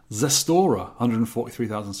 Guzzler. Zestora,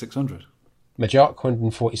 143,600. Majok,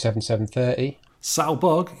 147,730. Sal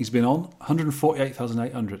Bug, he's been on,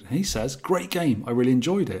 148,800. And he says, great game, I really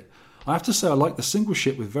enjoyed it. I have to say I like the single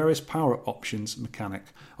ship with various power options mechanic.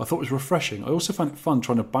 I thought it was refreshing. I also found it fun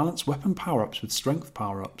trying to balance weapon power-ups with strength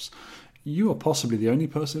power-ups. You are possibly the only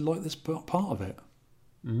person who liked this part of it.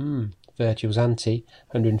 Virtual's Anti,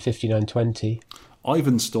 159,20.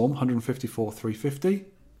 Ivan Storm, 154,350.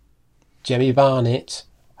 Jemmy Barnett,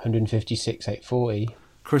 156,840.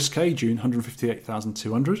 Chris K. June,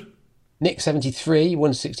 158,200. Nick 73,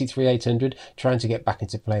 163,800, trying to get back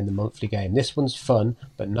into playing the monthly game. This one's fun,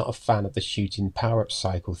 but not a fan of the shooting power-up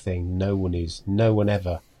cycle thing. No one is. No one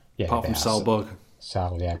ever. Yeah, apart from Sal Bug.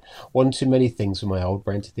 Sal, yeah. One too many things for my old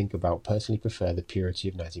brain to think about. Personally prefer the purity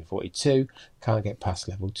of 1942. Can't get past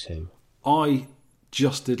level 2. I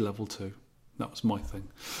just did level 2. That was my thing.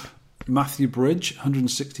 Matthew Bridge,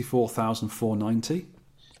 164,490.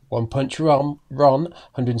 One Punch Ron,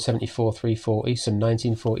 174,340. Some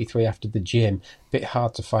 1943 after the gym. Bit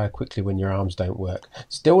hard to fire quickly when your arms don't work.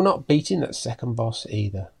 Still not beating that second boss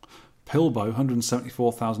either. Pilbo,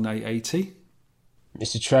 174,880.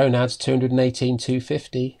 Mr. Tronads,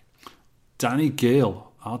 218,250. Danny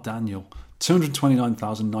Gill, our Daniel,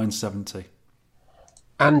 229,970.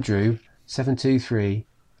 Andrew,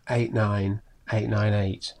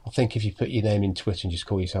 723,89898. I think if you put your name in Twitter and just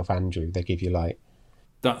call yourself Andrew, they give you like...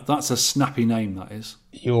 That's a snappy name, that is.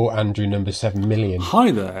 You're Andrew number 7 million.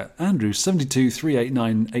 Hi there, Andrew,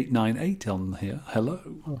 723,898 on here. Hello.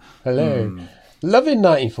 Hello. Loving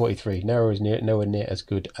 1943. Nowhere near as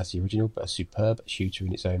good as the original, but a superb shooter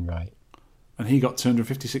in its own right. And he got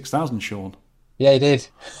 256,000, Sean. Yeah, he did.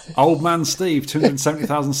 Old man Steve,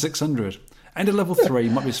 270,600. End of level 3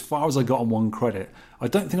 might be as far as I got on one credit. I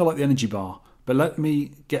don't think I like the energy bar, but let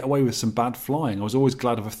me get away with some bad flying. I was always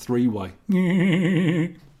glad of a 3-way.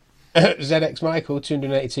 ZX Michael,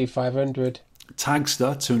 282,500.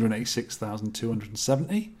 Tagster,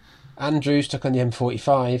 286,270. Andrew stuck on the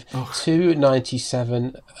M45,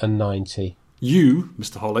 297,090. You,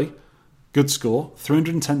 Mr. Holly, good score,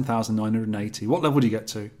 310,980. What level do you get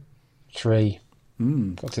to? 3.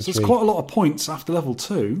 So it's quite a lot of points after level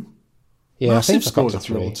 2. Yeah, massive I think scores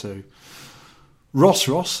after level 2. Ross,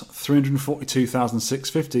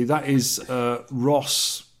 342,650. That is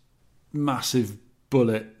Ross, massive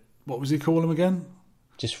bullet. What was he calling him again?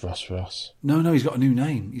 Just Ross. No, he's got a new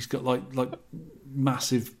name. He's got like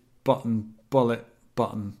massive bullet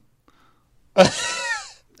button. Are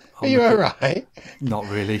you all right? Not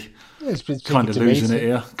really. It's been kind of losing it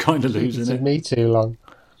here. Kind of losing it. Me too long.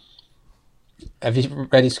 Have you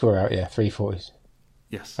ready to score out? Yeah, 340s.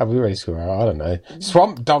 Yes. Have we ready to score out? I don't know.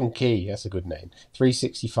 Swamp Donkey. That's a good name.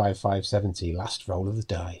 365,570. Last roll of the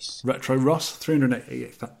dice. Retro Ross,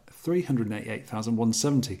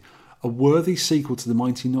 388,170. A worthy sequel to the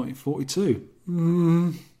mighty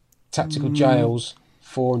 1942. Tactical Giles,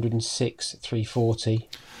 406,340.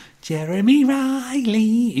 Jeremy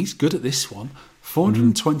Riley. He's good at this one.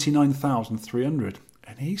 429,300.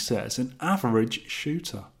 And he says an average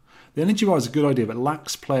shooter. The energy bar is a good idea, but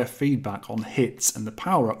lacks player feedback on hits, and the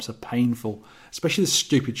power-ups are painful, especially the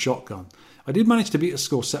stupid shotgun. I did manage to beat a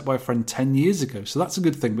score set by a friend 10 years ago, so that's a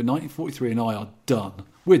good thing, but 1943 and I are done.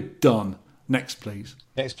 We're done. Next, please.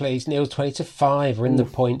 Next, please. Neil's 20-5. We're in the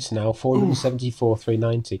points now.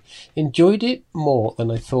 474,390. Enjoyed it more than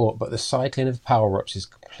I thought, but the cycling of power-ups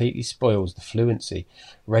completely spoils the fluency.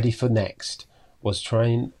 Ready for next. Was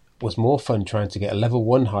more fun trying to get a level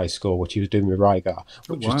 1 high score, which he was doing with Rygar,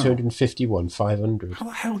 which was 251,500. How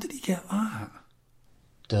the hell did he get that?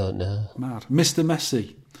 Don't know. Mad. Mr.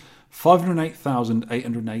 Messi,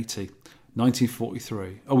 508,880.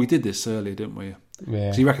 1943. Oh, we did this earlier, didn't we? Yeah.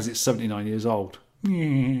 Because he reckons it's 79 years old.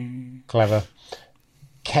 Clever.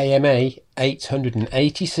 KMA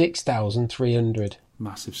 886,300.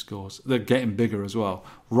 Massive scores. They're getting bigger as well.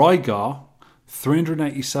 Rygar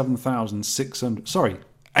 387,600. Sorry,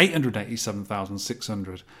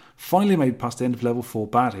 887,600. Finally made past the end of level 4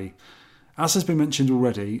 baddie. As has been mentioned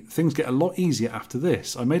already, things get a lot easier after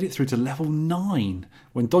this. I made it through to level 9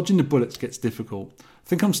 when dodging the bullets gets difficult. I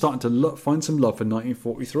think I'm starting to find some love for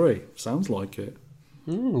 1943. Sounds like it.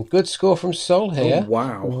 Good score from Sol here. Oh,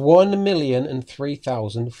 wow.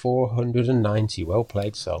 1,003,490. Well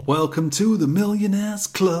played, Sol. Welcome to the Millionaires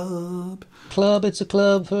Club. It's a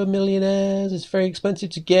club for millionaires. It's very expensive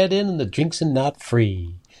to get in and the drinks are not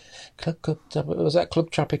free. Was that Club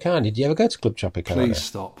Tropicana? Did you ever go to Club Tropicana?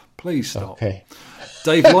 Please stop. Okay.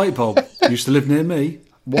 Dave Lightbulb used to live near me.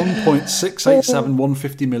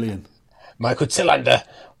 1.687,150 million. Michael Tillander.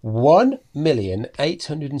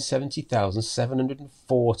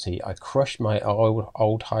 1,870,740. I crushed my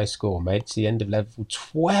old high score, made it to the end of level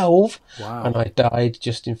 12, and I died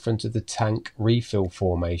just in front of the tank refill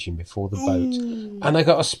formation before the boat. And I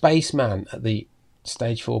got a spaceman at the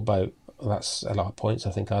stage 4 boat. Well, that's a lot of points,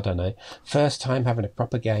 I think. I don't know. First time having a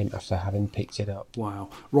proper game after having picked it up. Wow.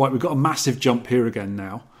 Right, we've got a massive jump here again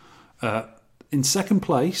now. In second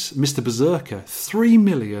place, Mr. Berserker,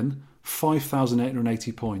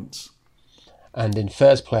 3,005,880 points. And in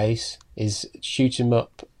first place is Shoot 'em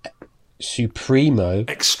Up Supremo.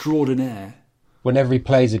 Extraordinaire. Whenever he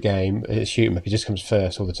plays a game, Shoot 'em Up, he just comes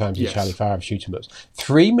first all the time. He's Charlie Fire of Shoot 'em Ups.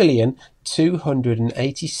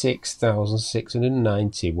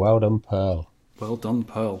 3,286,690. Well done, Pearl. Well done,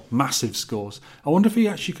 Pearl. Massive scores. I wonder if he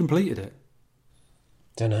actually completed it.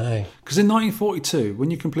 Don't know. Because in 1942, when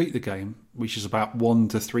you complete the game, which is about 1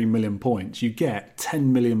 to 3 million points, you get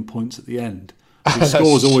 10 million points at the end. The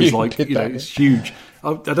score's always like, it's huge.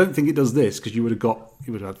 I don't think it does this because you would have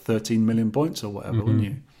had 13 million points or whatever, wouldn't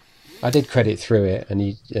you? I did credit through it, and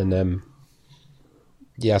I'll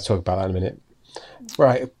talk about that in a minute.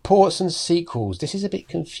 Right, ports and sequels. This is a bit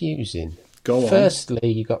confusing. Go on.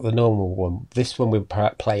 Firstly, you got the normal one. This one we're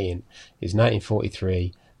playing is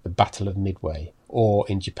 1943, The Battle of Midway, or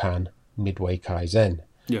in Japan, Midway Kaizen.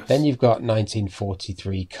 Yes. Then you've got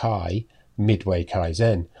 1943 Kai, Midway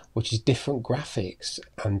Kaizen, which is different graphics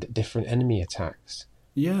and different enemy attacks.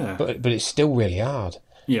 Yeah. But it's still really hard.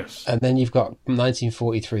 Yes. And then you've got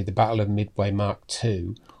 1943, The Battle of Midway Mark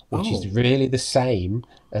II, which is really the same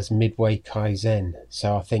as Midway Kaizen.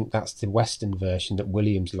 So I think that's the Western version that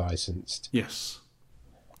Williams licensed. Yes.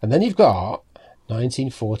 And then you've got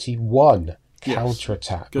 1941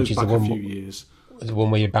 Counterattack, Goes which is back a few years. The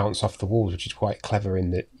one where you bounce off the walls, which is quite clever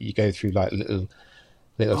in that you go through like little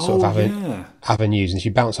sort of avenues, and if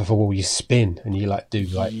you bounce off a wall, you spin, and you do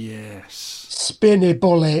spinny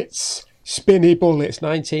bullets.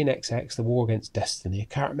 19XX, The War Against Destiny. I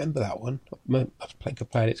can't remember that one. I played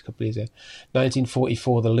it a couple of years ago.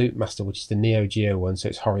 1944, The Loot Master, which is the Neo Geo one, so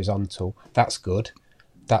it's horizontal. That's good.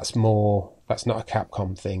 That's not a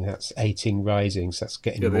Capcom thing. That's 18 Rising, so that's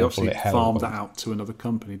getting more bullet hell. They obviously farmed that out to another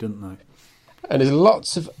company, didn't they? And there's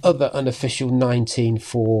lots of other unofficial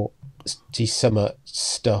 1940 summer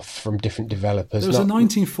stuff from different developers. There was a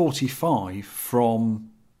 1945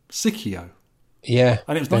 from Sikio. Yeah.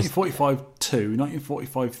 And it was 1945-2,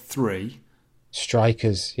 1945-3.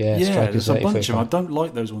 Strikers, Yeah, there's a bunch of them. I don't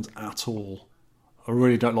like those ones at all. I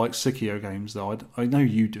really don't like Sikio games, though. I know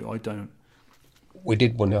you do, I don't. We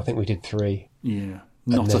did one, I think we did 3. Yeah,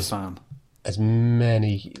 not a fan. There's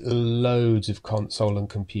loads of console and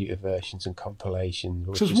computer versions and compilations.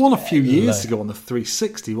 There was one a few years ago on the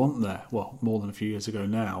 360, wasn't there? Well, more than a few years ago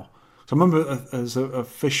now. So I remember as an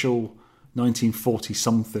official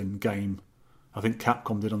 1940-something game, I think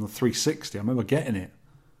Capcom did on the 360. I remember getting it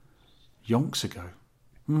yonks ago.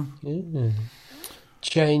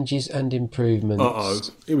 Changes and improvements. Uh-oh,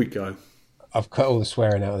 here we go. I've cut all the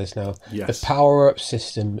swearing out of this now. Yes. The power-up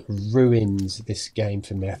system ruins this game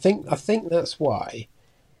for me. I think that's why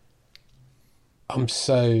I'm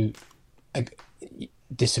so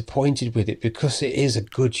disappointed with it, because it is a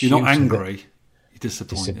good shooter. You're not angry. You're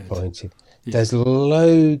disappointed. Yeah.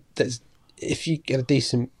 If you get a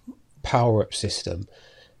decent power-up system,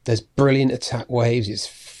 there's brilliant attack waves. It's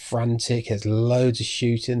frantic. There's loads of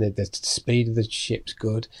shooting. The speed of the ship's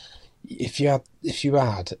good. If you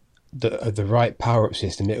add the right power-up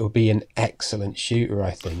system, it will be an excellent shooter,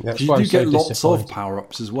 I think. That's why you do get lots of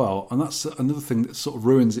power-ups as well, and that's another thing that sort of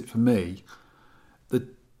ruins it for me.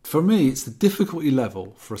 For me, it's the difficulty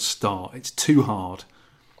level for a start. It's too hard.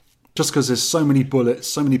 Just because there's so many bullets,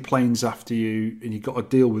 so many planes after you, and you've got to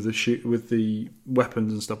deal with the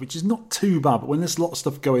weapons and stuff, which is not too bad, but when there's a lot of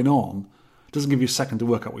stuff going on, it doesn't give you a second to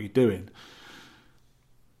work out what you're doing.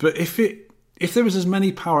 But if if there was as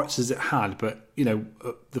many power-ups as it had, but,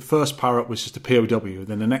 the first power-up was just a POW,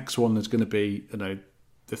 then the next one is going to be, the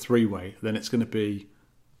 3-way, then it's going to be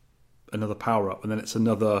another power-up, and then it's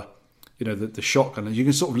another, the shotgun. And you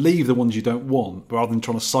can sort of leave the ones you don't want, rather than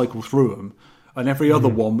trying to cycle through them. And every other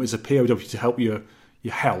one is a POW to help your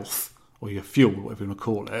health, or your fuel, whatever you want to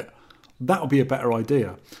call it. That would be a better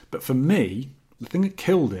idea. But for me, the thing that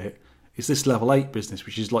killed it is this level 8 business,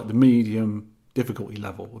 which is like the medium difficulty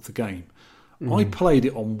level of the game. I played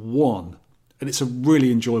it on 1, and it's a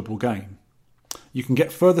really enjoyable game. You can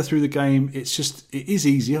get further through the game. It is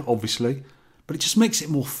easier, obviously, but it just makes it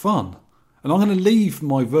more fun. And I'm going to leave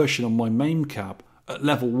my version on my main cab at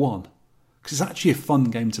level 1, because it's actually a fun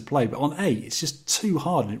game to play. But on 8, it's just too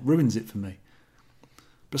hard, and it ruins it for me.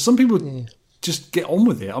 But some people just get on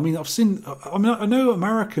with it. I mean, I know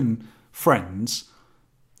American friends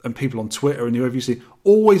and people on Twitter and whoever you see, they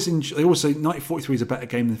always say 1943 is a better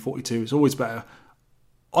game than 42. It's always better.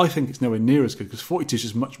 I think it's nowhere near as good, because 42 is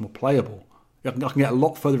just much more playable. I can get a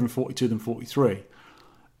lot further in 42 than 43.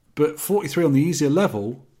 But 43 on the easier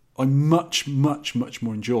level, I much, much, much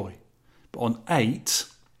more enjoy. But on 8,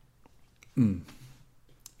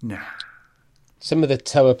 nah. Some of the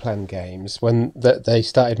Tower Plan games, when they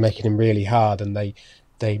started making them really hard, and they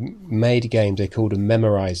made games they called them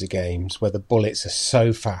memorizer games, where the bullets are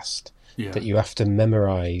so fast that you have to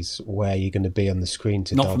memorize where you're going to be on the screen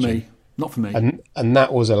to dodge them. Not for me. And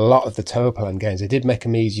that was a lot of the Tower Plan games. They did make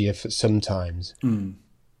them easier for sometimes.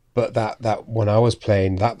 But that when I was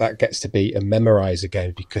playing, that gets to be a memorizer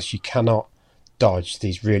game, because you cannot dodge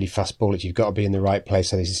these really fast bullets. You've got to be in the right place,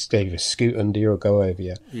 so they just either scoot under you or go over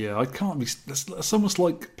you. Yeah, I can't be. It's almost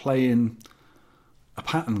like playing a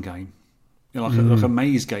pattern game, like a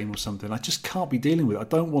maze game or something. I just can't be dealing with it. I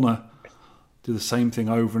don't want to do the same thing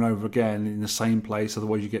over and over again in the same place,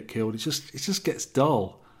 otherwise you get killed. It just gets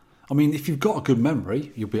dull. I mean, if you've got a good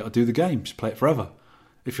memory, you'll be able to do the game. Just play it forever.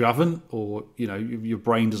 If you haven't, or your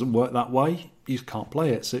brain doesn't work that way, you just can't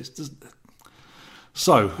play it.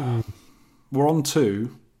 So we're on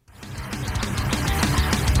to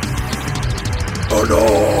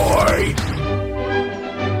Annoy!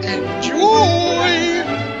 Enjoy!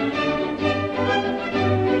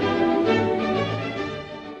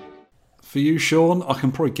 For you, Sean, I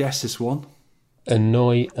can probably guess this one.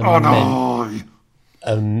 Annoy.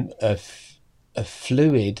 A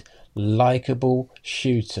fluid, likeable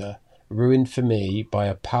shooter ruined for me by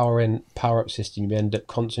a power-up system. You end up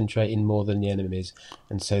concentrating more than the enemies,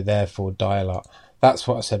 and so therefore die a lot. That's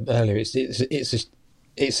what I said earlier.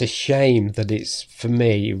 It's a shame that it's, for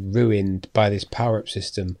me, ruined by this power-up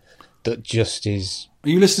system that just is... Are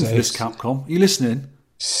you listening to this, Capcom? Are you listening?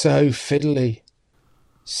 So fiddly.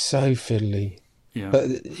 Yeah.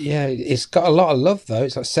 But yeah, it's got a lot of love though.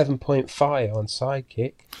 It's like 7.5 on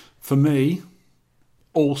Sidekick. For me,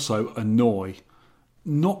 also Annoy.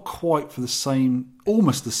 Not quite for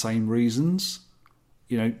almost the same reasons.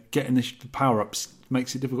 Getting the power-ups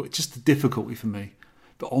makes it difficult. It's just the difficulty for me.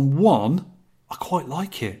 But on 1, I quite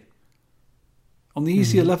like it. On the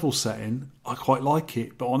easier level setting, I quite like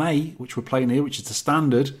it. But on 8, which we're playing here, which is the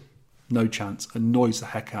standard, no chance. Annoys the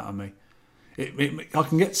heck out of me. I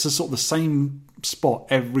can get to sort of the same spot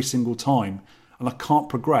every single time, and I can't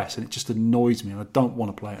progress, and it just annoys me, and I don't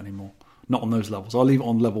want to play it anymore. Not on those levels. I'll leave it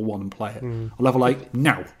on level 1 and play it. On level 8,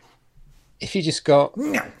 no. If you just got...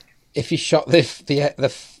 No. If you shot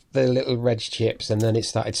the little red chips and then it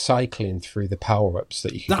started cycling through the power-ups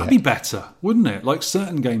that you could That'd be better, wouldn't it? Like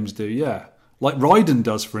certain games do, yeah. Like Raiden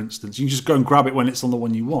does, for instance. You can just go and grab it when it's on the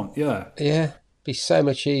one you want, yeah. Yeah, be so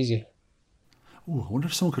much easier. Ooh, I wonder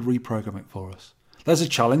if someone could reprogram it for us. There's a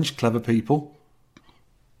challenge, clever people.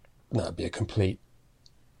 That'd be a complete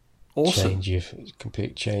awesome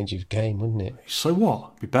change of game, wouldn't it? So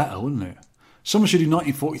what? It'd be better, wouldn't it? Someone should do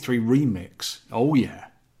 1943 remix. Oh yeah.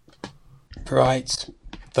 Right.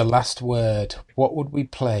 The last word. What would we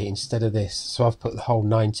play instead of this? So I've put the whole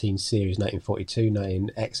 19 series: 1942,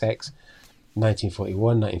 19XX, 1941,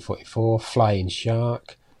 1944, Flying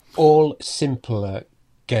Shark. All simpler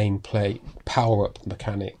gameplay, power-up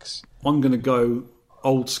mechanics. I'm going to go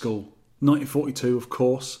old school. 1942, of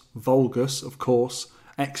course. Vulgus, of course.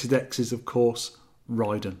 Exodexes, of course.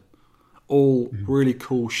 Raiden. All really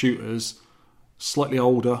cool shooters. Slightly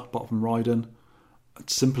older, apart from Raiden.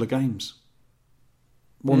 Simpler games.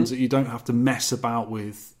 Ones that you don't have to mess about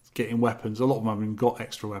with getting weapons. A lot of them haven't even got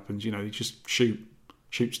extra weapons. You just shoot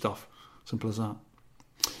stuff. Simple as that.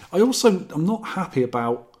 I'm not happy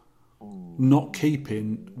about not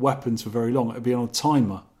keeping weapons for very long. It'd be on a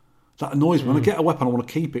timer. That annoys me. When I get a weapon, I want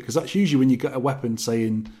to keep it, because that's usually when you get a weapon, say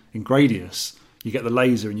in Gradius, you get the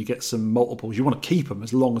laser and you get some multiples. You want to keep them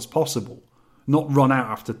as long as possible. not run out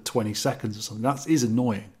after 20 seconds or something. That is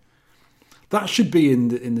annoying. That should be in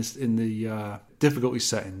the difficulty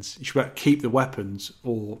settings. You should be able to keep the weapons,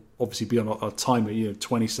 or obviously be on a timer.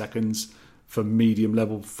 20 seconds for medium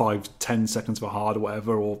level, 5-10 seconds for hard or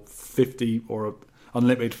whatever, or 50 or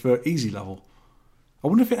unlimited for easy level. I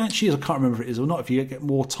wonder if it actually is. I can't remember if it is or not. If you get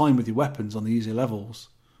more time with your weapons on the easier levels.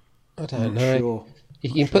 I don't know. Sure.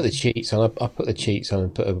 You can put the cheats on. I put the cheats on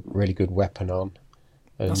and put a really good weapon on.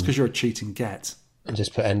 That's because you're a cheating get. And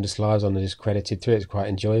just put endless lives on and just credited through it. It's quite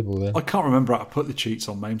enjoyable then. I can't remember how to put the cheats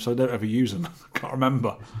on MAME, so I don't ever use them. I can't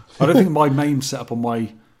remember. I don't think my MAME set up on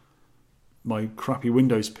my crappy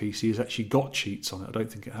Windows PC has actually got cheats on it. I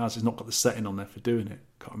don't think it has. It's not got the setting on there for doing it.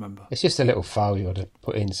 Can't remember. It's just a little file you got to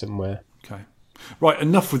put in somewhere. Okay. Right,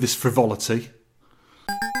 enough with this frivolity.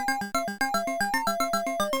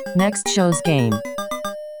 Next show's game.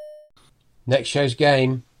 Next show's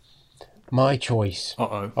game. My choice.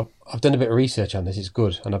 Uh-oh. I've done a bit of research on this. It's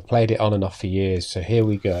good. And I've played it on and off for years. So here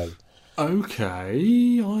we go.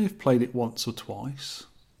 Okay. I've played it once or twice.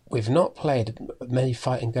 We've not played many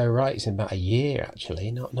Fight and Go Rights in about a year, actually.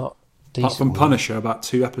 Not decent. Apart from Punisher about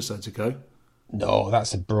 2 episodes ago. No,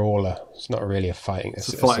 that's a brawler. It's not really a fighting.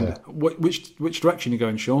 It's a fighting. Which direction are you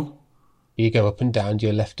going, Sean? You go up and down, do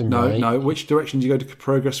your left and right. No. Which direction do you go to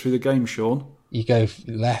progress through the game, Sean? You go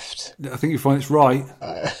left. I think you find it's right.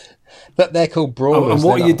 But they're called brawlers. And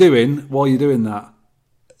what are you doing while you're doing that?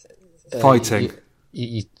 Fighting.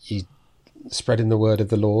 You spreading the word of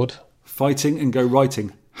the Lord. Fighting and go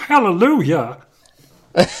writing. Hallelujah!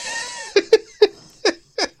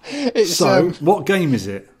 What game is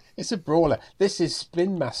it? It's a brawler. This is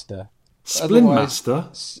Spin Master. Spin Master?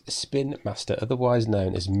 Spin Master, otherwise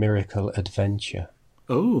known as Miracle Adventure.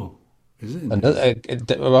 Oh, is it?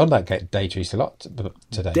 We're on that Data East a lot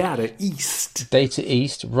today. Data East. Data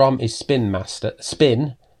East. ROM is Spin Master.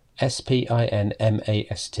 Spin,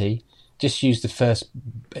 SPINMAST. Just use the first,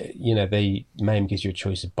 the MAME gives you a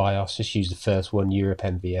choice of BIOS. Just use the first one, Europe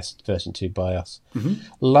MVS, version 2 BIOS. Mm-hmm.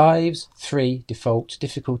 Lives, 3, default.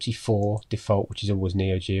 Difficulty, 4, default, which is always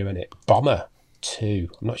Neo Geo, isn't it? Bomber, 2.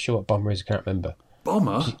 I'm not sure what Bomber is, I can't remember.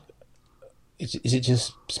 Bomber? Is it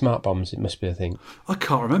just smart bombs? It must be, I think. I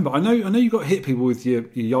can't remember. I know you got to hit people with your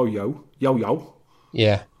yo-yo.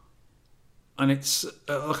 Yeah. And it's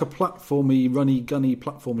like a platformy, runny,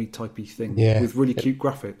 platformy typey thing with really cute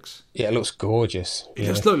graphics. Yeah, it looks gorgeous. It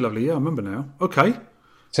does look lovely, I remember now. Okay.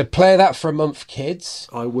 So play that for a month, kids.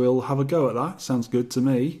 I will have a go at that. Sounds good to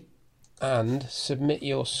me. And submit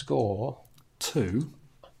your score. 2.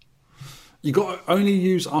 You got to only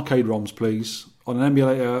use arcade ROMs, please, on an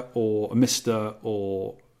emulator or a Mister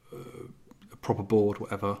or a proper board,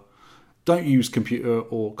 whatever. Don't use computer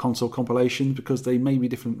or console compilations because they may be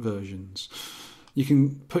different versions. You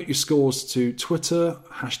can put your scores to Twitter,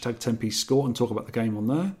 #10pscore, and talk about the game on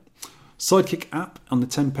there. Sidekick app on the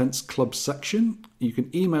 10pence club section. You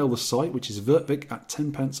can email the site, which is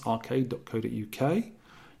vertvic@10pencearcade.co.uk.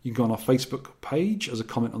 You can go on our Facebook page as a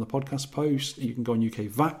comment on the podcast post. You can go on UK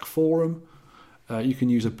VAC forum. You can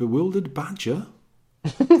use a bewildered badger,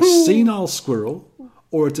 a senile squirrel,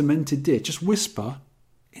 or a demented deer. Just whisper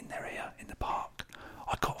in their ear in the park,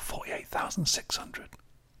 I got 48,600.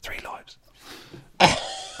 3 lives.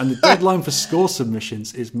 And the deadline for score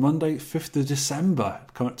submissions is Monday, 5th of December.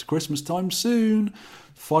 Coming up to Christmas time soon.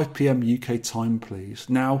 5 p.m. UK time, please.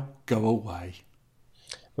 Now, go away.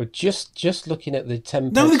 We're just looking at the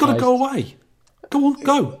 10. No, they've got to go away. Go on,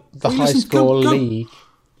 go. The high score league.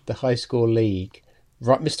 The high score league.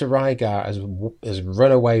 Mr. Rygar has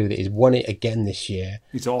run away with it. He's won it again this year.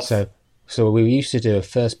 He's off. So we used to do a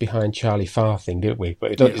first behind Charlie Farr thing, didn't we?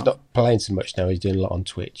 But he's not playing so much now. He's doing a lot on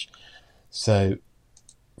Twitch. So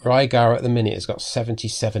Rygar at the minute has got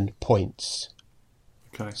 77 points.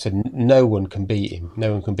 Okay. So no one can beat him.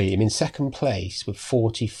 In second place with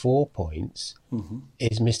 44 points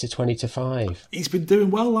is Mr. 20-5. He's been doing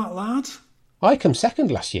well, that lad. I come second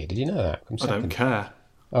last year. Did you know that? I don't care.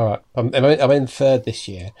 All right. I'm in third this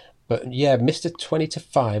year. But yeah, Mr.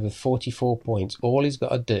 20-5 with 44 points. All he's got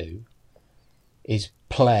to do is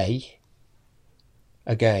play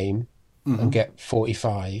a game and get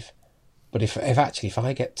 45. But if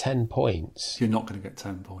I get 10 points... You're not going to get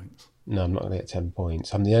 10 points. No, I'm not going to get 10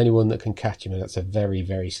 points. I'm the only one that can catch him, and that's a very,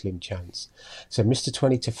 very slim chance. So Mr.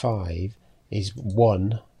 20-5 is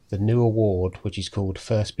won the new award, which is called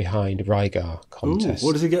First Behind Rygar contest. Ooh,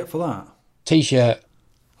 what does he get for that? T-shirt.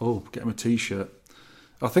 Oh, get him a T-shirt.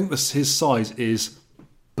 I think his size is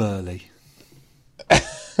burly.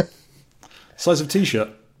 Size of T-shirt?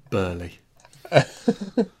 Burly.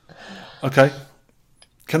 Okay.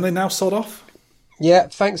 Can they now sod off? Yeah,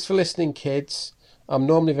 thanks for listening, kids. I'm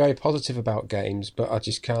normally very positive about games, but I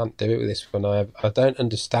just can't do it with this one. I don't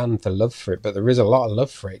understand the love for it, but there is a lot of love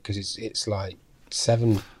for it because it's like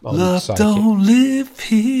 7 on Love Psychic. don't live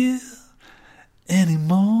here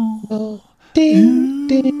anymore. Oh, ding,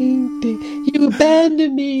 ding, ding. You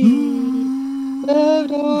abandoned me. Love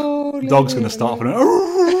don't Dog's live going to start off and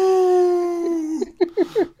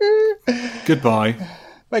Goodbye.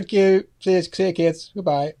 Thank you. See you, kids.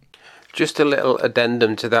 Goodbye. Just a little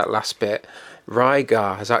addendum to that last bit.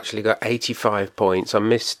 Rygar has actually got 85 points. I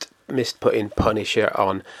missed putting Punisher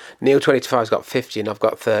on. Neil25's got 50 and I've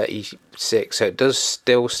got 36, so it does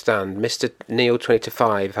still stand. Mr.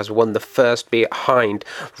 Neil25 has won the first behind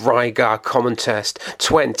Rygar Contest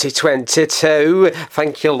 2022.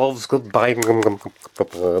 Thank you, loves. Goodbye. You can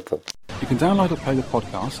download or play the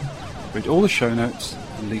podcast, read all the show notes,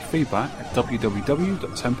 and leave feedback at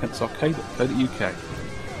www.tenpencearcade.co.uk.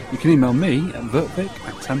 You can email me at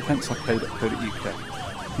vertvic@tenpencearcade.co.uk.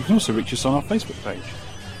 You can also reach us on our Facebook page.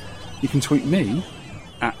 You can tweet me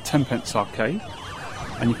at tenpencearcade,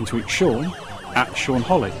 and you can tweet Sean at Sean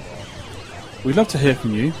Holly. We'd love to hear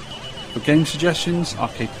from you for game suggestions,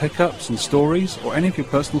 arcade pickups and stories, or any of your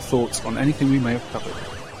personal thoughts on anything we may have covered.